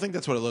 I don't think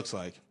that's what it looks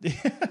like. What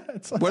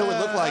it would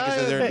look like is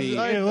that there'd be.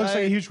 It looks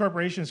like a huge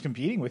corporation is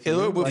competing with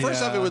you. Well,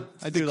 first off,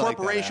 the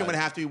corporation would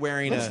have to be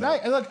wearing. It's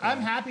nice. Look,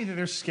 I'm happy that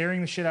they're scaring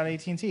the shit out of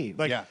AT&T.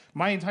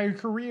 My entire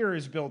career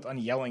is built on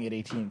yelling at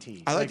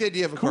AT&T. I like the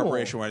idea of a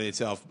corporation wearing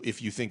itself.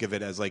 If you think of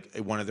it as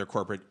one of their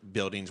corporate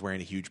buildings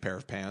wearing a huge pair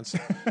of pants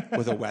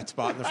with a wet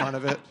spot in the front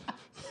of it.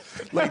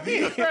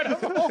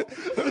 Incredible.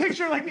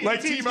 Picture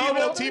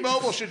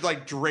T-Mobile should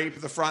drape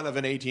the front of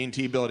an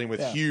AT&T building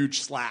with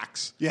huge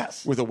slacks.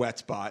 Yes, with a wet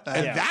spot,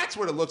 and that's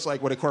what it looks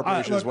like when a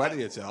corporation is wetting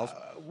itself.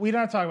 We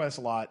don't talk about this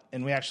a lot,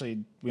 and we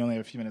only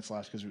have a few minutes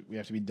left because we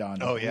have to be done.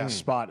 Oh yeah,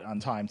 spot on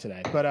time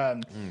today. But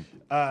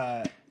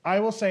I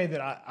will say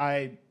that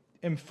I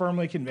am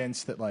firmly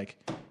convinced that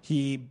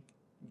he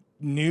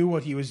knew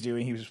what he was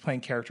doing. He was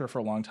playing character for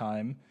a long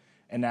time.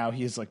 And now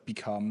he's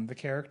become the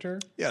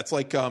character. Yeah, it's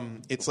like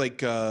when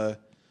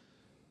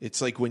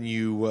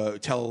you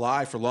tell a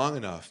lie for long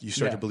enough, you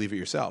start to believe it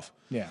yourself.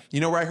 Yeah, you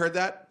know where I heard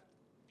that?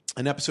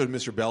 An episode of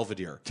Mr.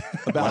 Belvedere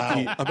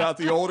about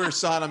the older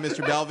son of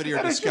Mr.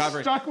 Belvedere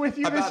discovering stuck with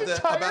you about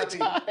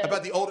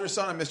the older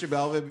son of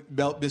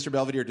Mr.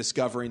 Belvedere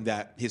discovering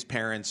that his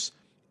parents.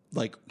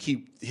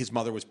 His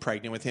mother was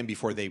pregnant with him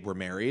before they were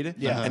married,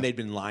 and they'd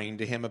been lying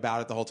to him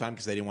about it the whole time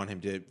because they didn't want him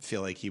to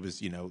feel like he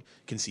was,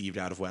 conceived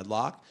out of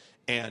wedlock.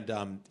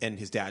 And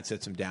his dad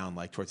sits him down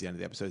towards the end of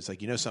the episode.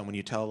 It's son, when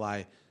you tell a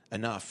lie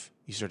enough,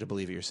 you start to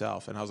believe it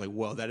yourself. And I was like,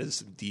 whoa, that is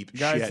some deep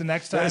shit. The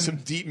next time, that is some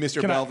deep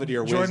Mr.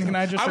 Belvedere wisdom. Jordan, can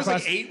I just I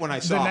was 8 when I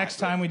saw it. The next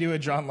time we do a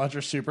John Ledger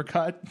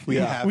supercut,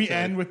 we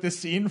end with this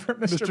scene from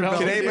Mr. Belvedere.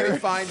 Can anybody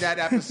find that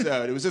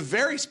episode? It was a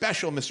very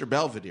special Mr.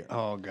 Belvedere.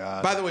 Oh,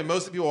 God. By the way,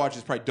 most of the people watching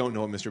this probably don't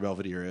know what Mr.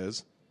 Belvedere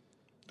is.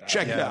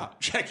 Check it out.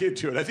 Check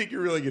into it. I think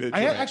you're really going to enjoy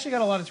it. I actually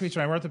got a lot of tweets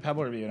when I wrote the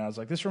Pebble review, and I was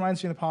like, this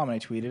reminds me of the Palm, and I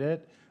tweeted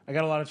it. I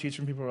got a lot of tweets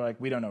from people who were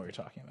like, we don't know what you're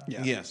talking about.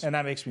 Yeah. Yes. And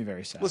that makes me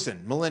very sad.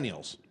 Listen,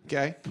 millennials,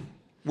 okay?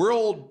 We're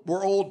old.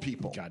 We're old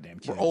people. Goddamn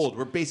kids. We're old.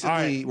 We're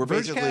basically. We're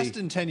basically. Vergecast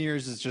in 10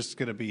 years is just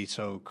going to be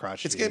so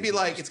crotchety. It's going to be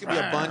like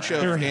a bunch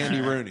of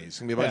Andy Rooney's. It's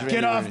going to be a bunch of Get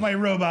Andy off Rooney's. my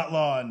robot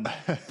lawn.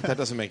 That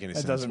doesn't make any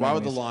sense. doesn't Why make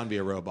would the any lawn be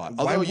a robot?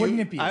 Why wouldn't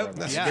it be a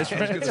robot? Yeah, I was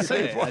going to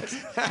say,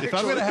 if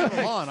I'm going to have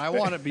a lawn, I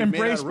want it to be made out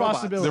Embrace of robots.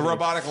 possibility. The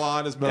robotic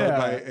lawn is mowed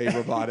by a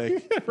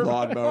robotic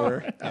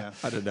lawnmower. Yeah.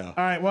 I don't know.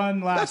 All right,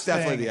 one last That's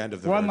definitely thing. the end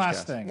of the One Vergecast.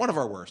 last thing. One of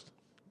our worst.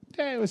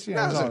 Yeah, it was. No,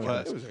 Yeah, it was all okay.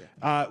 it It was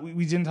okay.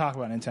 we didn't talk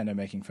about Nintendo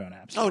making phone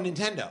apps. Oh,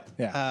 Nintendo.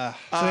 Yeah.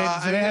 So I they mean,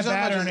 had there's not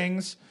bad much as-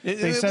 earnings. They-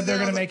 They said they're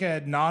they're going to like-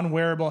 make a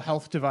non-wearable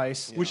health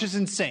device. Which is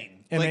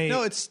insane. And Like, they-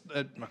 no, it's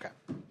okay.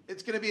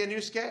 It's going to be a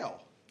new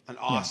scale. An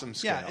awesome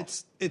scale. Yeah,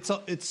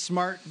 it's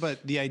smart,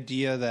 but the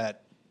idea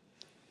that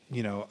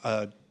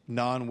a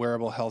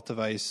non-wearable health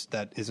device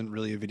that isn't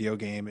really a video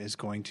game is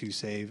going to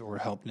save or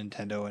help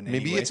Nintendo in any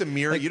Maybe way. it's a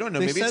mirror. You don't know.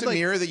 they Maybe it's said, a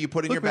mirror that you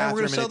put in "Look, your man,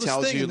 we're bathroom gonna and it sell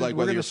tells this you thing, like and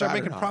whether we're you're going to start fat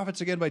or making not.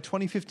 profits again by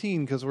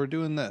 2015 because we're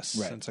doing this."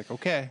 Right. And it's like,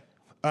 okay.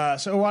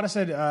 So Iwata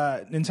said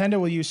Nintendo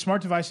will use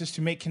smart devices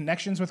to make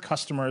connections with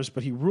customers,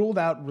 but he ruled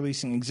out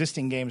releasing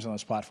existing games on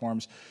those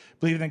platforms,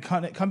 believing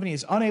the company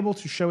is unable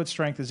to show its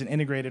strength as an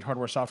integrated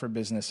hardware-software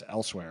business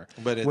elsewhere,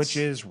 which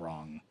is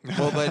wrong.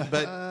 Well, but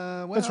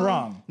That's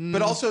wrong.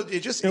 but also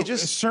it just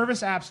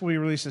Service apps will be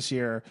released this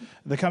year.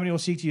 The company will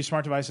seek to use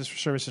smart devices for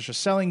services such as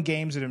selling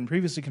games that have been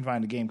previously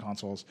confined to game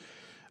consoles.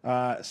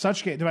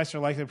 Such devices are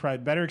likely to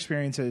provide better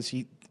experiences.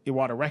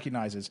 Iwata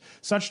recognizes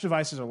such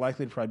devices are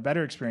likely to provide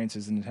better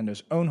experiences than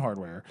Nintendo's own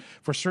hardware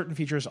for certain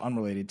features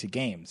unrelated to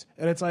games.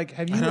 And it's like,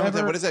 have you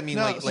ever? What does that mean?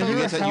 No, like so you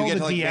get to held like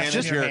the DS manage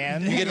in your your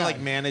hand? you get to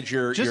like manage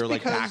your Just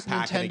like because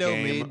backpack in a Nintendo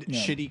game. made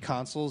shitty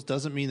consoles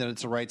doesn't mean that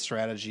it's the right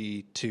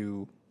strategy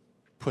to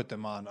put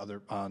them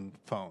on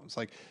phones.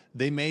 Like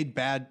they made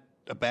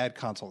a bad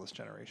console this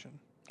generation.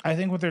 I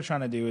think what they're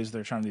trying to do is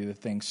they're trying to do the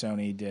thing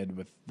Sony did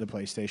with the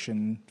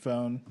PlayStation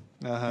phone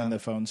and the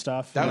phone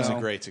stuff. That was a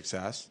great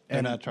success.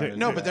 They're not trying to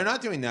No, do but that. they're not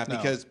doing that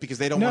No. because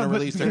they don't No, want to but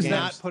release their because games. They're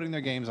not putting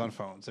their games on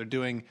phones.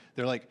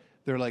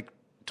 They're like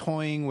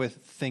toying with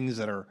things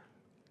that are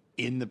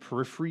in the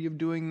periphery of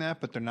doing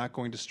that, but they're not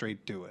going to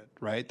straight do it.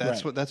 Right?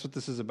 That's what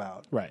this is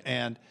about. Right.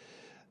 And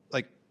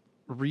like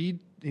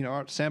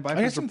Sam I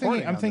guess Byford's I'm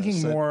reporting. thinking on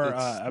this, that more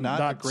it's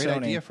not a great Sony.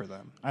 idea for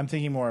them. I'm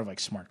thinking more of like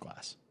smart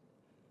glass.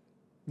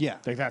 Yeah.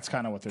 Like that's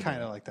kind of what they're Kind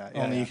doing. of like that.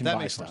 Only Yeah, you can that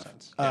buy makes more stuff.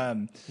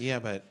 sense. Yeah,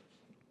 but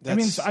I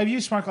mean, that's, I've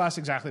used smart glass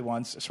exactly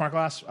once. Smart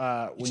glass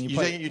when you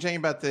play. you're talking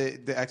about the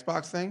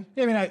Xbox thing.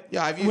 Yeah, I mean,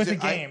 I've used with it.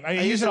 the game. I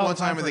use used it all one the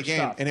time time with for the game,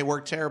 stuff. and it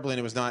worked terribly, and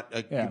it was not.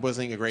 It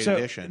wasn't a great So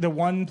addition. the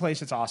one place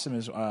that's awesome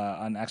is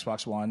on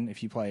Xbox One.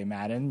 If you play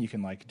Madden, you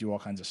can like do all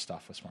kinds of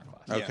stuff with smart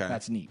glass. Okay.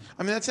 That's neat.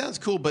 I mean, that sounds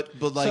cool, but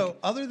like, So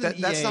other than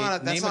EA, that's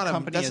not name a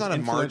company that's as not a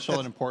influential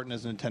and market. important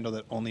as Nintendo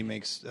that only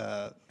makes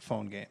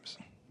phone games.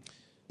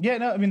 Yeah,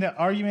 no, I mean the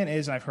argument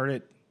is, and I've heard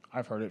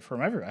it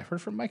from everywhere. I've heard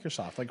it from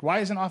Microsoft. Like, why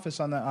isn't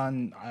Office on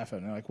iPhone?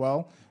 And they're like,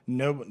 well,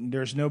 no,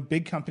 there's no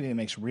big company that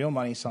makes real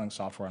money selling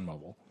software on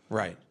mobile.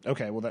 Right.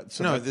 Okay, well, that's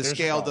No, the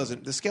scale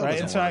doesn't. The scale Right,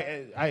 doesn't and so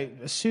work. I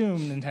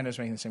assume Nintendo's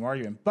making the same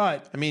argument,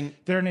 but I mean,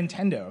 they're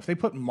Nintendo. If they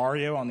put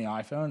Mario on the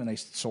iPhone and they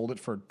sold it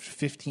for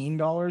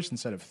 $15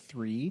 instead of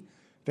 $3,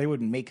 they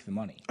would make the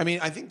money. I mean,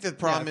 I think the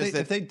problem is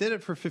that if they did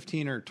it for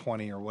 15 or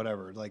 20 or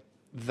whatever, like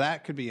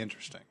that could be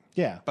interesting.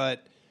 Yeah,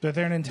 But they're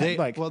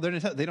Nintendo. they're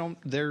Nintendo. They don't.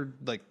 They're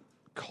like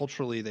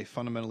culturally, they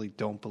fundamentally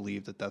don't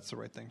believe that that's the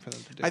right thing for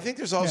them to do. I think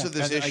there's also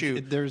this And, issue.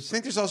 I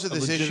think there's also a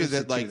this issue legitimacy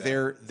that like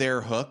to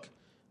their hook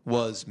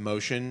was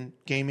motion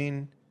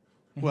gaming.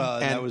 well,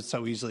 and and- that was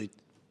so easily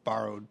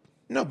borrowed.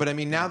 No, but I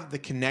mean, now that the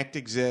Kinect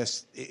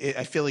exists,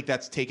 I feel like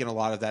that's taken a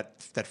lot of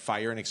that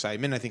fire and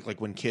excitement. I think like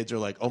when kids are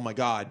like, "Oh my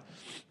god,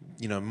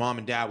 mom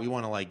and dad, we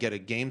want to like get a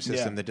game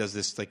system that does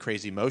this like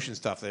crazy motion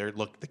stuff." The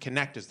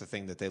Kinect is the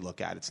thing that they look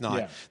at. It's not.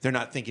 Yeah. They're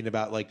not thinking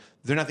about this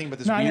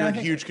No, I mean, I weird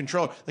think huge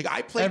controller. Like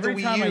I played the every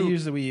Wii time U. I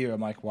use the Wii U,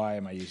 I'm like, why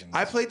am I using this?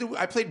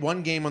 I played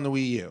one game on the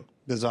Wii U,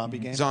 The zombie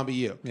game. Zombie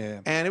U, Yeah.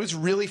 and it was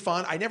really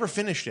fun. I never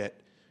finished it.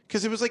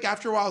 Because it was like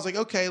after a while, I was like,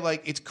 okay,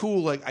 like it's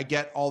cool. Like I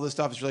get all this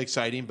stuff; it's really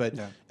exciting. But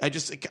I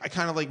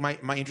kind of like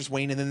my interest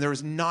waned, and then there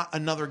was not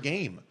another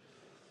game.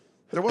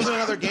 There wasn't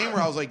another game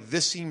where I was like,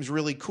 this seems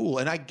really cool.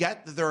 And I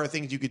get that there are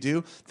things you could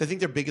do. I think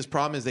their biggest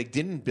problem is they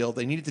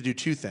needed to do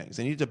two things.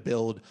 They needed to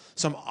build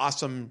some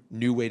awesome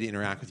new way to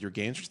interact with your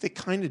games, which they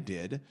kind of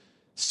did,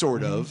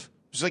 sort of.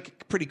 It was like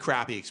a pretty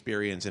crappy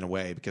experience in a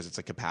way because it's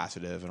like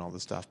capacitive and all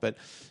this stuff. But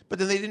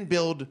then they didn't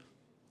build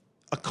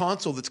a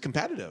console that's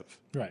competitive.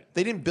 Right.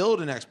 They didn't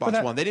build an Xbox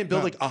that- One. They didn't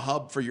build no. like a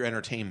hub for your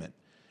entertainment.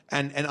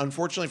 And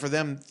unfortunately for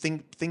them,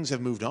 things have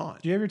moved on.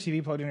 Do you have your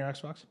TV plugged in your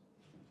Xbox?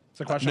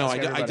 It's a question. No, I ask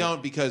I everybody.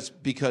 don't because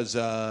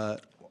Do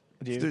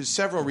you? there's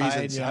several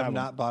reasons. do I have have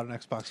not bought an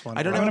Xbox One.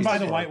 I don't I'm have gonna buy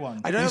any- the white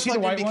one. I Do don't you have see the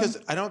plugged in white because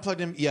one? I don't have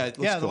plugged in. Yeah, it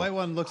looks Yeah, cool. the white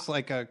one looks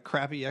like a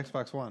crappy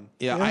Xbox One.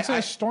 Yeah, It looks like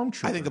a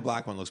Stormtrooper. I think the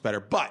black one looks better,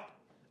 but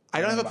I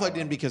don't have it plugged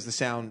in because the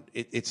sound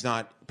it's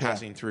not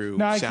passing through.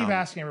 No, I sound. keep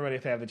asking everybody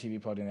if they have the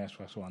TV plugged in the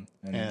Xbox One.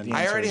 And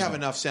I already have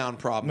enough sound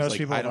problems. Most like,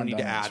 people I don't need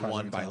to haven't add done it,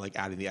 one by like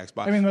adding the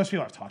Xbox. I mean, most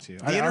people I've talked to.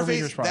 The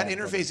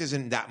interface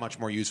isn't that much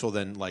more useful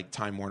than like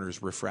Time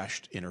Warner's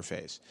refreshed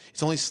interface.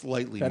 It's only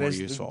slightly more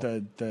useful.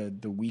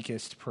 The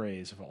weakest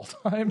praise of all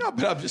time. No,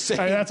 but I'm just saying.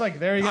 I mean, that's like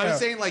there you go. I'm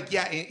saying like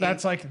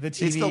that's like the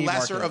TV. It's the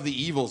lesser market. of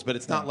the evils, but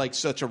it's not like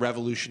such a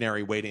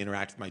revolutionary way to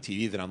interact with my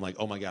TV that I'm like,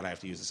 oh my god, I have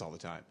to use this all the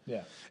time.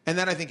 Yeah. And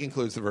that I think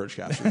includes the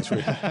Vergecast for this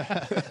week.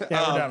 We're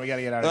done. We got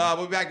to get out of here.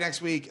 We'll be back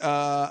next week.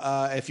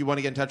 If you want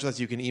to get in touch with us,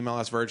 you can email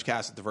us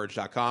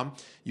vergecast@theverge.com.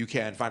 You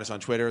can find us on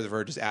Twitter. The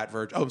Verge is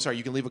 @Verge. Oh, I'm sorry.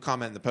 You can leave a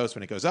comment in the post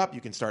when it goes up.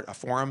 You can start a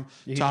forum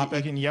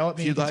topic. You can yell at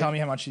me. You can tell me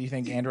how much you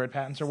think Android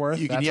patents are worth.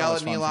 You can yell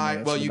at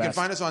Nilay. Well, you can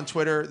find us on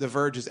Twitter. The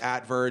Verge is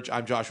 @Verge.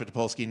 I'm Joshua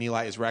Topolsky.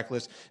 Nilay is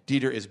Reckless.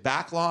 Dieter is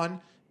Backlon.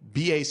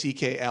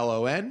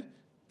 Backlon.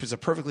 There's a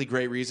perfectly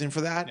great reason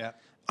for that. Yeah.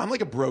 I'm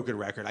like a broken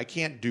record. I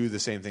can't do the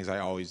same things I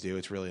always do.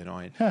 It's really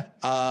annoying.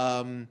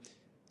 And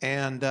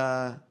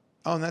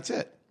that's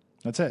it.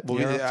 That's it.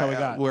 That's all we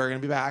got. We're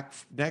going to be back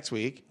next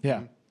week.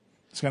 Yeah.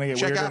 It's going to get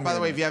check weirder. Out, by the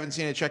way, if you haven't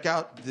seen it, check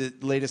out the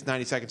latest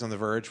 90 Seconds on The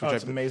Verge. Which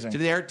it's amazing.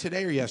 Did it air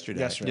today or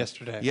yesterday?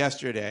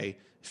 Yesterday.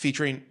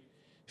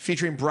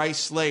 Featuring Bryce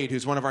Slade,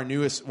 who's one of our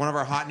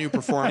hot new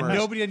performers.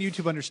 Nobody on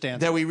YouTube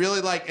understands that we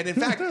really like. And in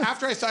fact,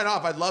 after I sign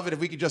off, I'd love it if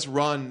we could just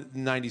run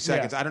 90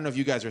 seconds. I don't know if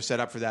you guys are set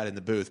up for that in the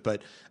booth,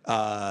 but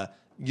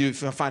you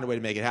find a way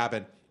to make it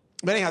happen.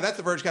 But anyhow, that's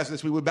the Vergecast for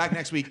this week. We'll be back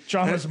next week.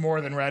 John was more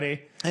than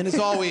ready. And as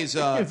always,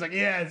 it's like,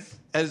 yes.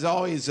 As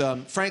always,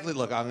 frankly,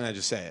 look, I'm going to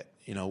just say it.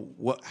 You know,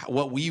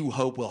 what we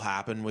hope will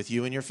happen with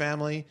you and your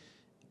family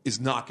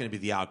is not going to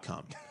be the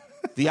outcome.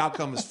 The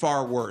outcome is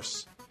far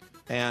worse.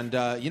 And,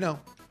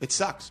 it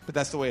sucks, but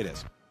that's the way it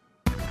is.